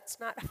all. That's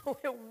not how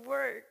it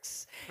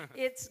works.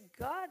 It's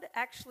God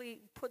actually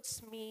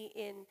puts me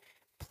in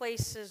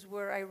places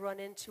where I run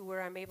into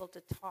where I'm able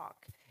to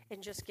talk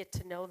and just get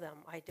to know them.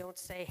 I don't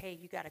say, hey,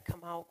 you got to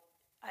come out.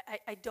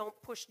 I don't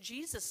push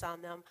Jesus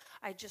on them.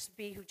 I just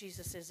be who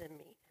Jesus is in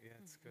me. Yeah,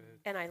 it's good.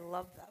 And I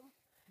love them.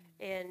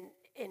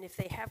 And if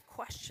they have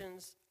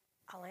questions,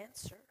 I'll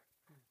answer.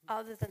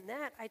 Other than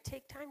that, I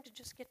take time to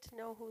just get to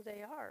know who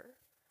they are.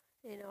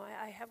 You know,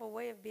 I have a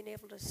way of being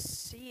able to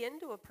see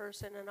into a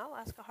person, and I'll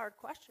ask a hard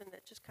question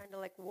that just kind of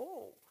like,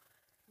 whoa.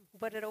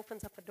 But it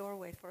opens up a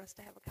doorway for us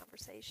to have a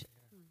conversation.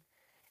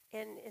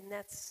 And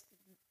that's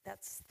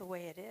the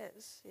way it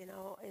is. You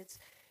know, it's,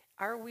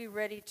 are we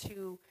ready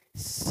to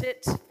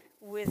sit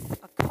with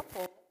a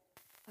couple,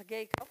 a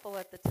gay couple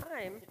at the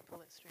time, Yeah,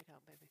 pull it straight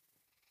out, baby.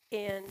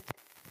 and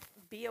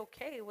be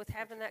okay with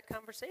having that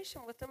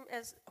conversation with them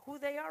as who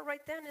they are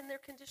right then in their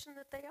condition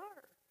that they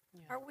are?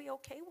 Yeah. Are we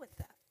okay with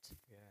that?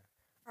 Yeah.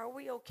 Are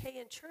we okay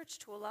in church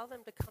to allow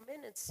them to come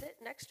in and sit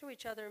next to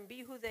each other and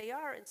be who they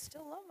are and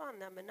still love on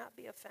them and not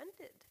be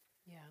offended?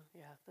 Yeah,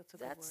 that's a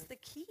good That's word. the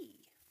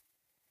key.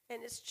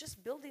 And it's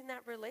just building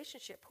that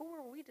relationship. Who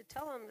are we to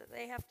tell them that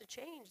they have to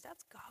change?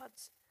 That's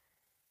God's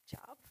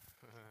job,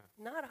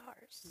 not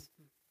ours.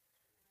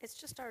 It's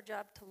just our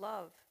job to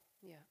love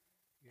Yeah.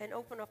 and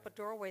open up a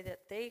doorway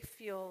that they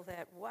feel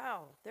that,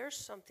 wow, there's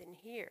something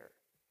here.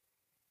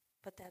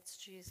 But that's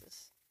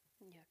Jesus.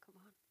 Yeah, come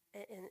on.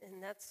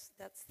 And that's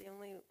the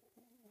only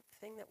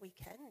thing that we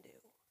can do.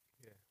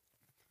 Yeah.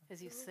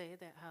 As you say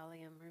that,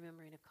 Holly, I'm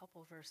remembering a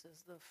couple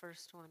verses. The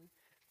first one,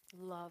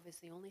 love is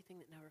the only thing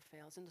that never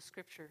fails. In the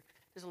scripture,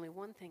 there's only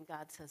one thing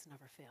God says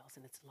never fails,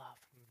 and it's love.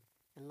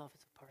 And love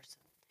is a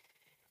person.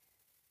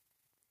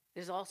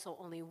 There's also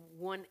only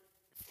one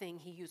thing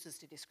he uses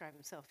to describe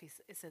himself.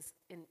 It says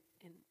in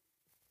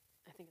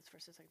I think it's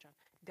 1st or 2nd John,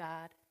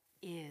 God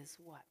is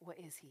what? What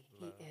is he?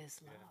 Love, He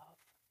is yeah. love.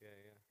 Yeah.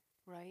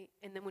 Right?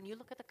 And then when you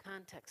look at the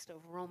context of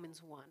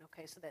Romans 1,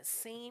 okay, so that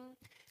same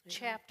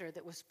chapter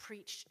that was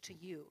preached to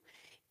you,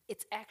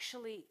 it's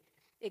actually,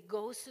 it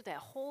goes through that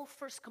whole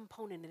first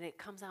component and it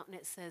comes out and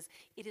it says,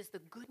 it is the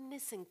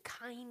goodness and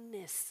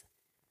kindness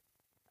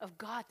of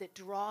God that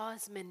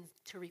draws men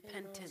to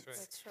repentance. right.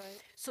 That's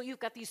right. So you've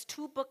got these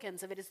two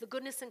bookends of it. It's the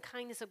goodness and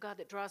kindness of God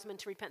that draws men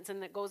to repentance,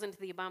 and that goes into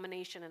the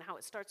abomination and how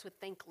it starts with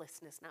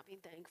thanklessness, not being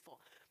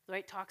thankful.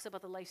 Right? Talks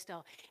about the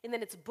lifestyle. And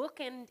then it's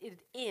bookended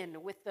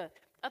in with the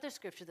other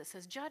scripture that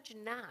says, judge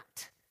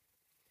not.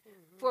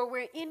 For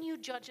where in you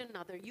judge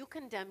another, you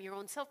condemn your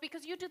own self,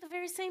 because you do the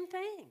very same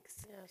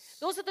things. Yes.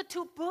 Those are the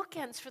two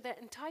bookends for that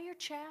entire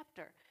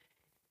chapter.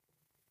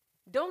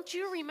 Don't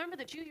you remember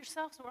that you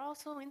yourselves were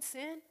also in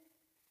sin?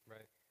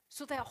 Right.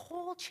 So that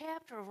whole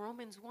chapter of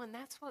Romans 1,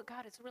 that's what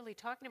God is really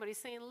talking about. He's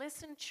saying,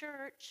 listen,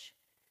 church.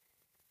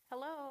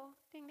 Hello,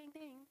 ding, ding,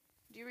 ding.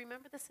 Do you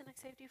remember the sin I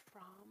saved you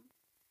from?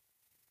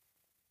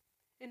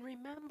 And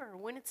remember,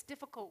 when it's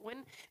difficult,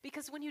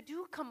 because when you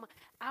do come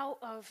out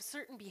of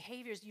certain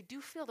behaviors, you do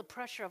feel the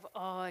pressure of,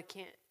 oh,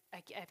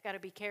 I've got to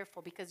be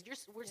careful, because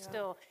we're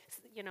still,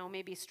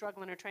 maybe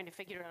struggling or trying to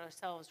figure it out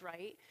ourselves,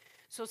 right?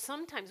 So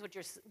sometimes what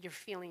you're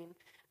feeling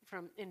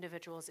from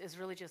individuals is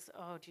really just,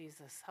 oh,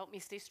 Jesus, help me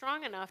stay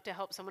strong enough to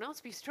help someone else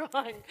be strong.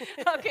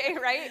 Okay,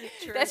 right?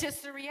 True. That's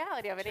just the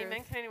reality of it. True.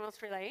 Amen? Can anyone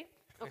else relate?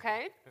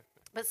 Okay?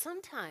 But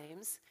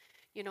sometimes,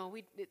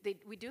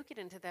 we do get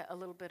into that a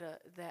little bit of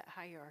that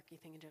hierarchy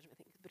thing and judgment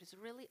thing, but it's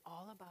really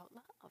all about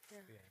love. Yeah.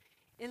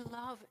 Yeah. And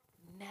love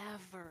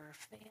never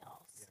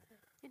fails.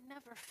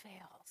 never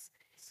fails.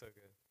 So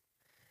good.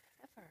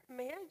 Ever.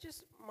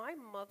 My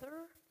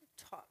mother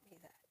taught me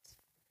that.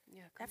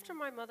 Yeah, After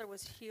my mother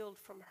was healed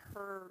from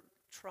her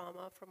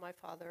trauma from my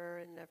father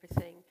and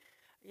everything,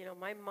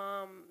 my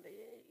mom,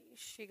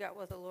 she got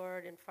with the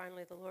Lord, and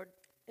finally the Lord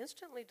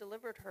instantly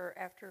delivered her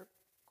after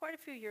quite a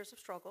few years of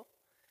struggle.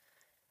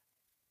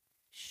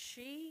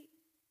 She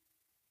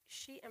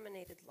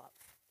emanated love.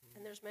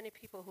 And there's many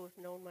people who have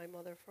known my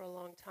mother for a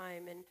long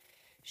time, and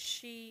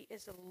she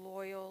is a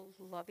loyal,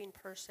 loving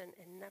person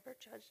and never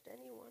judged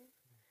anyone.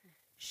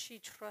 She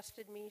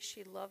trusted me.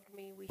 She loved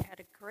me. We had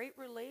a great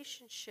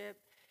relationship,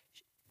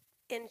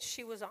 and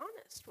she was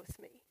honest with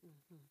me.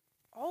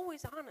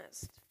 Always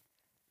honest.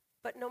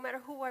 But no matter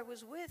who I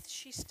was with,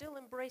 she still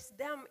embraced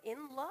them in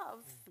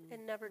love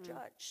and never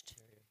judged.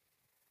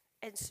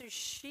 And so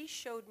she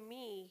showed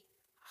me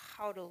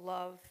how to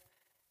love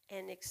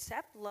and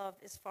accept love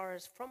as far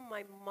as from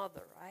my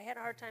mother. I had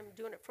a hard time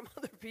doing it from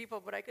other people,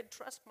 but I could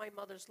trust my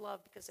mother's love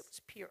because it was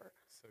pure.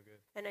 So good.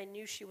 And I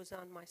knew she was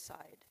on my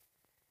side,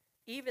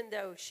 even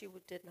though she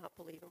did not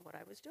believe in what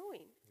I was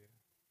doing. Yeah.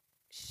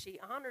 She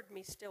honored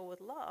me still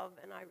with love,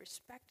 and I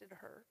respected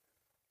her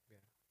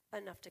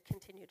enough to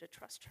continue to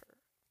trust her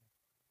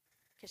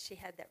because she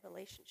had that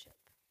relationship,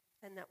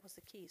 and that was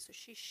the key. So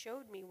she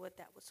showed me what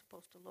that was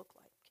supposed to look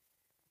like.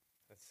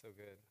 That's so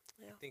good.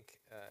 Yeah. I think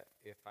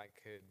if I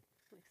could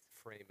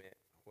frame it,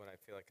 what I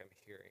feel like I'm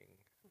hearing,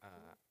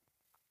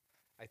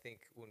 I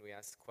think when we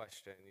ask the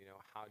question,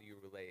 how do you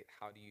relate?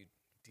 How do you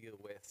deal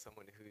with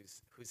someone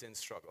who's in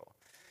struggle?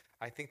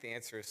 I think the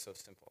answer is so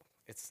simple.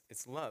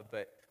 It's love,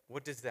 but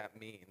what does that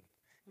mean?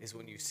 Is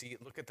when you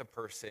look at the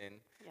person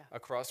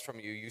across from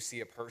you, you see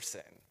a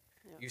person.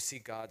 Yeah. You see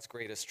God's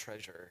greatest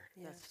treasure.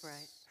 That's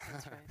right.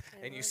 That's right.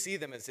 And you see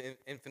them as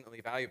infinitely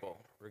valuable,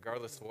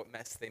 regardless of what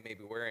mess they may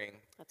be wearing,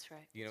 That's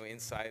right.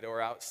 inside or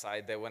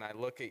outside, that when I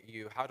look at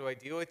you, how do I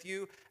deal with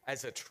you?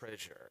 As a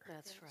treasure.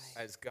 That's right.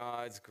 As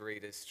God's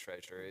greatest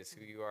treasure is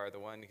who you are, the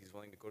one he's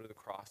willing to go to the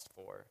cross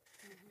for.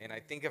 And I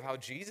think of how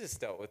Jesus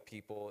dealt with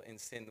people in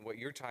sin. What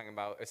you're talking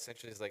about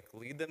essentially is like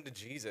lead them to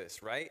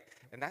Jesus, right?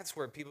 And that's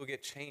where people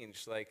get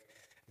changed. Like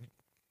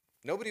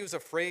nobody was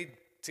afraid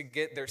to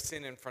get their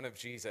sin in front of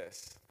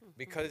Jesus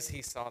because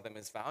he saw them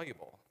as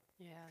valuable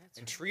Yeah, that's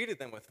and right. treated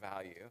them with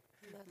value.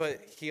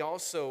 But he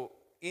also,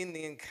 in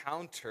the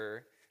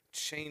encounter,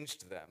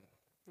 changed them,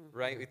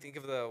 right? We think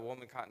of the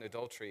woman caught in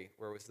adultery.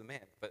 Where was the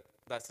man? But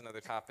that's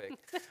another topic.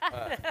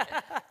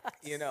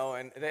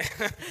 And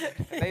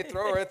they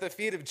throw her at the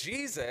feet of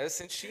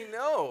Jesus, and she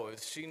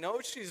knows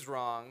she's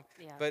wrong.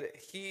 Yeah. But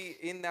he,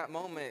 in that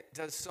moment,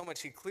 does so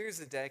much. He clears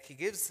the deck. He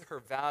gives her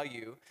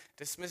value,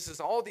 dismisses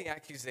all the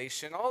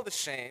accusation, all the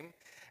shame.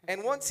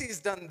 And once he's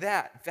done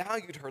that,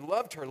 valued her,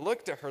 loved her,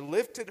 looked at her,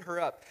 lifted her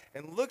up,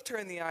 and looked her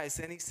in the eyes,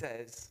 then he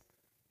says,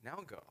 now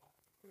go.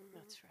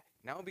 That's right.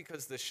 Now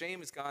because the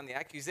shame is gone, the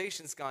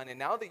accusation's gone, and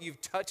now that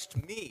you've touched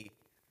me,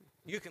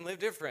 you can live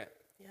different.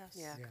 Yes.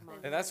 Yeah, Yeah. come on.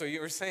 And that's what you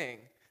were saying.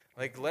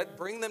 Like,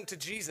 bring them to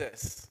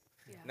Jesus.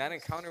 Yeah. And that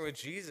encounter with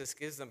Jesus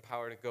gives them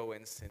power to go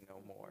and sin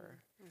no more.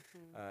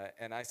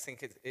 And I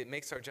think it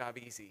makes our job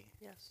easy.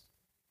 Yes.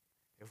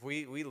 If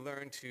we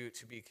learn to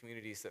be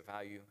communities that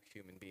value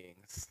human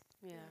beings.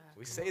 Yeah.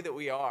 We say that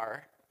we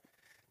are,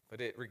 but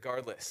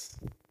regardless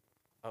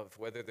of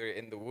whether they're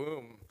in the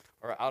womb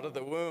or out of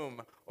the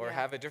womb or Yeah.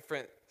 have a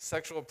different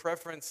sexual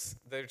preference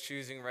they're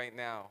choosing right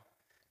now,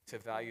 to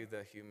value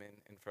the human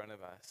in front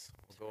of us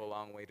will go a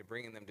long way to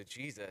bringing them to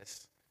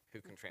Jesus,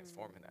 who can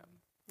transform them.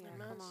 Yeah,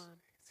 Amen. come on.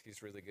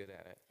 He's really good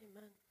at it.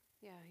 Amen.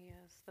 Yeah, he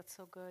is. That's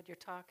so good. You're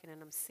talking,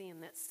 and I'm seeing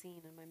that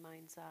scene in my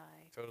mind's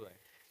eye. Totally.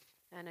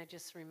 And I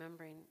just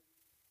remembering,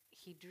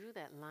 he drew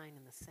that line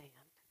in the sand.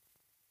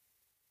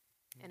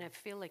 And I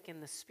feel like in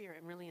the spirit,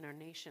 and really in our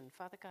nation,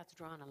 Father God's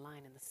drawing a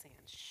line in the sand.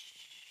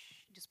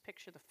 Shh. Just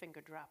picture the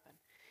finger dropping.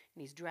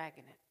 And he's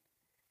dragging it.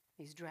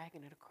 He's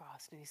dragging it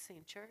across. And he's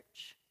saying,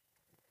 church,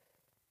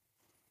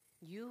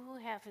 you who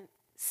haven't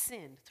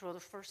sinned, throw the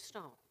first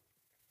stone.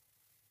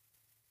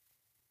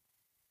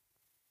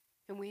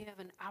 And we have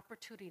an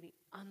opportunity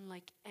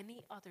unlike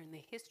any other in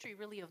the history,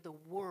 really, of the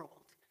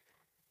world.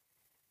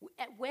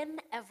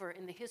 Whenever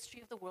in the history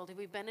of the world have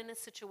we been in a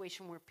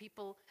situation where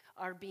people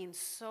are being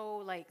so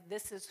like,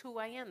 this is who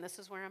I am, this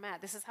is where I'm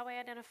at, this is how I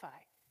identify?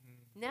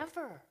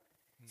 Never.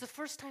 It's the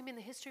first time in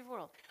the history of the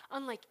world.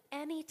 Unlike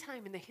any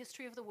time in the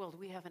history of the world,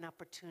 we have an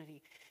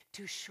opportunity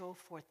to show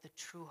forth the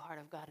true heart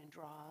of God and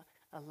draw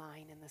a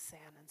line in the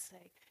sand and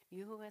say,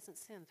 you who hasn't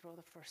sinned, throw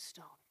the first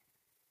stone.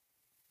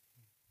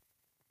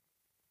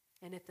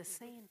 And at the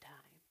same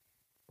time,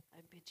 I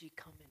bid you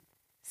come and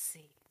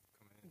see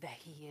that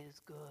he is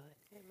good,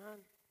 Amen.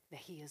 that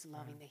he is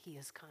loving, that he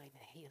is kind,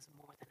 that he is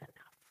more than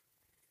enough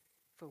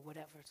for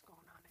whatever's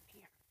going on in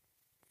here.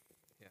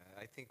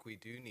 Yeah, I think we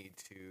do need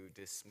to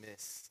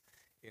dismiss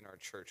in our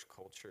church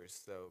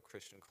cultures, though,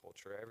 Christian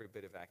culture, every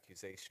bit of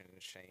accusation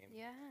and shame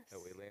Yes. that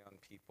we lay on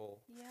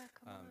people. Yeah,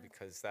 come on.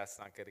 Because that's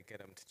not going to get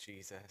them to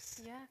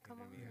Jesus. Yeah, You come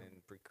know what I mean?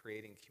 on. And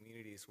creating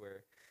communities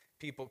where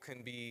people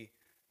can be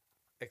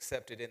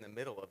accepted in the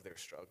middle of their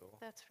struggle.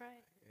 That's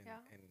right. And, Yeah.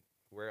 and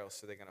where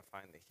else are they going to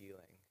find the healing?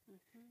 You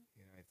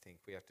know, I think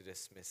we have to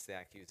dismiss the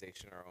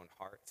accusation in our own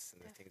hearts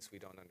and the things we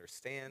don't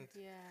understand.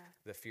 Yeah.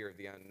 The fear of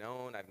the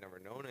unknown. I've never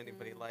known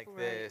anybody like right,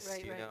 this.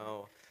 right, You right.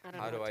 know, I don't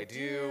how know do what I to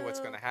do? What's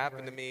going to happen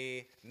to Right.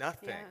 me?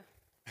 Nothing.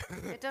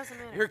 Yeah. It doesn't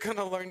matter. You're going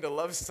to learn to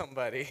love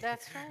somebody.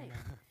 That's right.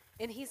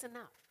 And he's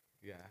enough.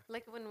 Yeah.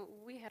 Like when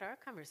we had our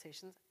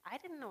conversations, I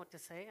didn't know what to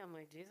say. I'm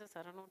like, Jesus,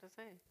 I don't know what to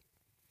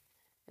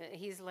say.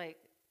 He's like,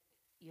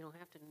 you don't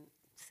have to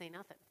say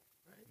nothing.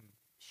 Right.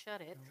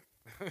 Shut it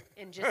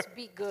and just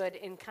be good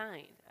and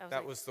kind. I That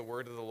like, was the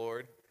word of the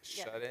Lord.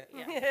 yeah, Shut it.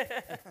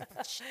 Yeah.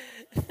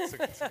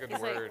 It's a good He's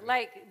word.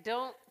 like,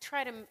 don't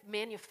try to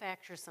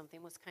manufacture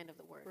something was kind of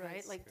the word, right?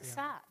 Right. Like, Yeah.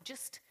 stop.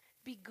 Just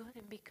be good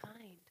and be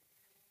kind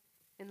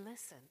and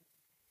listen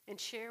and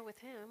share with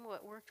him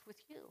what worked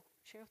with you.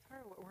 Share with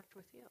her what worked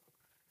with you.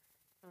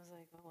 I was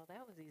like, well,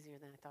 that was easier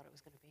than I thought it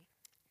was going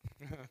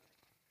to be.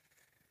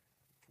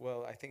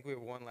 Well, I think we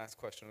have one last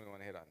question we want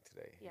to hit on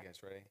today. Yeah. You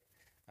guys ready?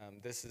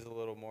 This is a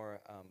little more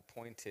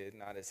pointed,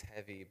 not as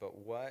heavy, but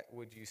what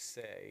would you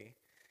say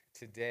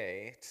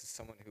today to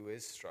someone who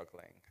is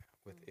struggling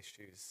with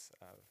issues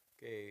of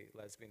gay,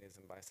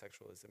 lesbianism,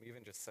 bisexualism,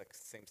 even just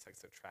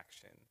same-sex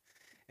attraction?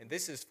 And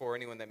this is for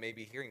anyone that may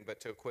be hearing, but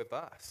to equip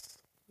us,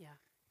 Yeah.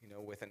 you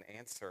know, with an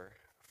answer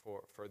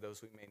for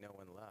those we may know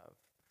and love.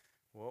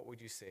 What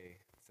would you say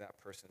to that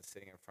person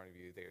sitting in front of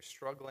you? They are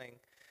struggling.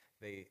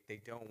 They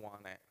don't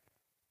want it.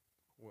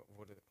 What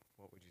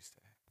would you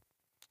say?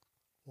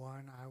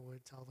 One, I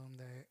would tell them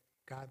that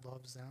God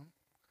loves them.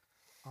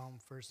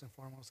 First and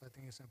foremost, I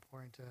think it's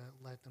important to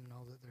let them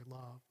know that they're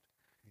loved,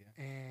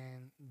 Yeah.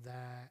 and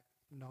that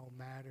no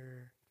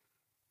matter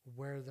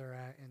where they're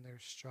at in their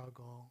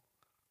struggle,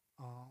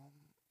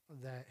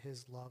 that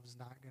His love's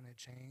not going to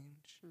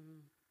change.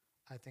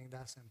 I think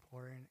that's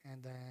important.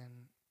 And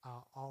then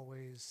I'll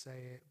always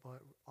say it,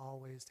 but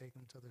always take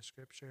them to the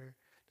Scripture.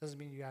 Doesn't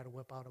mean you got to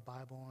whip out a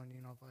Bible and,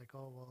 you know, like,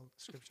 oh, well,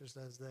 the Scripture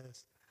says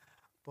this.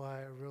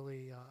 But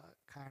really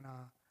kind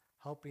of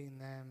helping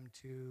them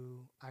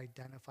to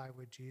identify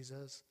with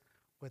Jesus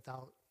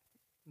without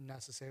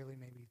necessarily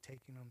maybe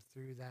taking them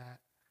through that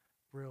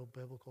real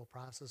biblical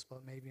process,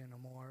 but maybe in a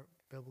more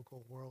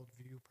biblical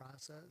worldview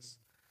process.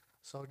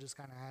 So just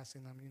kind of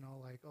asking them, you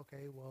know, like,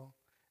 okay, well,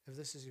 if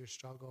this is your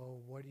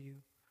struggle, what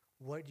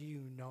do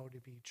you know to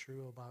be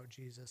true about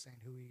Jesus and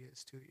who He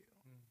is to you?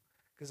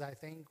 Because I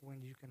think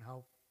when you can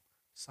help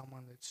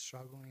someone that's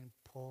struggling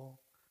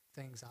pull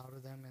things out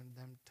of them and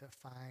them to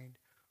find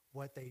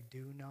what they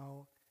do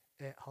know,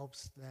 it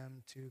helps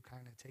them to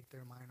kind of take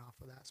their mind off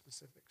of that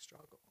specific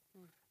struggle.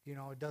 You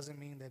know, it doesn't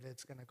mean that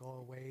it's going to go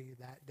away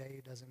that day.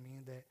 It doesn't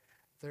mean that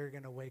they're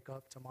going to wake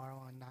up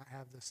tomorrow and not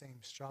have the same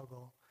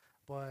struggle.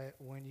 But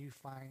when you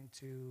find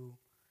to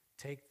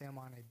take them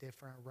on a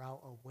different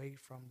route away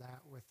from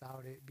that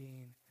without it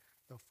being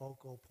the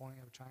focal point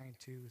of trying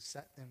to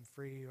set them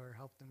free or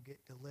help them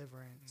get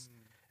deliverance,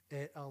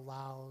 it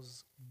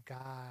allows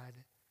God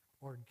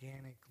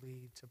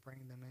organically to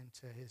bring them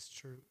into His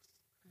truth.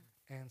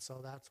 And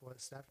so that's what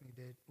Stephanie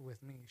did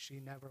with me. She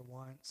never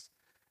once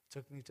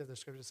took me to the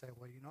Scripture and said,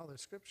 well, you know, the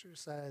Scripture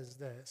says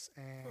this,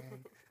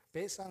 and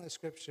based on the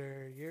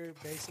Scripture, you're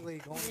basically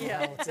going to Yeah,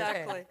 hell today.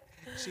 exactly.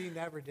 She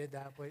never did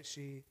that, but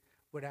she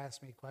would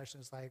ask me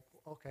questions like,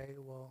 okay,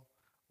 well,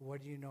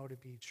 what do you know to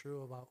be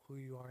true about who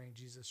you are in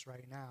Jesus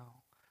right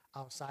now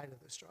outside of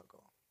the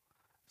struggle?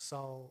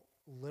 So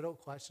little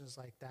questions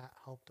like that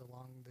helped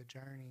along the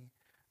journey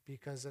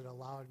because it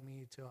allowed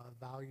me to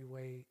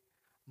evaluate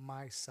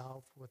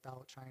myself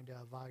without trying to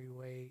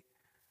evaluate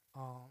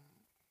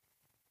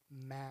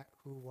Matt,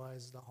 who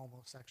was the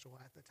homosexual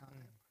at the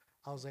time.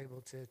 I was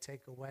able to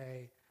take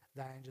away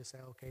that and just say,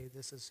 okay,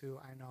 this is who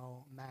I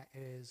know Matt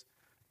is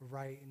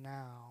right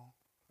now,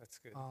 That's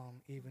good.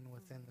 even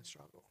within the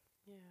struggle.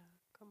 Yeah,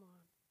 come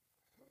on.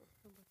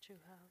 How about you,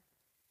 Hal?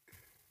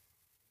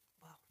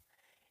 Wow.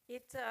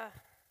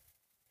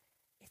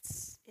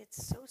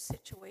 It's so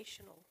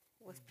situational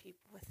with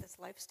people with this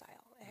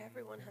lifestyle.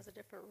 Everyone has a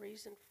different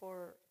reason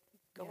for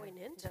going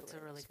Yeah, into that's it.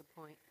 a really good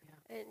point.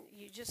 Yeah. And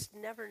you just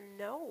never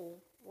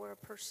know where a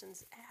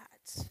person's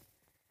at.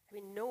 I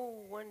mean,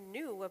 no one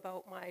knew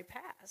about my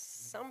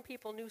past. Some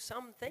people knew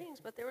some things,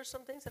 but there were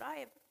some things that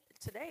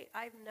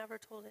I've never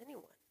told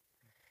anyone.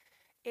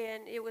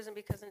 And it wasn't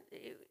because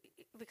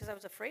I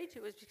was afraid to.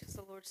 It was because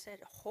the Lord said,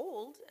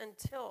 hold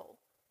until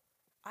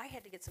I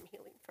had to get some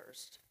healing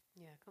first.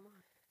 Yeah, come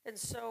on. And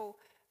so,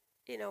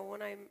 you know,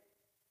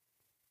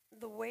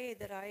 the way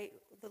that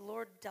the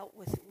Lord dealt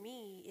with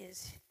me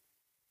is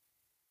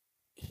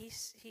he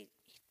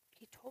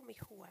told me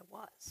who I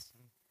was.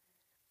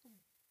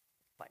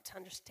 But to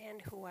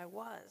understand who I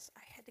was,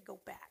 I had to go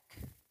back.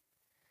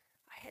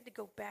 I had to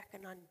go back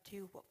and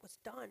undo what was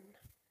done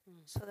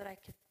so that I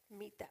could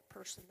meet that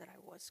person that I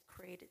was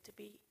created to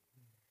be.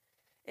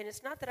 And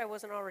it's not that I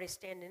wasn't already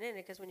standing in it,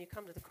 because when you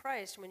come to the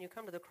Christ, when you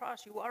come to the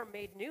cross, you are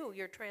made new,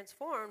 you're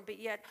transformed, but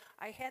yet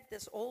I had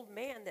this old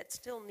man that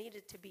still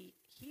needed to be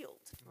healed.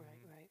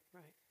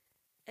 Right.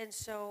 And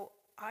so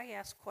I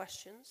asked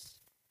questions.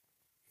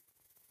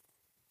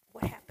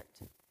 What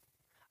happened?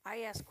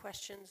 I ask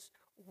questions,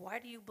 why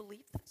do you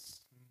believe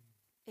this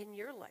in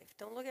your life?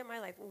 Don't look at my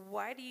life.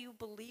 Why do you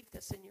believe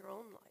this in your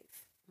own life?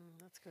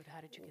 That's good.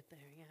 How did you get there?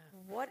 Yeah.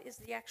 What is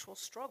the actual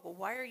struggle?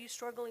 Why are you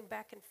struggling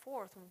back and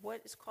forth?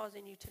 What is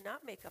causing you to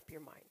not make up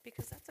your mind?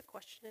 Because that's a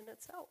question in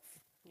itself.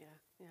 Yeah.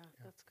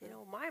 That's good. You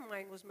know, my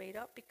mind was made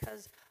up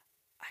because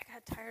I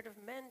got tired of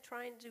men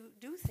trying to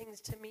do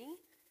things to me.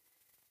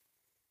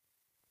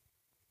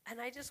 And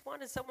I just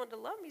wanted someone to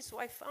love me, so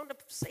I found a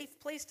safe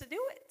place to do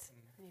it.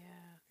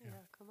 Yeah.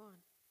 Come on.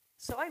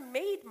 So I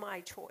made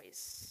my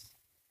choice.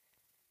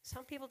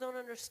 Some people don't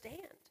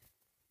understand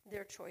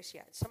their choice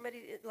yet.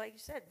 Somebody, like you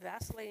said,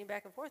 vacillating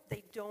back and forth,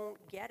 they don't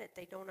get it.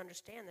 They don't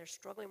understand. They're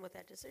struggling with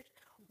that decision.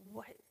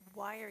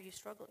 Why are you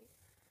struggling?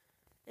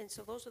 And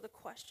so those are the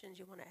questions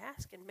you want to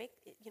ask and make,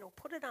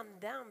 put it on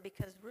them,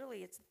 because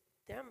really it's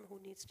them who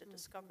needs to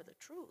discover the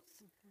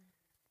truth.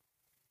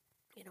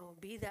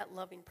 Be that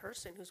loving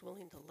person who's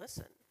willing to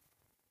listen.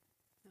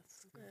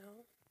 That's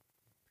good.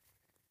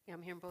 Yeah,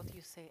 I'm hearing both of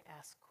you say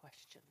ask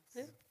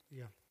questions.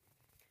 Yeah.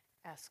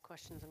 Ask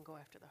questions and go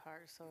after the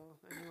heart. So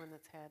anyone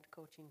that's had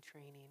coaching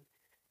training,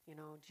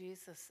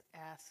 Jesus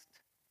asked,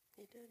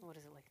 He did. what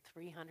is it, like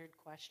 300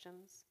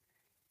 questions,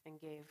 and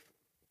gave,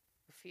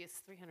 it's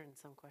 300 and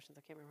some questions,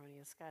 I can't remember how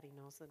many, Scotty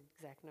knows the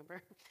exact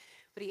number,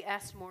 but he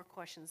asked more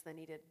questions than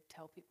he did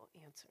tell people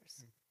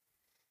answers.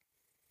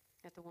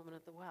 At the woman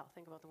at the well,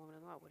 think about the woman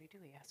at the well. What did he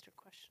do? He asked her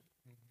a question.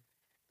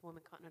 The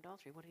woman caught in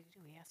adultery, what did he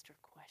do? He asked her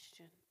a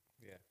question.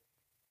 Yeah.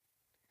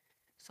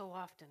 So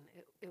often,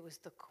 it was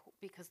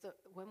because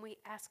when we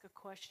ask a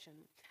question,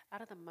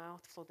 out of the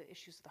mouth flow the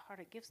issues of the heart.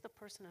 It gives the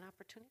person an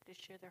opportunity to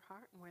share their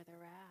heart and where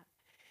they're at.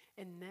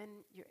 And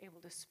then you're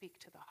able to speak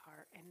to the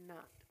heart and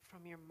not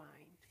from your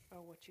mind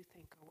or what you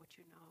think or what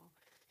you know.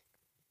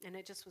 And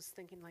I just was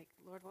thinking, like,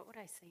 Lord, what would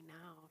I say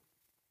now?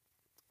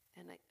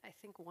 And I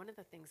think one of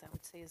the things I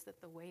would say is that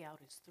the way out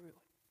is through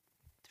it,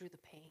 through the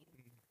pain.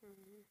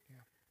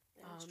 Yeah.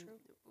 That's true.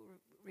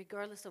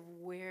 Regardless of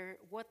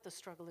what the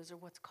struggle is or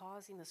what's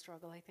causing the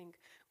struggle, I think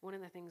one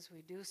of the things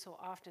we do so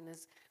often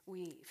is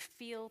we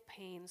feel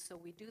pain, so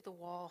we do the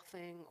wall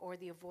thing or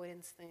the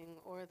avoidance thing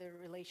or the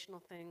relational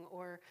thing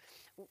or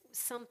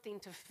something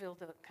to fill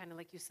the, kind of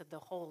like you said, the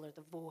hole or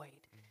the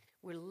void.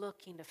 We're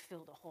looking to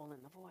fill the hole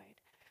in the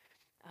void.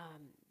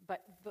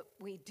 But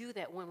we do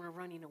that when we're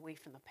running away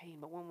from the pain.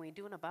 But when we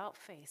do an about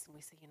face and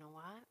we say, you know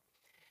what?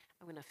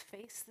 I'm going to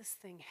face this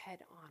thing head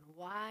on.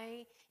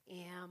 Why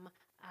am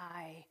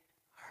I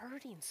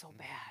hurting so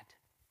bad?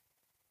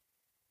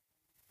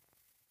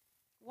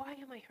 Why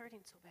am I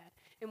hurting so bad?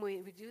 And we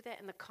do that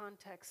in the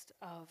context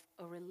of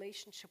a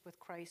relationship with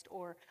Christ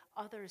or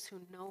others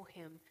who know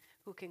him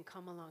who can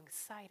come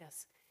alongside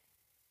us.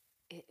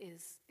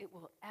 It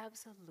will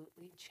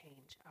absolutely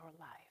change our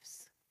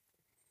lives.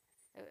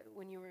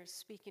 When you were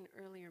speaking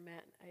earlier,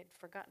 Matt, I had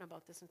forgotten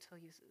about this until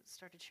you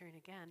started sharing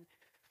again.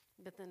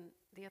 But then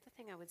the other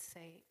thing I would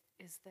say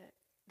is that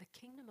the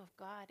kingdom of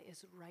God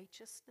is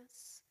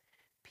righteousness,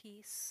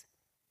 peace,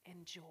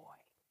 and joy.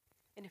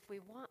 And if we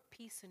want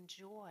peace and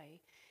joy,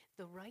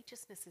 the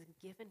righteousness is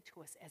given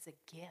to us as a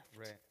gift.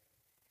 Right.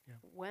 Yeah.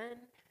 When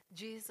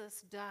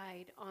Jesus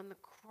died on the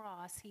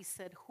cross, he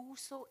said,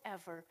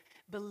 whosoever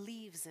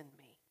believes in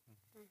me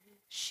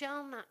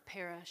shall not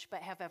perish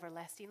but have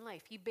everlasting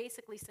life. He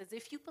basically says,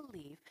 if you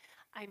believe,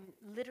 I'm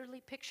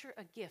literally picture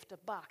a gift, a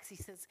box. He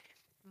says,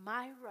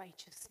 my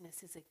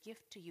righteousness is a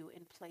gift to you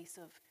in place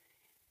of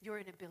your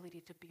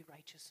inability to be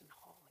righteous and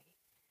holy.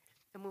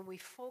 And when we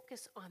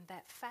focus on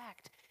that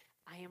fact,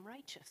 I am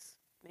righteous.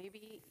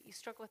 Maybe you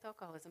struggle with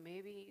alcoholism.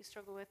 Maybe you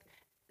struggle with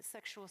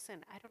sexual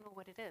sin. I don't know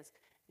what it is.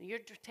 You're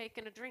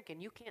taking a drink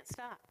and you can't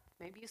stop.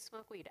 Maybe you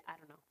smoke weed. I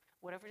don't know.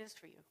 Whatever it is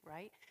for you,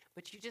 right?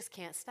 But you just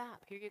can't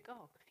stop. Here you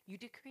go. You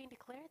decree and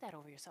declare that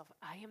over yourself.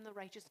 I am the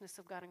righteousness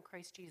of God in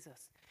Christ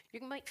Jesus.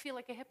 You might feel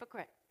like a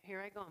hypocrite. Here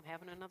I go. I'm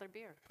having another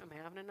beer. I'm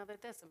having another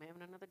this. I'm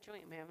having another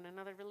joint. I'm having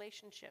another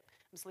relationship.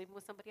 I'm sleeping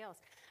with somebody else.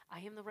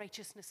 I am the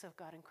righteousness of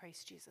God in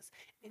Christ Jesus.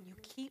 And you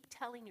keep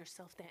telling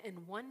yourself that.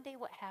 And one day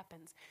what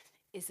happens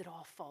is it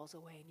all falls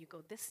away. And you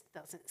go, this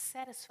doesn't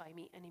satisfy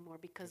me anymore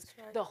because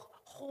the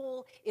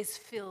hole is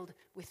filled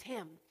with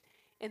him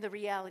and the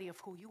reality of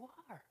who you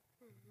are.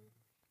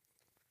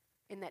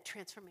 And that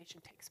transformation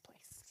takes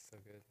place. So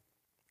good.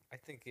 I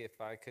think if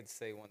I could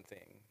say one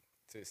thing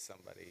to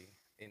somebody,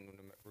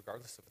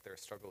 regardless of what their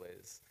struggle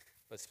is,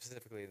 but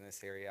specifically in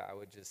this area, I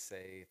would just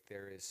say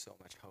there is so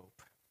much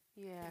hope.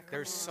 Yeah.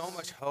 There's so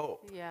much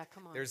hope. Yeah,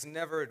 come on. There's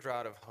never a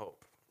drought of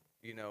hope,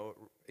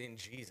 in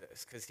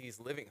Jesus, because he's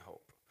living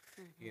hope.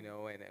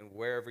 And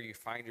wherever you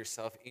find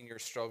yourself in your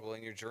struggle,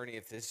 in your journey,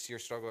 if this is your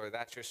struggle or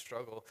that's your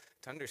struggle,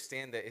 to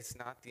understand that it's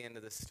not the end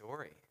of the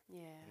story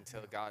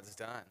until God's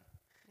done.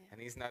 And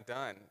he's not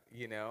done,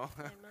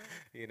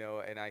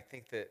 and I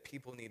think that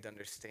people need to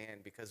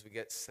understand, because we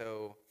get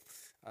so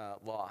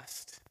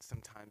lost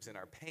sometimes in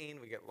our pain.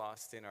 We get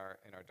lost in our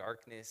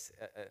darkness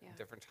at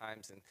different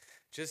times. And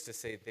just to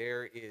say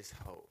there is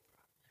hope.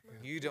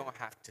 You don't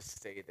have to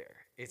stay there.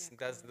 Yeah,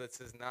 come on.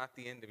 This is not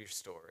the end of your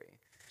story.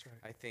 That's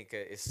right. I think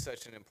it's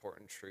such an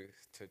important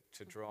truth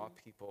to draw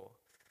people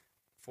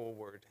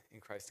forward in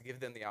Christ, to give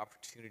them the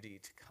opportunity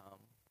to come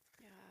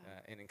Yeah.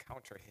 and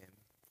encounter Him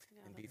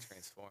Yeah, and be that's-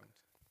 transformed.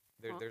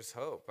 Well, There's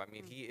hope. I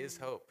mean, He is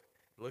hope.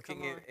 Looking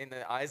Come on. in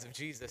the eyes of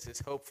Jesus is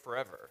hope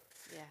forever.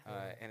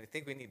 Yeah. And I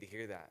think we need to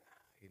hear that,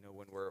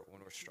 when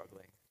we're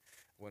struggling,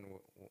 when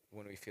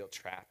we feel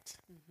trapped.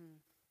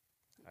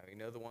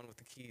 The one with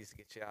the keys to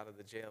get you out of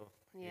the jail.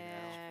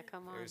 Yeah,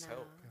 come on there's now.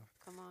 hope.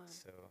 Come on.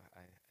 So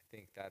I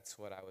think that's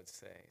what I would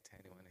say to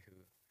anyone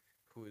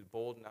who is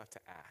bold enough to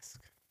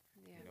ask.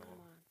 Yeah, you know, come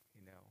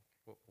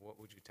on. What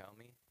would you tell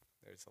me?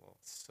 There's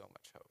so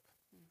much hope.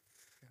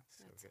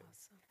 So That's good.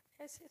 awesome.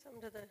 Can I say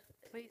something to the?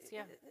 Please,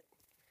 yeah.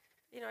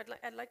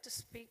 I'd like to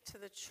speak to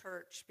the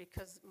church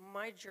because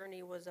my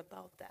journey was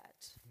about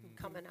that,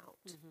 coming out.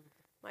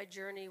 My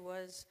journey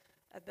was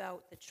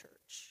about the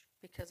church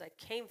because I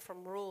came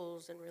from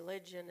rules and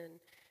religion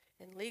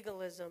and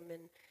legalism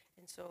and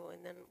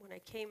then when I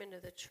came into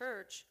the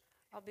church,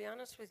 I'll be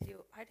honest with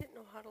you, I didn't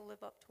know how to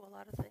live up to a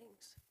lot of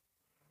things.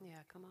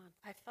 Yeah, come on.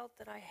 I felt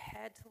that I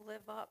had to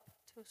live up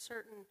to a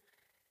certain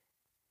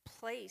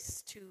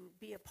place to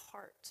be a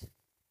part.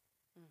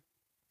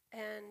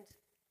 And,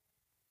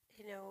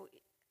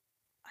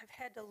 I've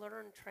had to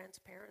learn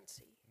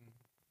transparency.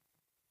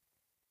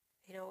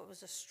 It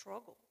was a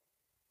struggle.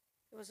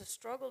 It was a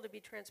struggle to be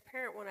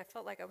transparent when I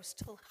felt like I was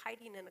still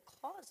hiding in a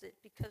closet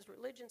because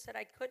religion said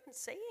I couldn't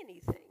say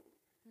anything.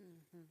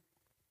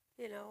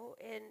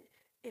 And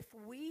if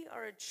we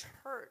are a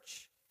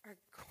church are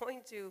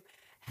going to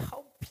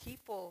help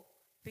people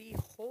be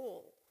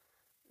whole,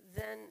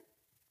 then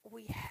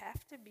we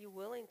have to be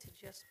willing to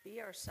just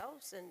be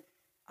ourselves and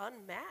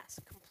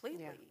unmask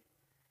completely.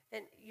 Yeah.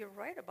 And you're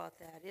right about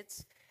that.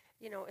 It's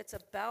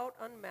about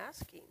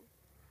unmasking.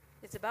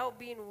 It's about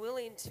being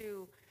willing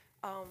to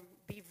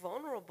be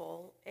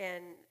vulnerable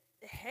and,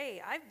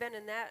 hey, I've been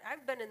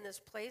in this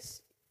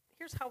place.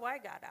 Here's how I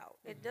got out.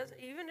 It doesn't,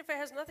 even if it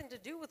has nothing to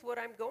do with what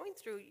I'm going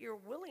through, you're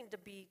willing to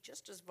be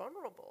just as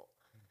vulnerable.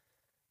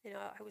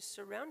 I was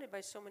surrounded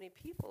by so many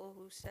people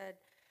who said,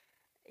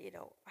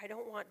 I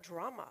don't want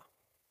drama.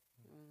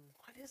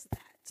 What is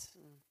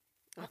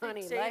that?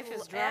 Honey, Everyday life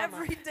is drama.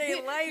 Everyday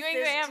life you ain't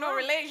is gonna have no drama.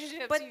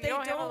 relationships. But if they you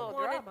don't have a don't little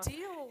want drama. to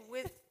deal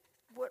with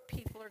what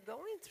people are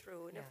going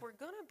through. And Yeah. if we're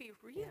going to be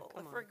real,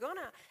 come if we're on. going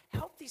to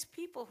help these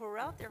people who are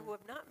out there who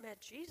have not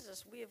met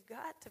Jesus, we have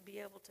got to be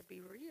able to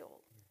be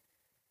real.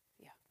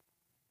 Yeah.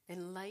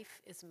 And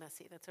life is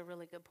messy. That's a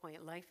really good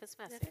point. Life is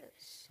messy. It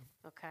is.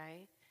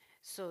 Okay?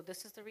 So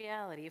this is the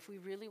reality. If we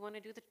really want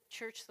to do the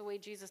church the way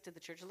Jesus did the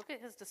church, look at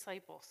his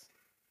disciples.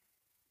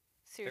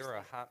 They Seriously. were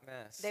a hot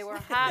mess. They were a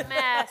hot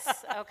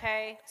mess,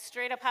 okay?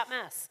 Straight up hot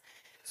mess.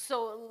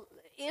 So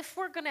if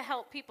we're going to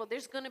help people,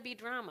 there's going to be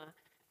drama.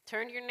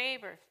 Turn to your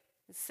neighbor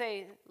and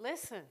say,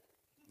 listen,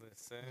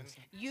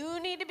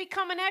 you need to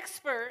become an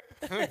expert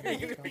Become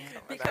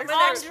an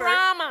on expert.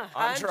 drama.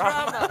 On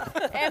drama.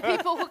 And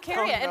people who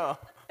carry it. no. And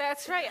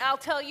that's right. I'll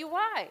tell you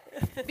why.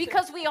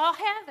 Because we all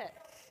have it.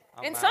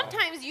 And out.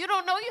 sometimes you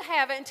don't know you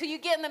have it until you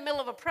get in the middle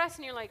of a press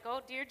and you're like,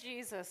 oh, dear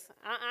Jesus,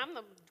 I'm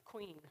the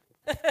queen.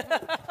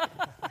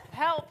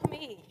 Help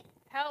me,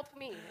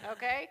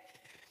 okay?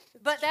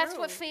 But that's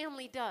what true.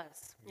 family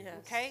does, Yes.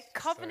 okay?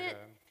 Covenant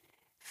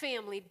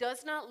family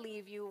does not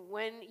leave you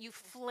when you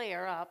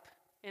flare up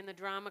in the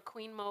drama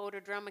queen mode or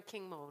drama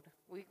king mode.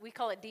 We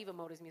call it diva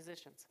mode as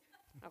musicians,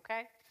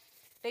 okay?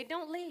 They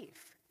don't leave.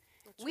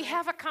 We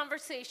have a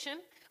conversation,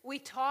 we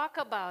talk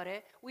about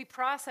it, we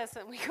process it,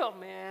 and we go,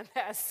 man,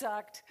 that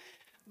sucked.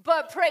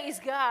 But praise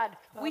God,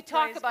 we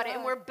talk praise about it, and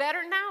God. we're better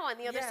now on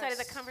the other side of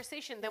the Yes.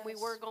 conversation than we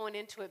were going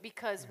into it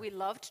because we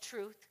loved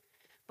truth,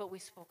 but we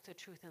spoke the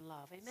truth in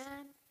love.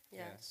 Amen?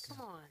 Yes.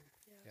 Come on.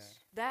 Yeah.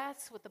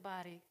 That's what the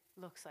body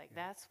looks like.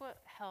 That's what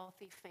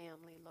healthy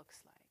family looks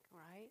like,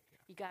 right?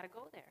 You got to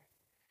go there.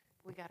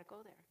 We got to go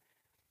there.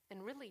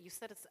 And really, you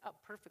set us up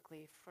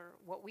perfectly for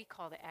what we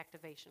call the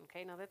activation,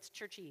 okay? Now, that's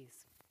churchese.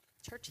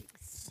 Churchies.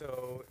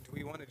 So do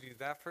we want to do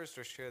that first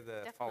or share the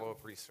Definitely.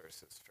 follow-up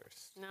resources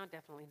first? No,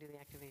 definitely do the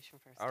activation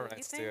first. All don't right, you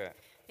let's think? do it.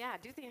 Yeah,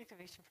 do the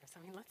activation first.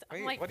 I mean, Wait,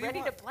 I'm like what do you ready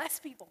to want? bless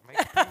people.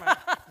 I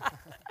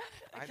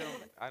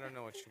don't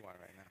know what you want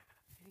right now.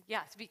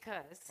 Yes,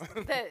 because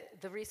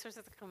the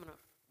resources are coming up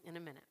in a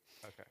minute.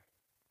 Okay,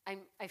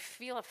 I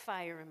feel a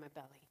fire in my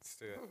belly. let's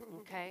do it.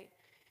 Okay?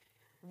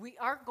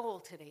 Our goal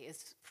today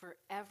is for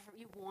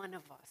every one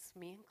of us,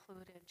 me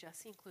included,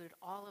 Jesse included,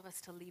 all of us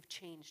to leave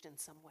changed in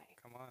some way.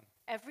 Come on.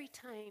 Every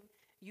time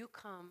you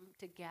come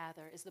to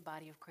gather as the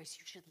body of Christ,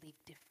 you should leave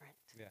different.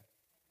 Yeah.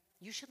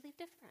 You should leave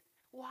different.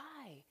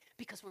 Why?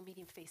 Because we're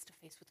meeting face to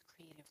face with the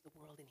creator of the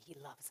world and he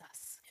loves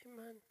us.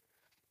 Amen.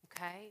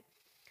 Okay?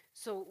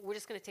 So we're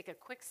just going to take a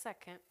quick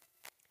second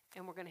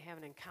and we're going to have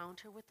an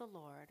encounter with the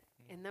Lord,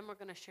 and then we're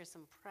going to share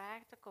some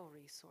practical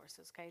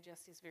resources. Okay,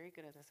 Jesse's very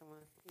good at this.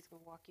 He's going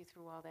to walk you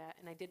through all that.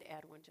 And I did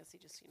add one, Jesse,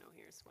 just so you know,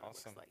 here's what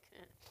Awesome. it looks like.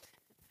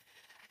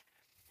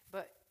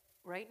 But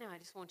right now, I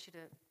just want you to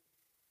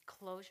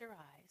close your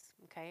eyes,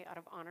 okay, out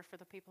of honor for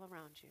the people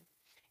around you.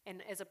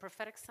 And as a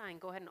prophetic sign,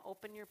 go ahead and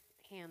open your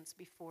hands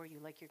before you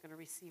like you're going to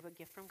receive a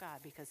gift from God,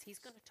 because he's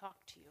going to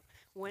talk to you.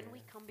 When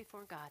we come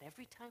before God,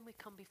 every time we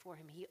come before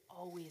him, he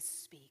always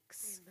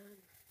speaks. Amen.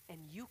 And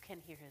you can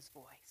hear his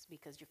voice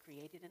because you're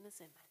created in his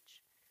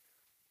image.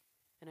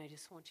 And I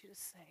just want you to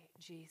say,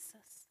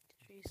 Jesus.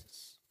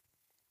 Jesus,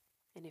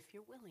 And if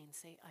you're willing,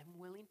 say, I'm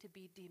willing to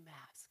be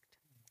demasked.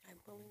 I'm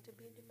willing to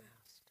be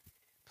demasked.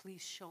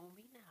 Please show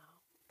me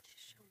now Please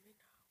show me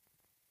now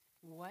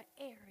what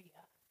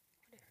area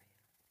what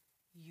area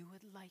you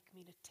would like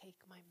me to take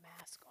my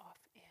mask off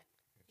in.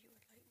 you would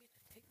like me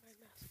to take my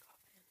mask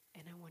off in.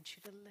 And I want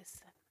you to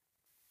listen.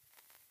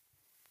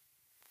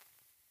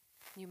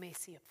 You may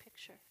see a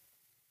picture.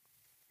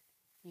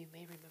 You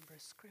may remember a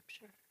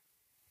scripture.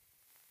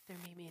 There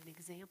may be an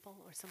example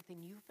or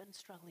something you've been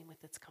struggling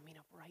with that's coming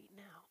up right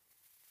now.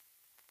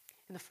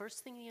 And the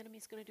first thing the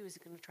enemy's going to do is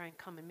he's going to try and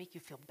come and make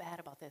you feel bad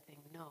about that thing.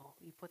 No,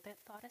 you put that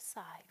thought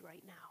aside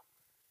right now.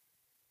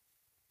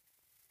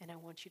 And I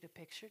want you to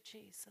picture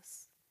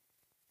Jesus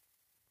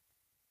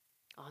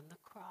on the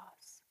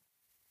cross,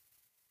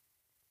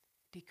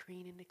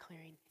 decreeing and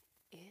declaring,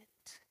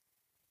 it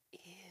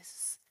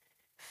is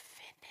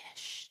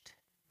finished.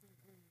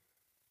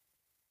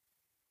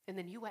 And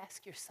then you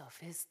ask yourself,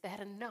 is that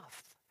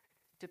enough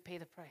to pay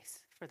the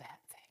price for that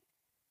thing?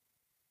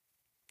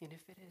 And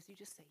if it is, you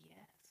just say, yes,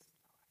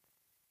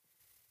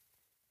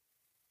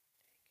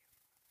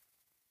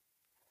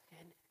 Lord.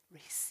 And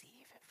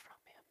receive it from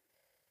him.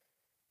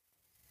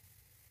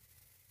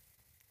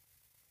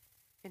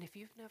 And if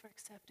you've never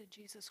accepted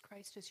Jesus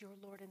Christ as your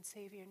Lord and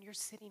Savior, and you're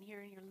sitting here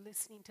and you're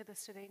listening to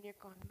this today and you're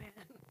going, man,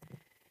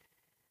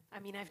 I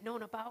mean, I've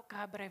known about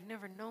God, but I've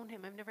never known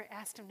him. I've never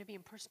asked him to be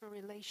in personal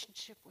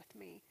relationship with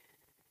me.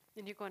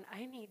 And you're going,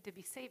 I need to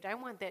be saved. I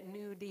want that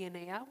new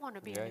DNA. I want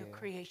to be a new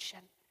creation.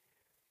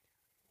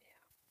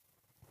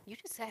 You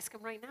just ask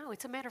him right now.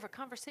 It's a matter of a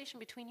conversation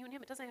between you and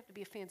him. It doesn't have to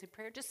be a fancy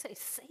prayer. Just say,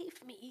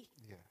 save me.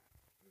 Yeah.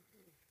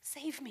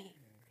 Save me.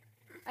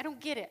 I don't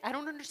get it. I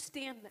don't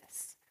understand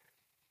this.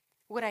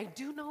 What I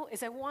do know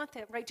is I want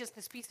that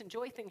righteousness, peace, and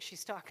joy thing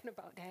she's talking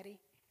about, Daddy.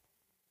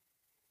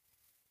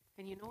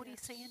 And you know what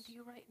he's saying to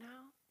you right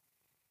now?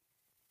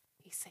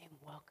 He's saying,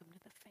 welcome to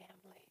the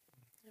family.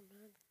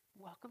 Amen.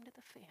 Welcome to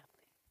the family.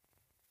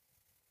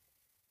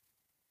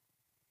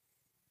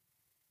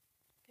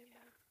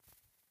 Amen.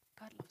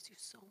 God loves you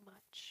so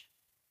much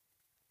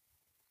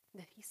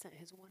that he sent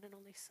his one and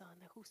only Son,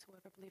 that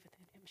whosoever believeth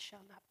in him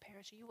shall not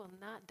perish. You will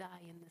not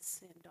die in this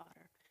sin,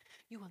 daughter.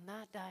 You will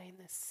not die in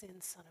this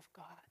sin, son of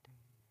God.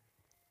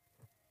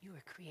 You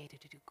were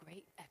created to do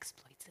great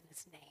exploits in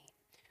his name.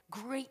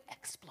 Great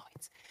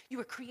exploits. You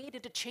were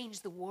created to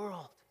change the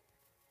world.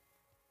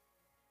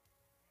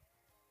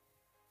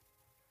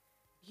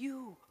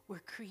 You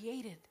were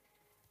created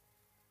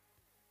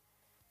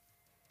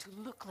to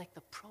look like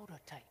the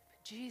prototype,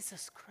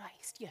 Jesus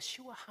Christ,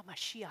 Yeshua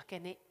HaMashiach,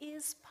 and it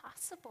is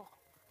possible.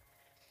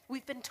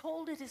 We've been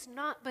told it is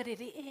not, but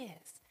it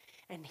is.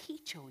 And he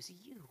chose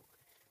you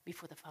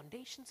before the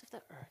foundations of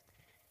the earth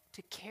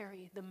to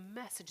carry the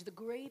message, the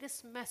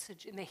greatest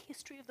message in the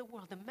history of the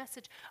world, the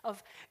message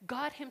of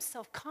God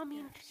himself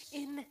coming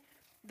in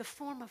the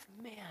form of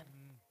man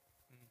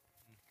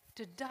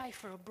to die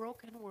for a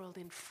broken world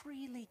and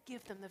freely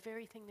give them the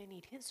very thing they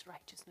need, his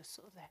righteousness,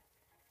 so that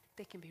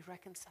they can be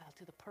reconciled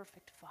to the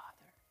perfect Father.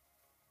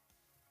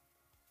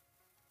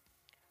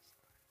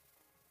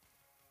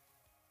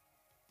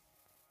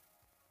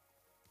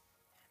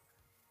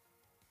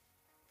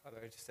 Father,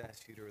 I just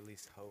ask you to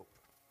release hope.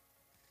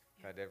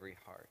 God, every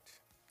heart.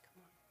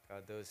 Come on.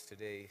 God, those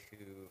today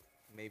who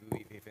maybe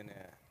we've even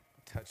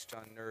touched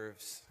on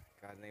nerves,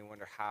 God, and they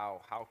wonder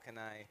how can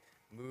I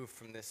move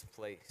from this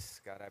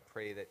place? God, I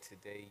pray that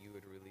today you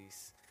would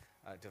release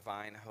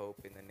divine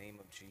hope in the name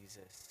of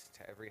Jesus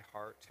to every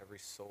heart, to every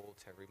soul,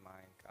 to every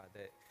mind. God,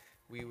 that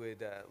we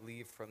would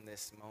leave from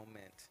this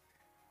moment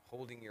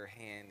holding your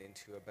hand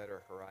into a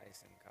better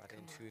horizon, God,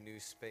 into a new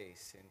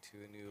space,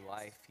 into a new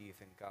life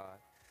even, God.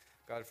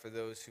 God, for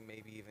those who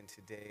maybe even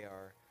today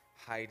are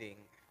hiding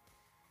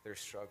their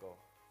struggle,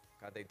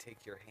 God, they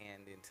take your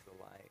hand into the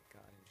light,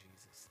 God, in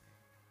Jesus' name.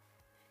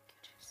 Thank you,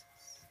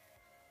 Jesus.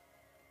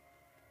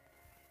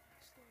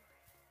 Yes, Lord.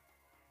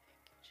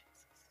 Thank you,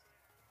 Jesus.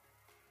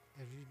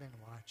 If you've been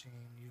watching,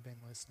 you've been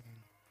listening,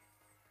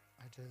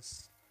 I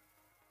just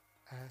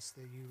ask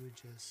that you would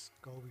just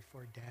go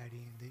before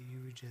Daddy and that you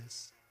would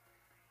just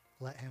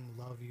let him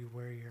love you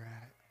where you're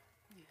at.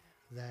 Yeah.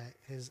 That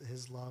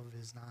his love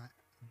is not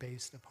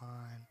based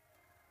upon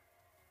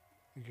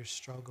your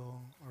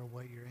struggle or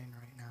what you're in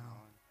right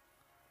now,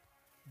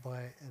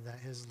 but that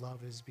his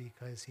love is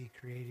because he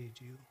created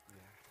you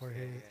for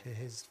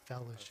his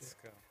fellowship,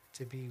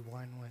 to be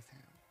one with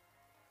him.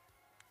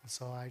 And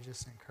so I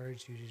just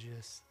encourage you to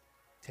just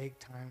take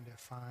time to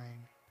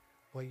find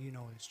what you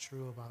know is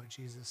true about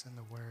Jesus and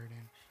the Word,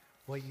 and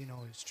what you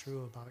know is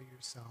true about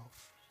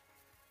yourself,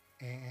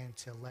 and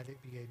to let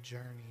it be a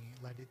journey,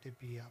 let it to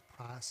be a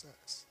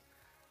process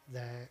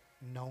that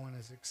no one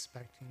is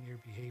expecting your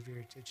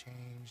behavior to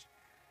change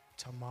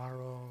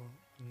tomorrow,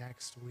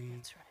 next week.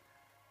 That's right.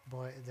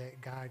 But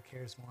that God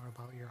cares more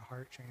about your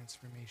heart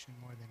transformation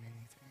more than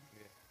anything.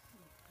 Yeah.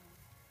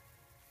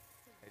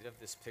 I have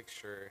this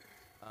picture,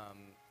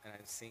 and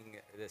I'm seeing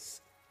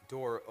this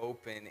door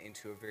open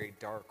into a very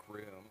dark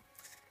room,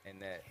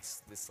 and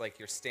it's like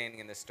you're standing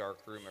in this dark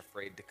room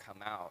afraid to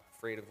come out,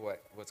 afraid of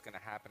what's going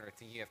to happen, or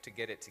thinking you have to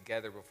get it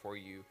together before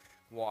you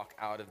walk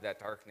out of that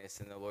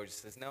darkness. And the Lord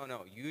just says, no,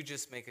 you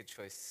just make a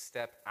choice.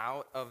 Step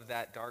out of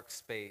that dark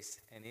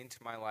space and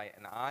into my light,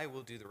 and I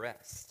will do the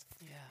rest.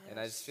 Yeah. And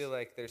I just feel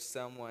like there's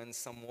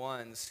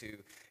someone's who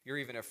you're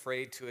even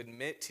afraid to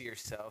admit to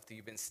yourself that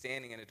you've been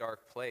standing in a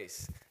dark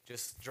place.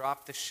 Just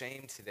drop the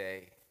shame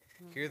today.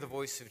 Hear the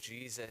voice of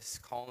Jesus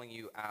calling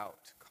you out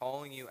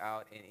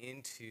and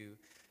into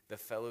the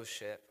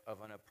fellowship of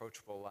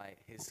unapproachable light.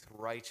 His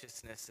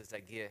righteousness is a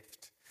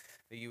gift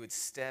that you would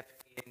step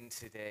in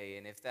today.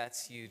 And if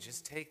that's you,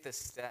 just take the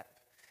step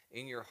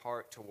in your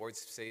heart towards,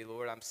 say,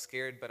 Lord, I'm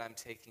scared, but I'm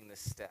taking the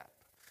step.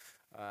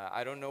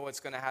 I don't know what's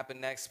going to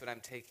happen next, but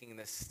I'm taking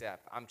this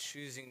step. I'm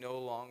choosing no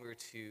longer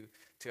to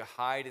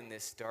hide in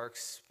this dark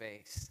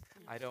space.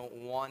 I don't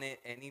want it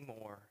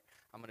anymore.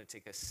 I'm going to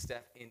take a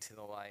step into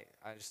the light.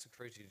 I just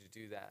encourage you to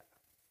do that.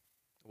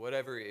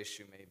 Whatever your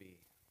issue may be,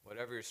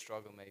 whatever your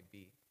struggle may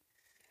be,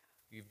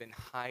 you've been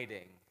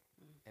hiding,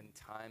 and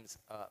time's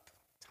up.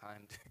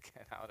 Time to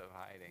get out of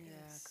hiding.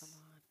 Yeah, come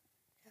on.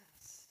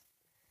 Yes.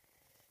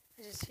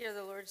 I just hear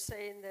the Lord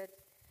saying that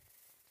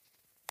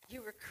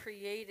you were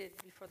created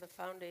before the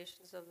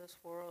foundations of this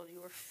world.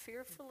 You were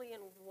fearfully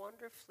and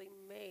wonderfully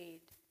made.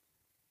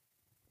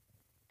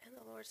 And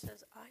the Lord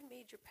says, I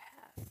made your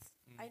path.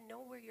 I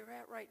know where you're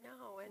at right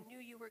now. I knew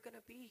you were going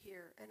to be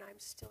here, and I'm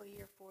still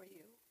here for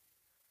you.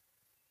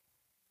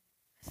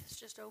 He says,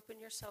 just open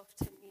yourself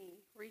to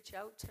me. Reach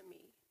out to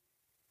me,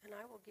 and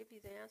I will give you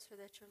the answer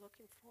that you're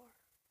looking for.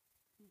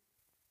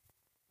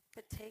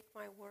 But take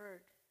my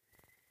word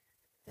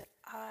that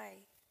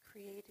I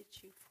created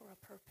you for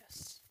a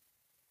purpose,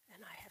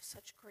 and I have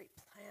such great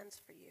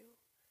plans for you.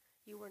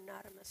 You were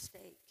not a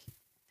mistake.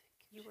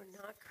 You were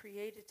not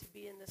created to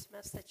be in this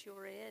mess that you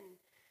were in.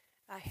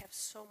 I have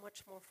so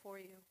much more for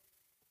you.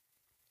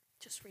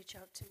 Just reach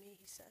out to me,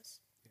 he says.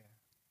 Yeah.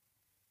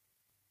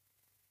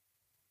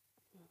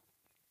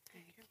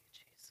 Thank you,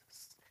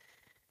 Jesus.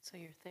 So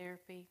your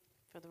therapy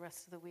for the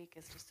rest of the week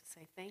is just to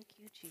say, thank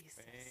you,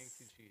 Jesus. Thank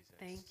you, Jesus.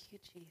 Thank you,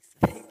 Jesus.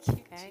 Thank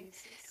you, Okay?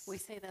 Jesus. We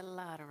say that a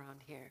lot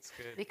around here. It's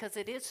good. Because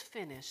it is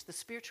finished. The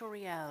spiritual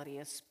reality,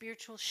 a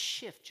spiritual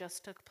shift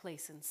just took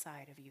place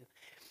inside of you.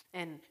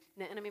 And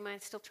the enemy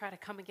might still try to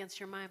come against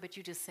your mind, but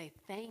you just say,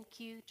 thank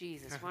you,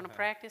 Jesus. Want to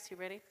practice? You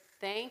ready?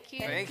 Thank you,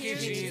 Thank you,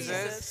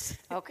 Jesus.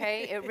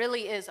 Okay? It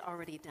really is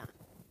already done.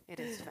 It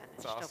is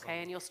finished, awesome.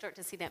 okay? And you'll start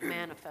to see that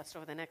manifest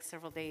over the next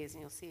several days,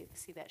 and you'll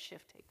see that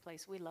shift take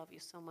place. We love you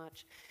so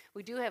much.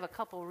 We do have a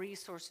couple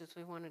resources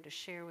we wanted to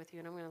share with you,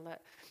 and I'm going to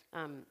let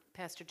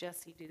Pastor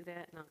Jesse do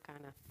that, and I'll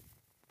kind of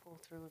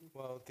pull through them.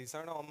 Well, these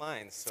aren't all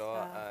mine,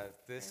 so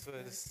this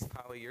was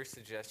probably your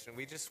suggestion.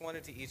 We just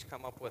wanted to each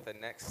come up with a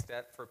next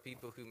step for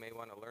people who may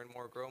want to learn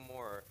more, grow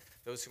more, or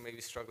those who may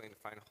be struggling to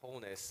find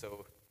wholeness.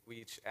 So we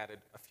each added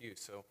a few.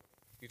 So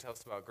you tell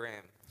us about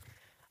Graham.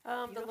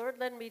 The Lord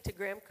led me to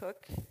Graham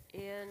Cook,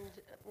 and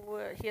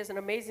he has an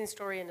amazing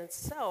story in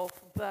itself,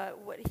 but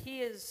what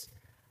he is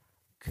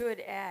good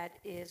at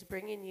is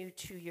bringing you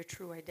to your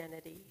true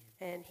identity,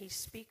 and he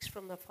speaks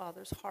from the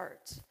Father's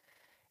heart.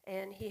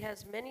 And he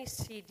has many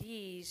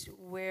CDs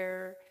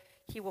where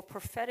he will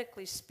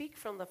prophetically speak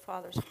from the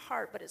Father's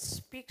heart, but it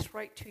speaks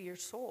right to your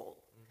soul.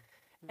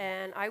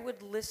 And I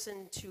would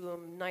listen to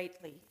them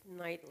nightly.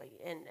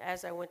 And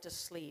as I went to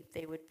sleep,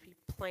 they would be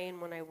playing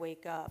when I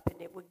wake up,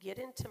 and it would get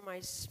into my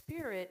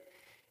spirit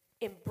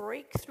and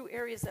break through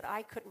areas that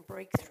I couldn't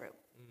break through.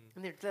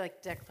 And they're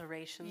like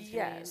declarations? you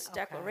Yes, mean?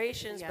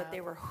 declarations, Okay. but they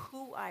were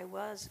who I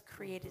was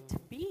created to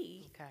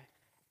be. Okay.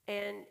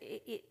 And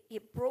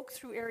it broke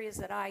through areas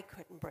that I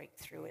couldn't break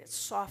through. It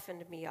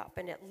softened me up,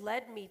 and it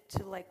led me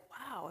to like,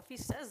 wow, if he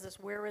says this,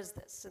 where is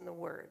this in the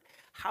Word?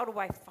 How do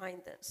I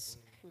find this?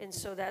 And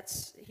so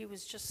he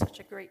was just such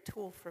a great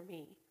tool for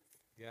me.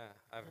 Yeah,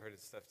 I've heard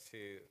his stuff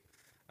too.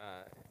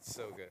 It's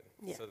so good.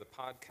 Yeah. So the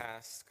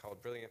podcast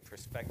called Brilliant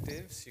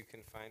Perspectives, you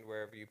can find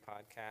wherever you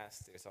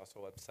podcast. There's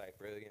also a website,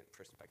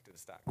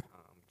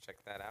 brilliantperspectives.com. Check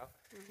that out.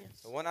 Yes.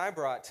 The one I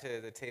brought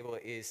to the table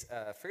is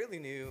a fairly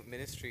new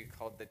ministry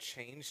called The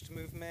Changed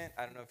Movement.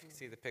 I don't know if you can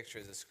see the picture.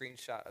 It's a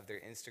screenshot of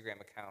their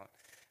Instagram account,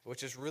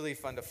 which is really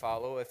fun to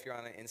follow if you're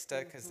on an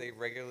Insta, because they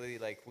regularly,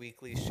 like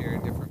weekly, share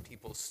different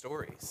people's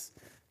stories.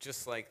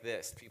 Just like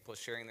this, people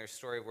sharing their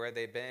story, where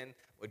they've been,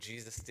 what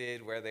Jesus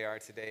did, where they are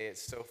today.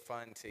 It's so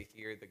fun to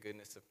hear the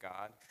goodness of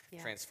God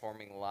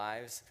transforming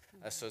lives.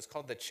 So it's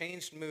called The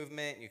Changed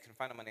Movement. You can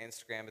find them on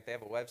Instagram, but they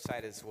have a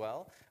website as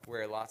well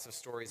where lots of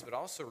stories, but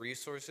also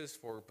resources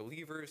for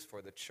believers,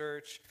 for the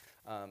church.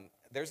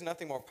 There's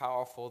nothing more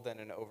powerful than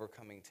an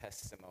overcoming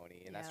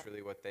testimony, and that's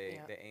really what they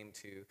aim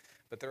to.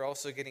 But they're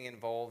also getting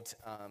involved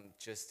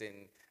just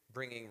in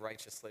bringing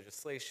righteous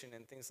legislation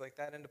and things like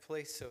that into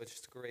place. So it's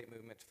just a great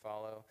movement to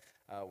follow,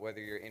 whether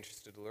you're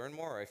interested to learn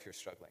more or if you're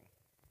struggling.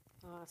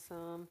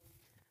 Awesome.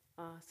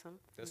 Awesome.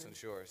 This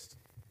one's yours.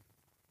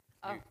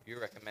 Oh. You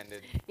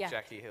recommended Yeah.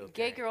 Jackie Hill.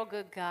 Gay Perry. Girl,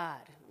 Good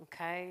God.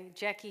 Okay.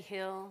 Jackie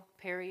Hill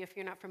Perry, if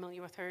you're not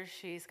familiar with her,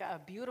 she's got a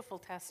beautiful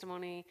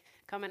testimony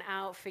coming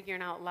out,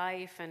 figuring out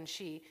life, and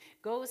she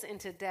goes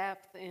into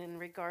depth in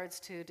regards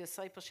to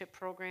discipleship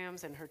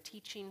programs and her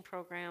teaching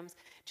programs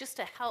just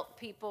to help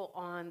people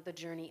on the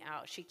journey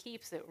out. She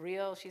keeps it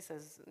real. She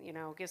says,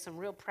 gives some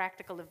real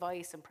practical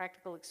advice and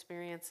practical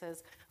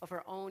experiences of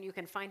her own. You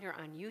can find her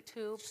on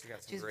YouTube.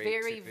 She's great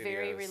very, YouTube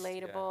very videos,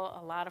 relatable,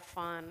 a lot of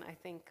fun. I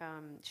think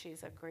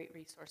she's a great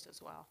resource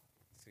as well.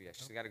 So yeah,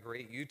 she's got a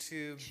great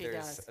YouTube. She There's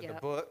does, the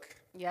yep. book.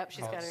 Yep,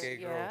 she's called got her. Gay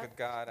Girl, Good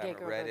God. I Gay haven't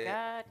Girl, read Good it,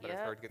 God, but I've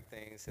yep. heard good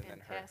things. And then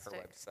her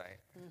Fantastic. website.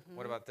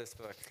 What about this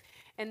book?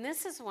 And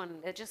this is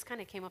one that just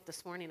kind of came up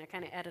this morning. I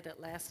kind of added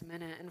it last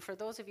minute. And for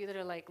those of you that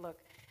are like, look,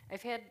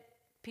 I've had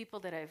people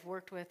that I've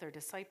worked with or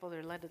discipled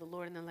or led to the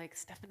Lord, and they're like,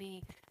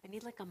 Stephanie, I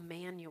need like a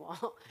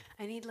manual.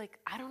 I need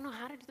I don't know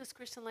how to do this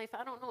Christian life.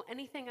 I don't know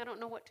anything. I don't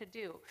know what to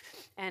do.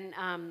 And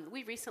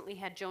we recently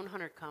had Joan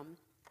Hunter come,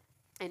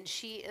 and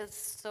she is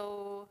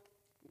so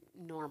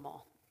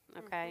normal.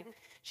 Okay,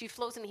 she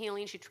flows in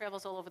healing. She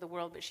travels all over the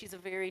world, but she's a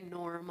very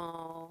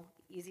normal,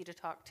 easy to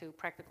talk to,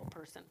 practical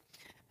person.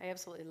 I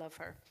absolutely love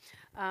her.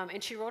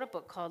 And she wrote a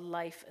book called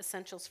Life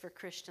Essentials for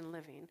Christian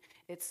Living.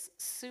 It's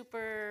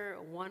super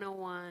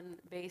 101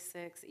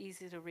 basics,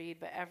 easy to read,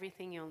 but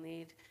everything you'll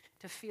need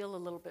to feel a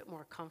little bit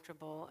more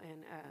comfortable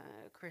in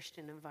a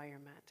Christian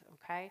environment.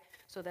 Okay,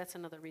 so that's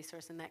another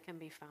resource, and that can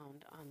be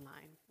found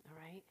online. All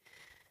right.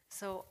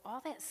 So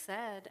all that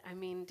said, I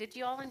mean, did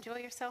you all enjoy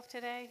yourself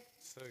today?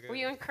 So good. Were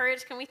you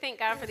encouraged? Can we thank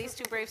God for these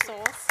two brave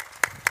souls?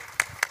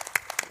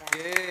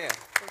 Yeah.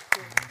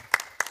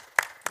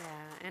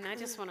 Yeah, and I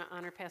just want to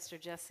honor Pastor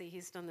Jesse.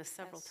 He's done this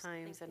several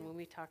times, and when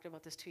we talked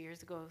about this 2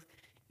 years ago,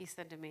 he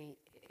said to me,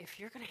 if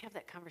you're going to have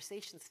that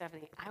conversation,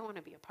 Stephanie, I want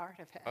to be a part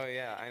of it. Oh,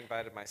 yeah, I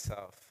invited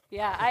myself.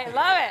 Yeah, I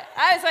love it.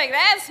 I was like,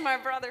 that's my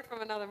brother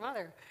from another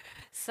mother.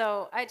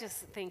 So I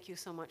just thank you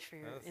so much for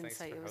your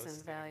insight. It was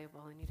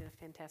invaluable, and you did a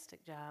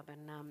fantastic job.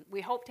 And we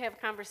hope to have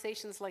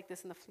conversations like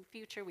this in the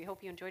future. We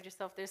hope you enjoyed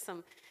yourself. There's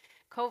some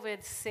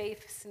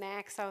COVID-safe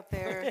snacks out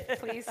there.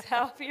 Please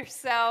help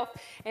yourself.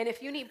 And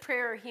if you need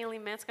prayer or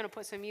healing, Matt's going to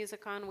put some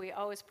music on. We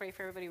always pray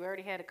for everybody. We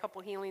already had a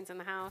couple healings in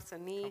the house. A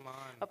knee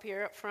up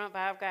here up front.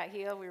 Bob got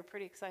healed. We were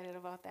pretty excited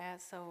about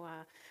that. So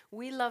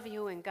we love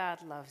you, and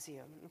God loves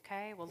you.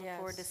 Okay? We'll look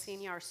forward to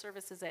seeing you. Our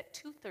service is at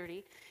 2:30.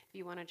 If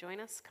you want to join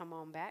us, come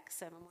on back.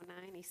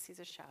 719 East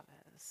Cesar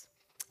Chavez.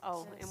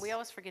 Oh, and we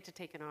always forget to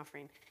take an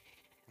offering.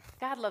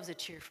 God loves a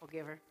cheerful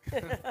giver.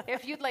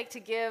 If you'd like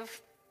to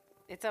give,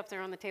 it's up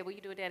there on the table.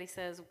 You do what Daddy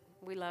says.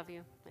 We love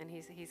you, and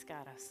he's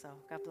got us. So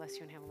God bless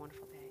you, and have a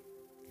wonderful day.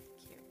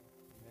 Thank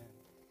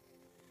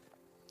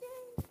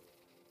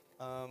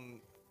you.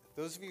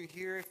 Those of you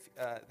here,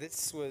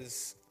 this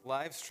was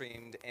live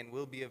streamed and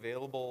will be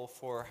available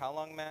for how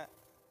long, Matt?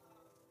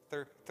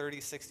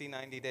 30, 60,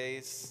 90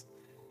 days?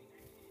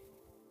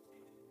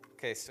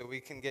 Okay, so we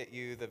can get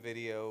you the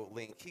video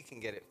link. He can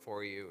get it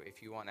for you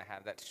if you want to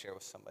have that to share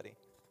with somebody.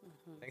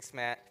 Thanks,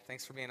 Matt.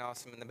 Thanks for being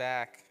awesome in the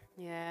back.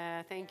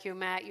 Yeah, thank you,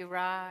 Matt. You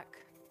rock.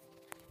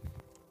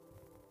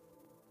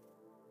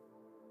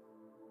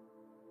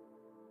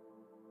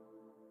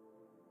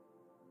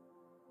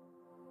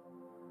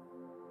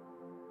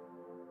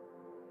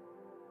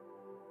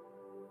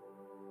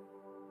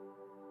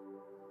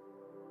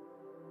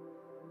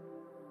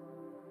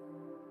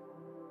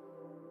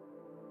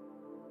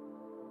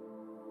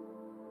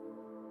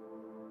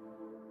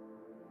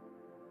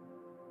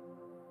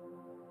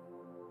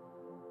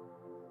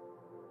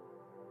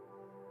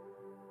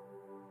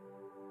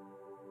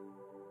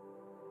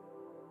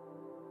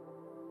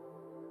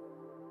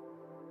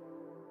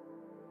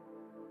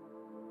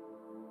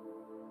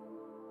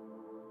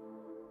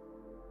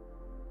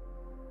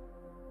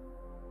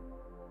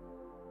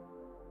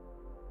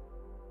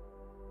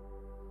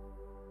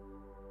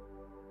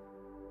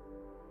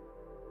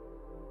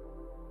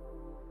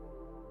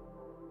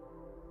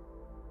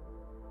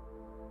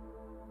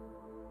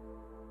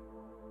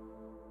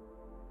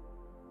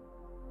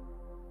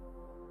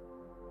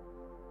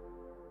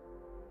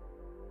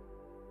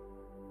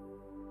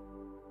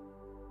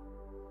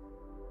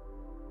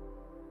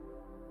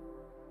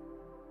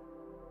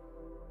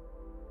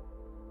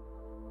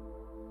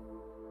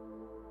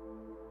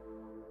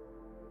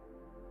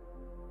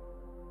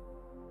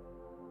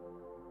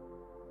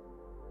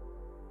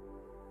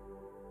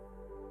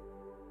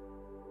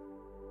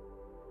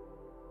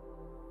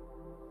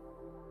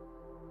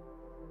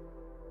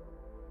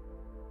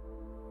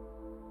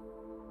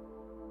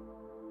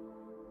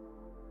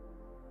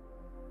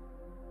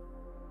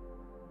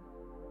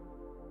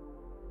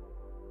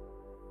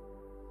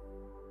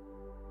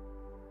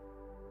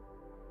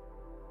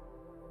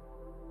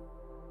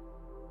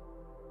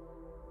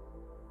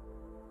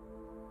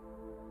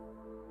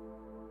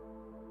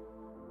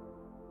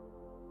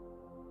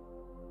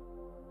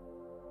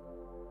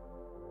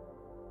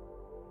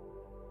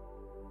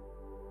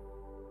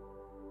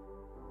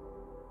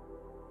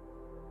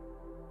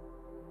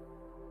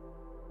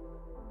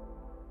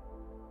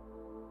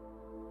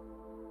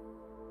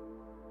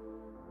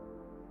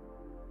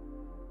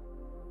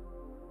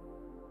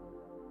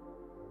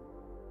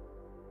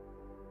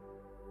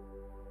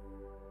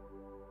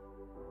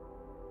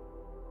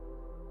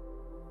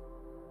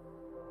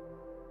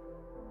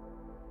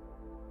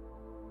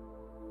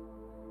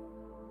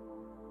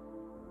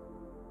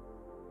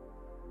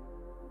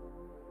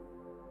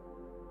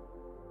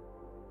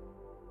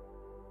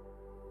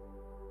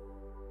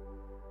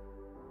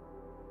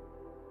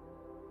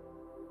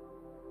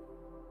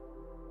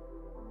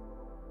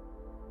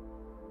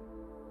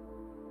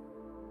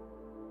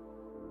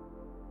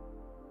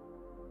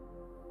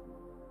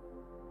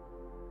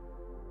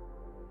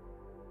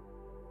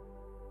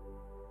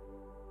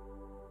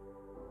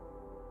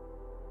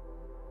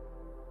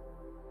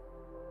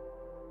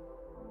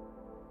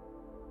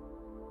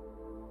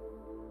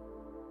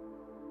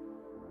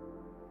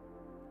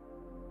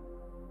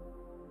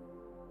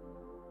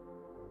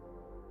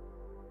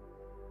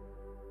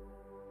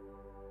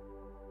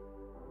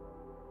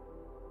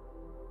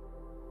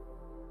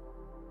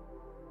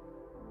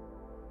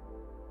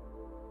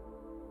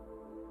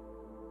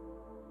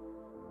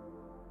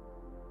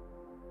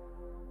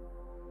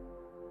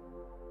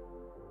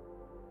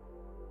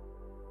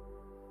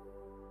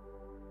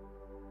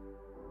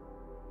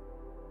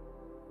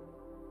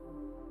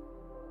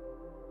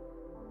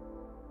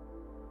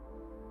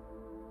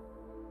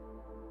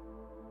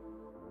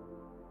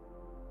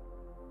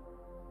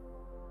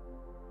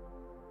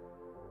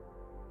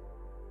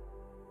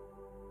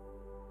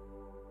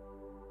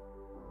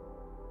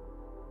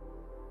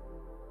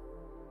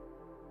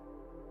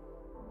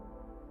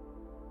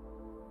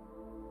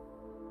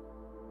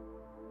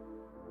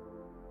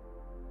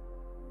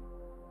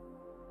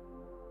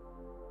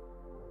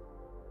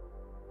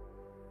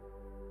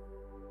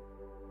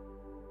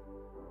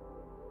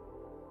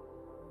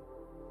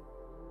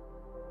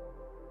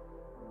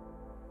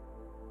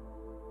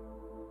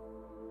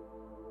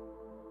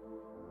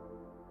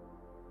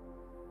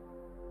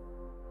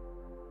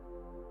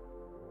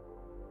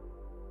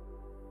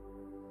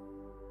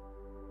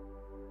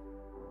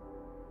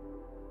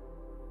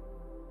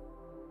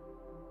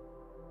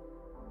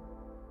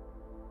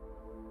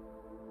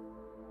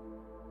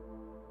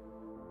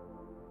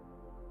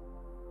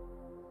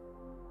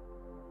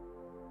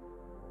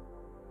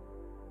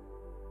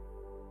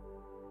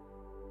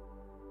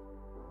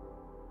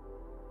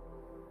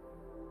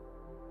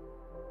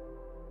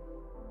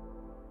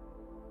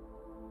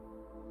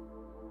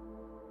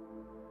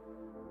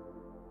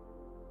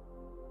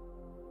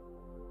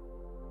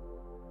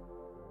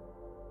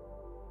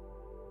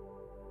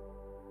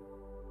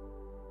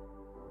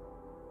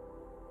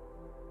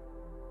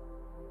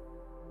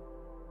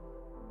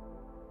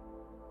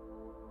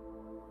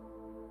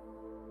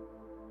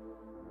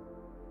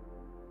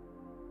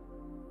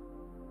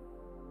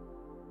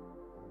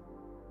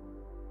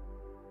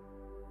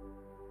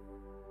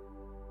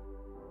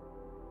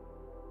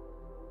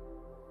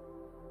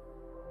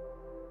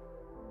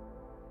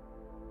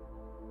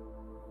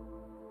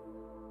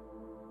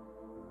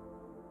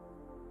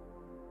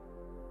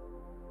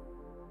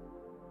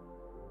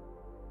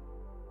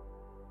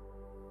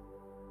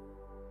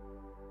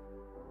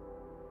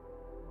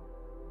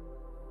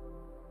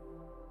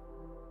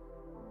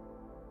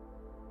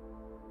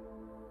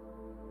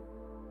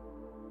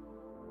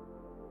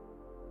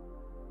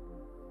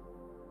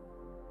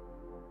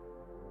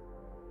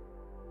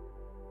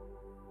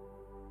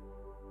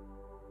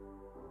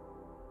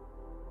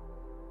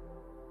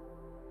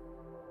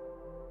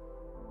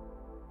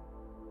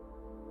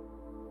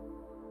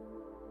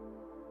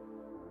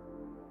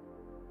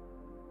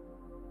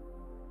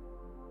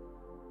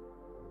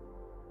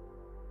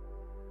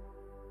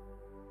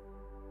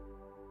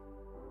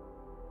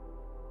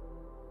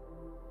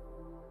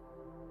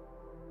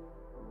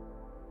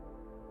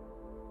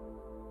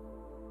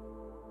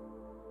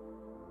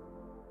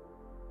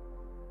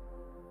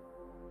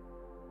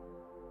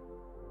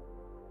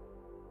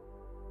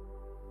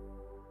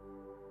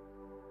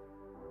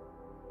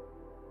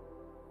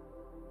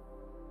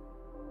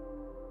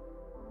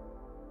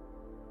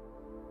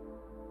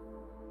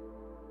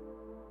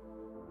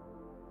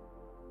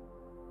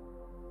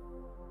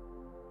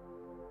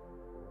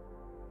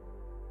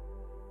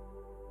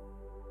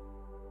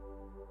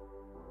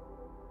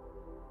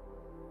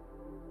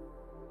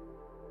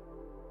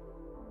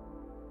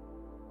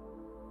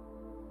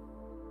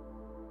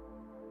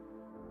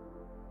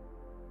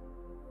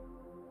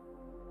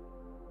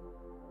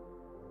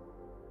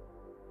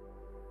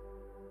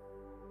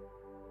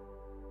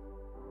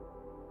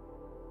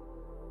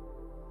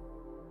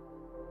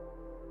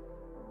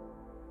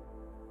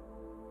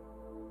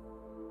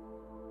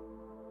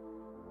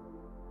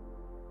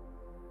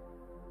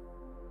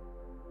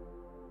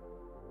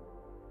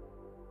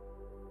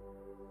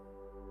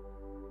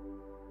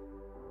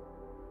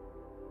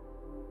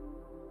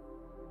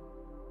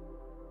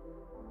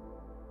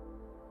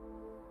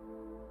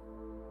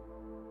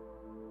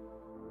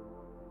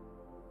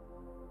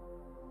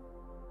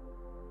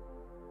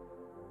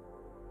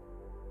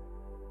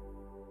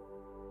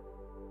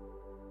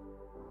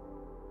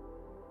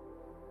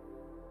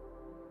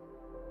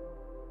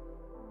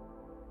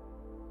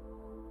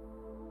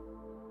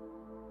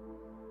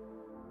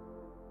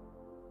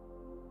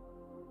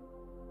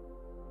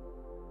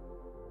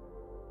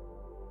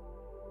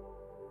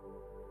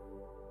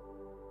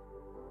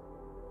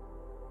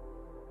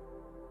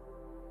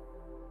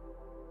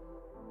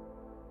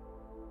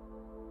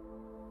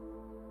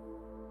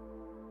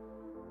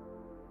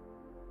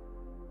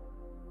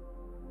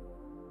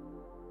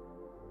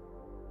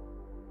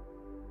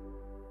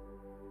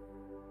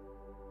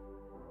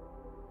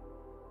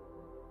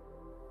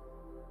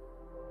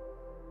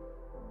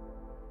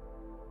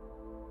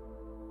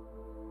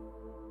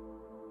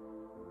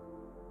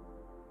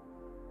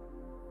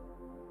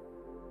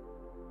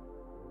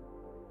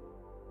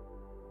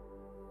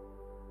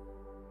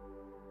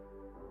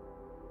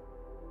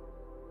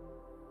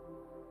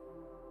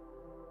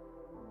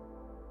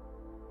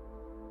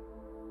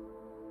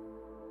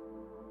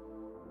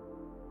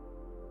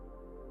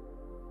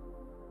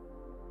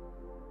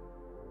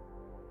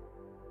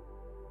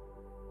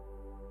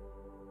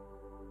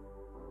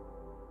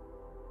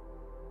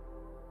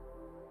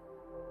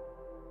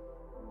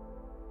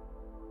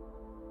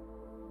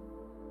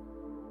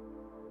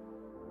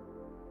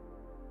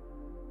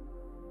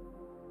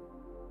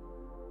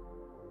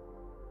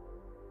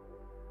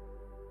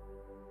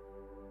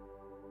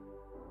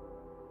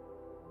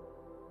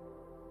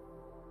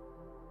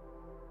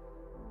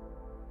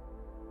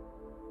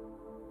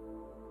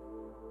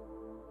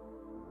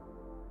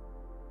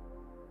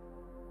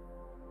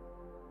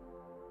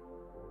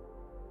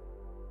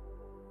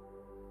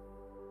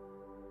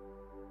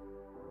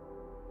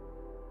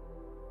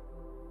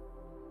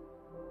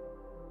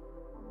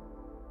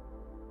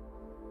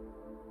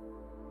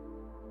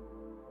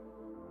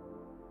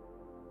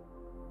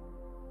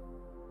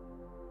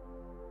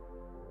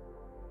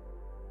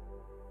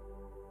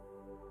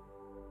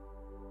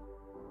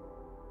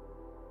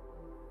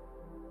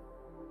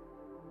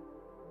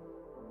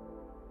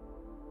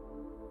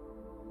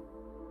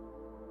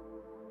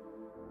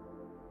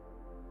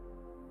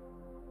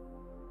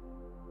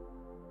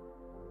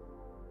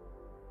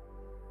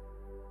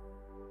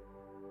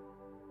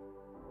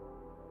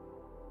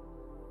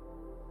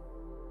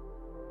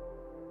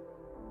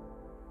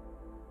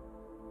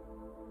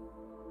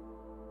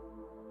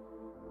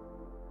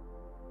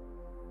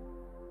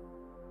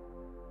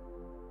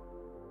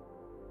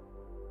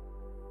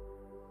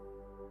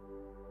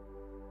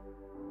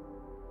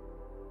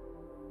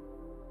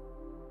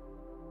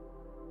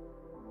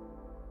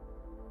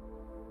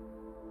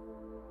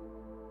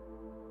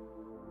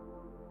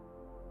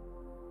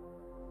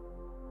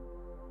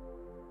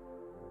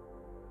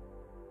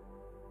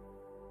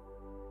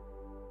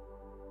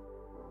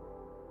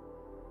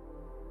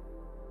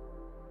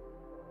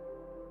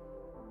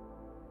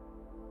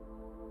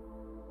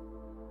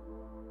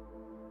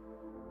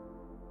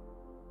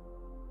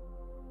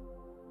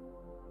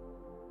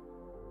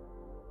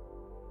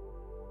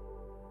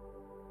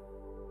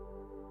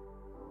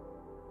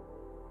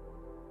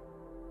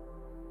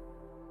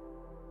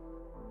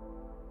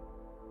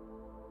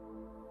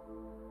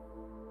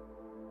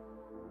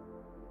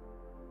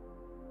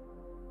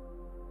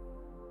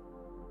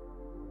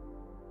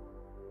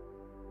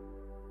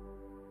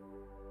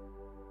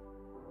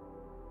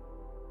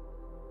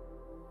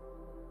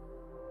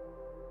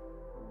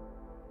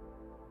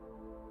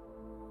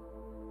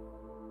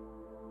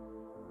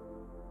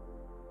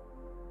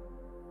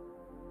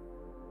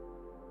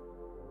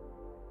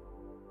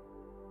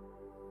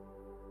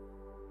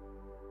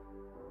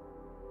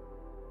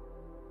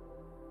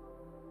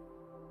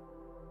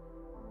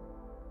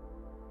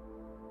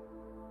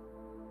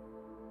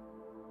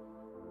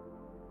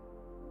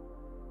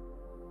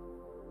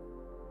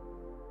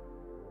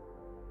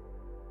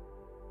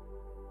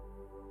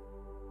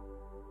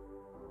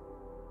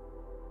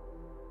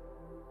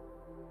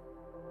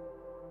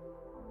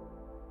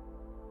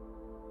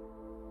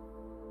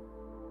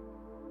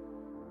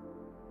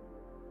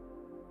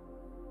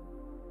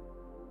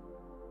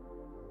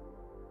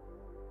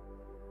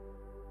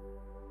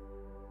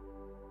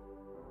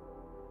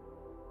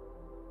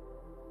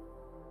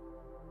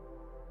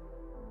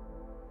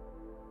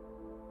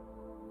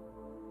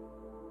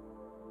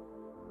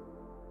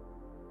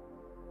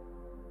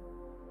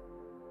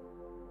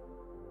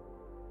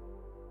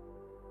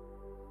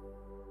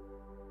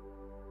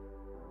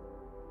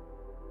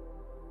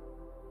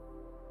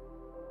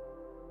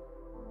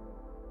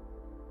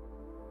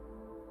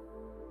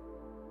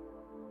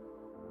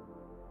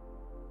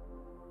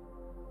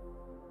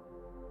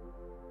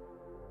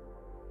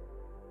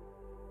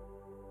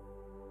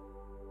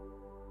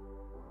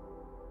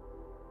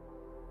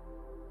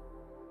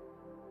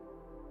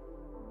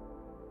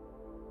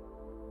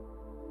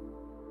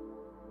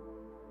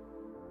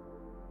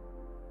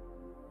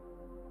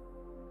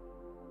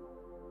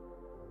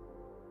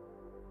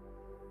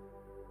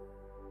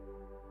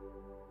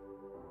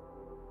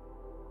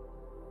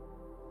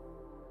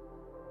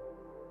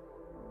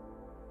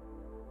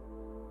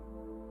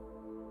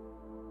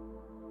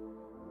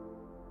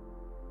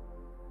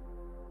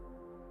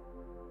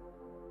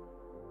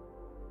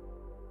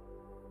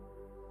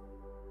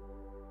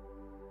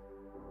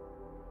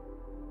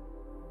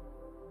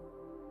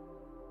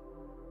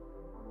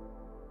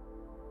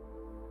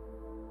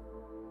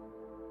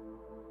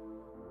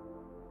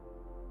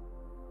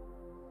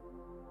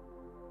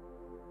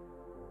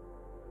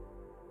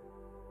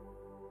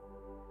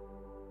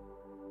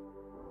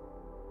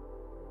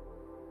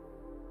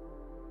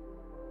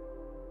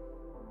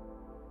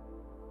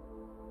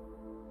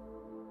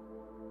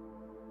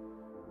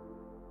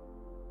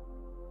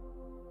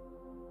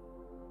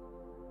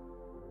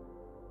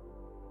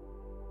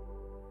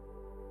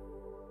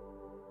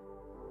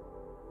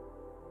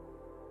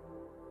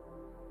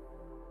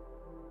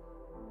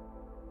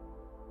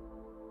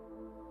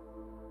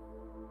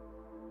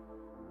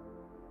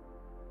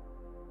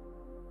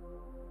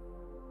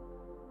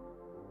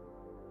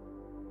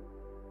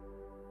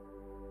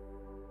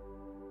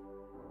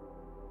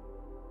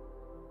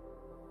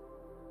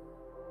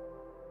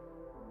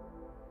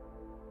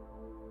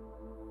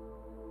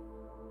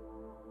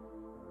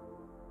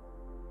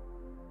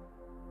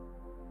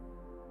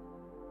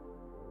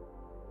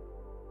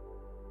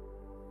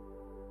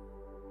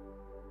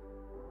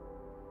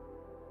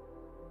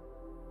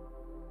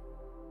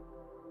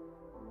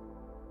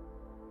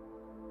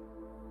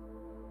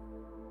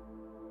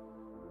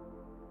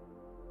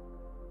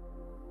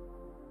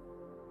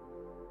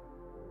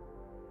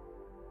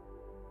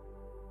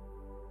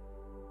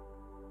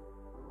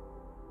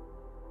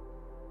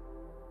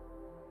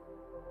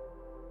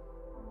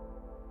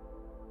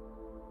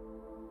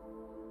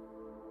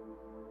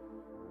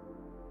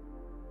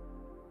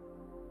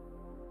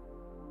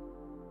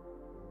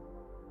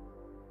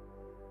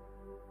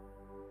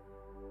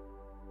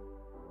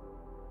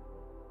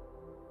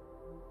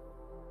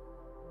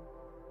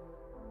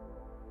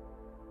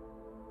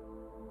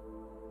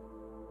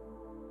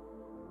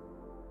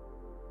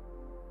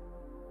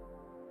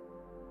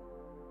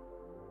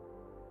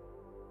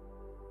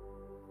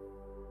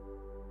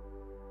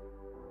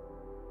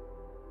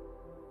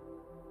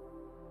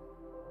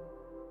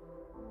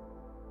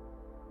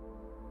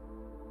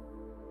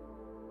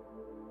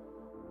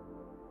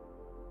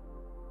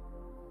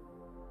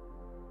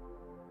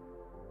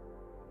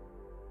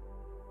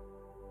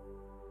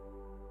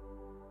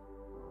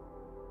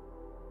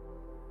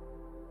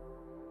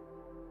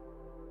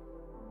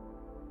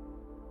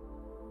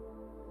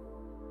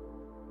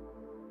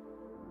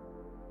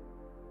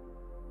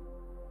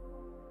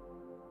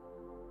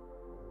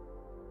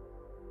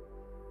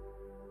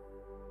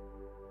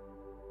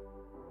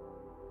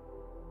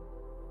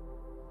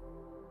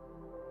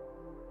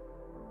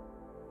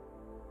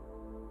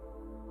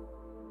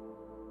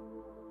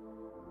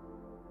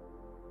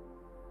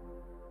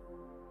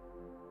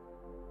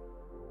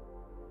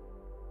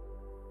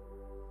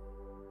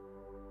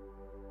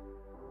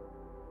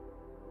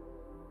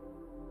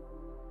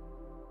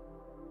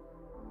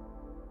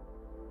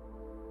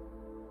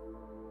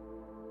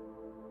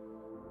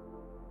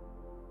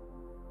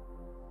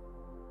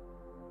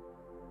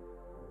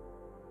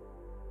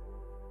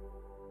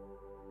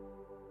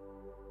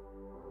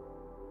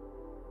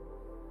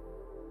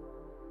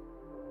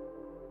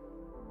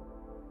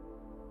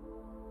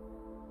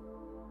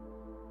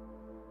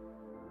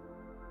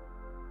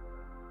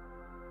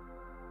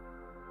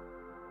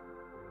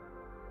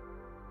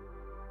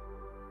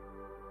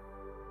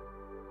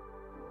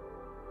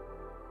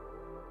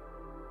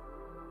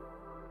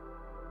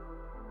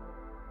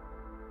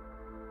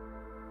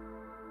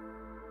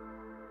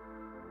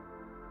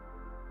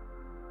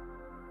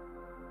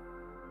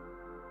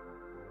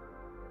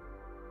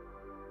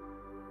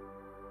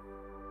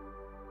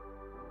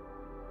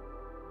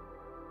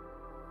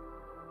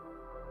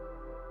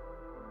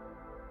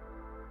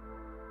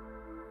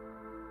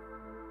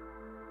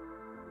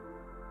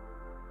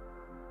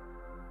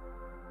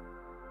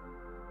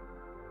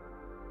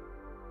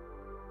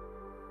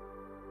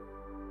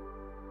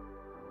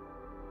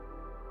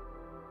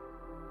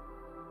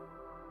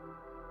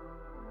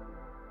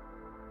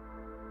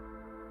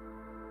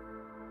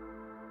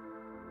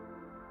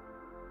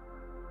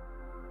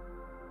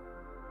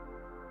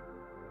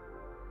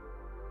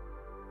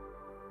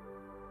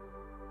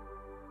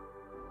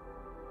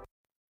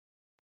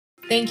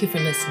 Thank you for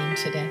listening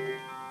today.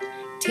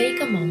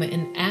 Take a moment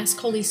and ask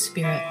Holy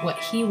Spirit what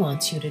He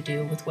wants you to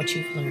do with what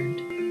you've learned.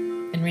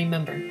 And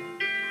remember,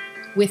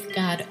 with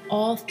God,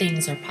 all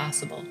things are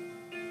possible.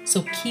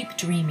 So keep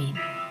dreaming,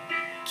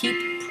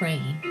 keep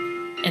praying,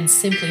 and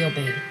simply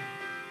obey.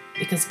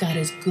 Because God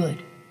is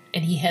good,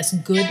 and He has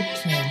good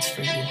plans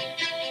for you.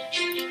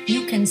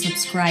 You can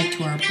subscribe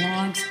to our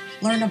blogs,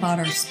 learn about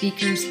our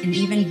speakers, and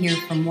even hear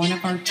from one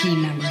of our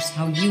team members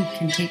how you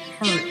can take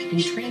part in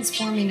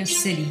transforming a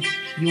city,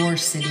 your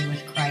city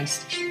with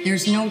Christ.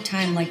 There's no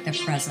time like the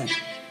present.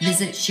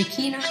 Visit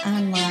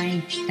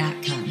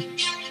ShekinahOnline.com.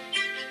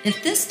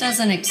 If this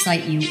doesn't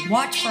excite you,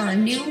 watch for our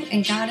new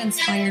and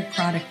God-inspired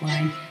product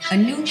line, a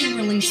newly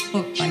released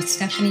book by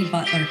Stephanie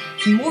Butler,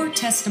 and more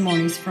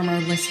testimonies from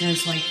our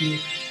listeners like you,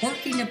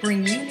 working to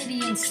bring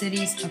unity in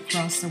cities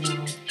across the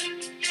world.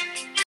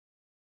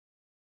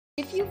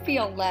 If you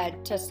feel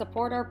led to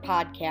support our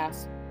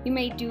podcast, you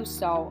may do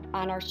so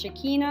on our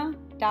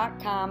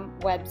Shekinah.com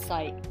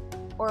website.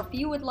 Or if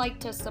you would like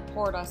to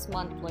support us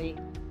monthly,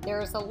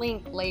 there is a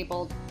link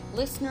labeled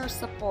Listener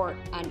Support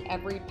on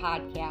every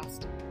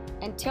podcast.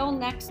 Until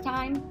next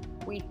time,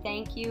 we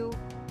thank you,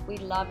 we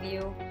love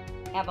you,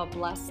 have a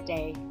blessed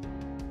day.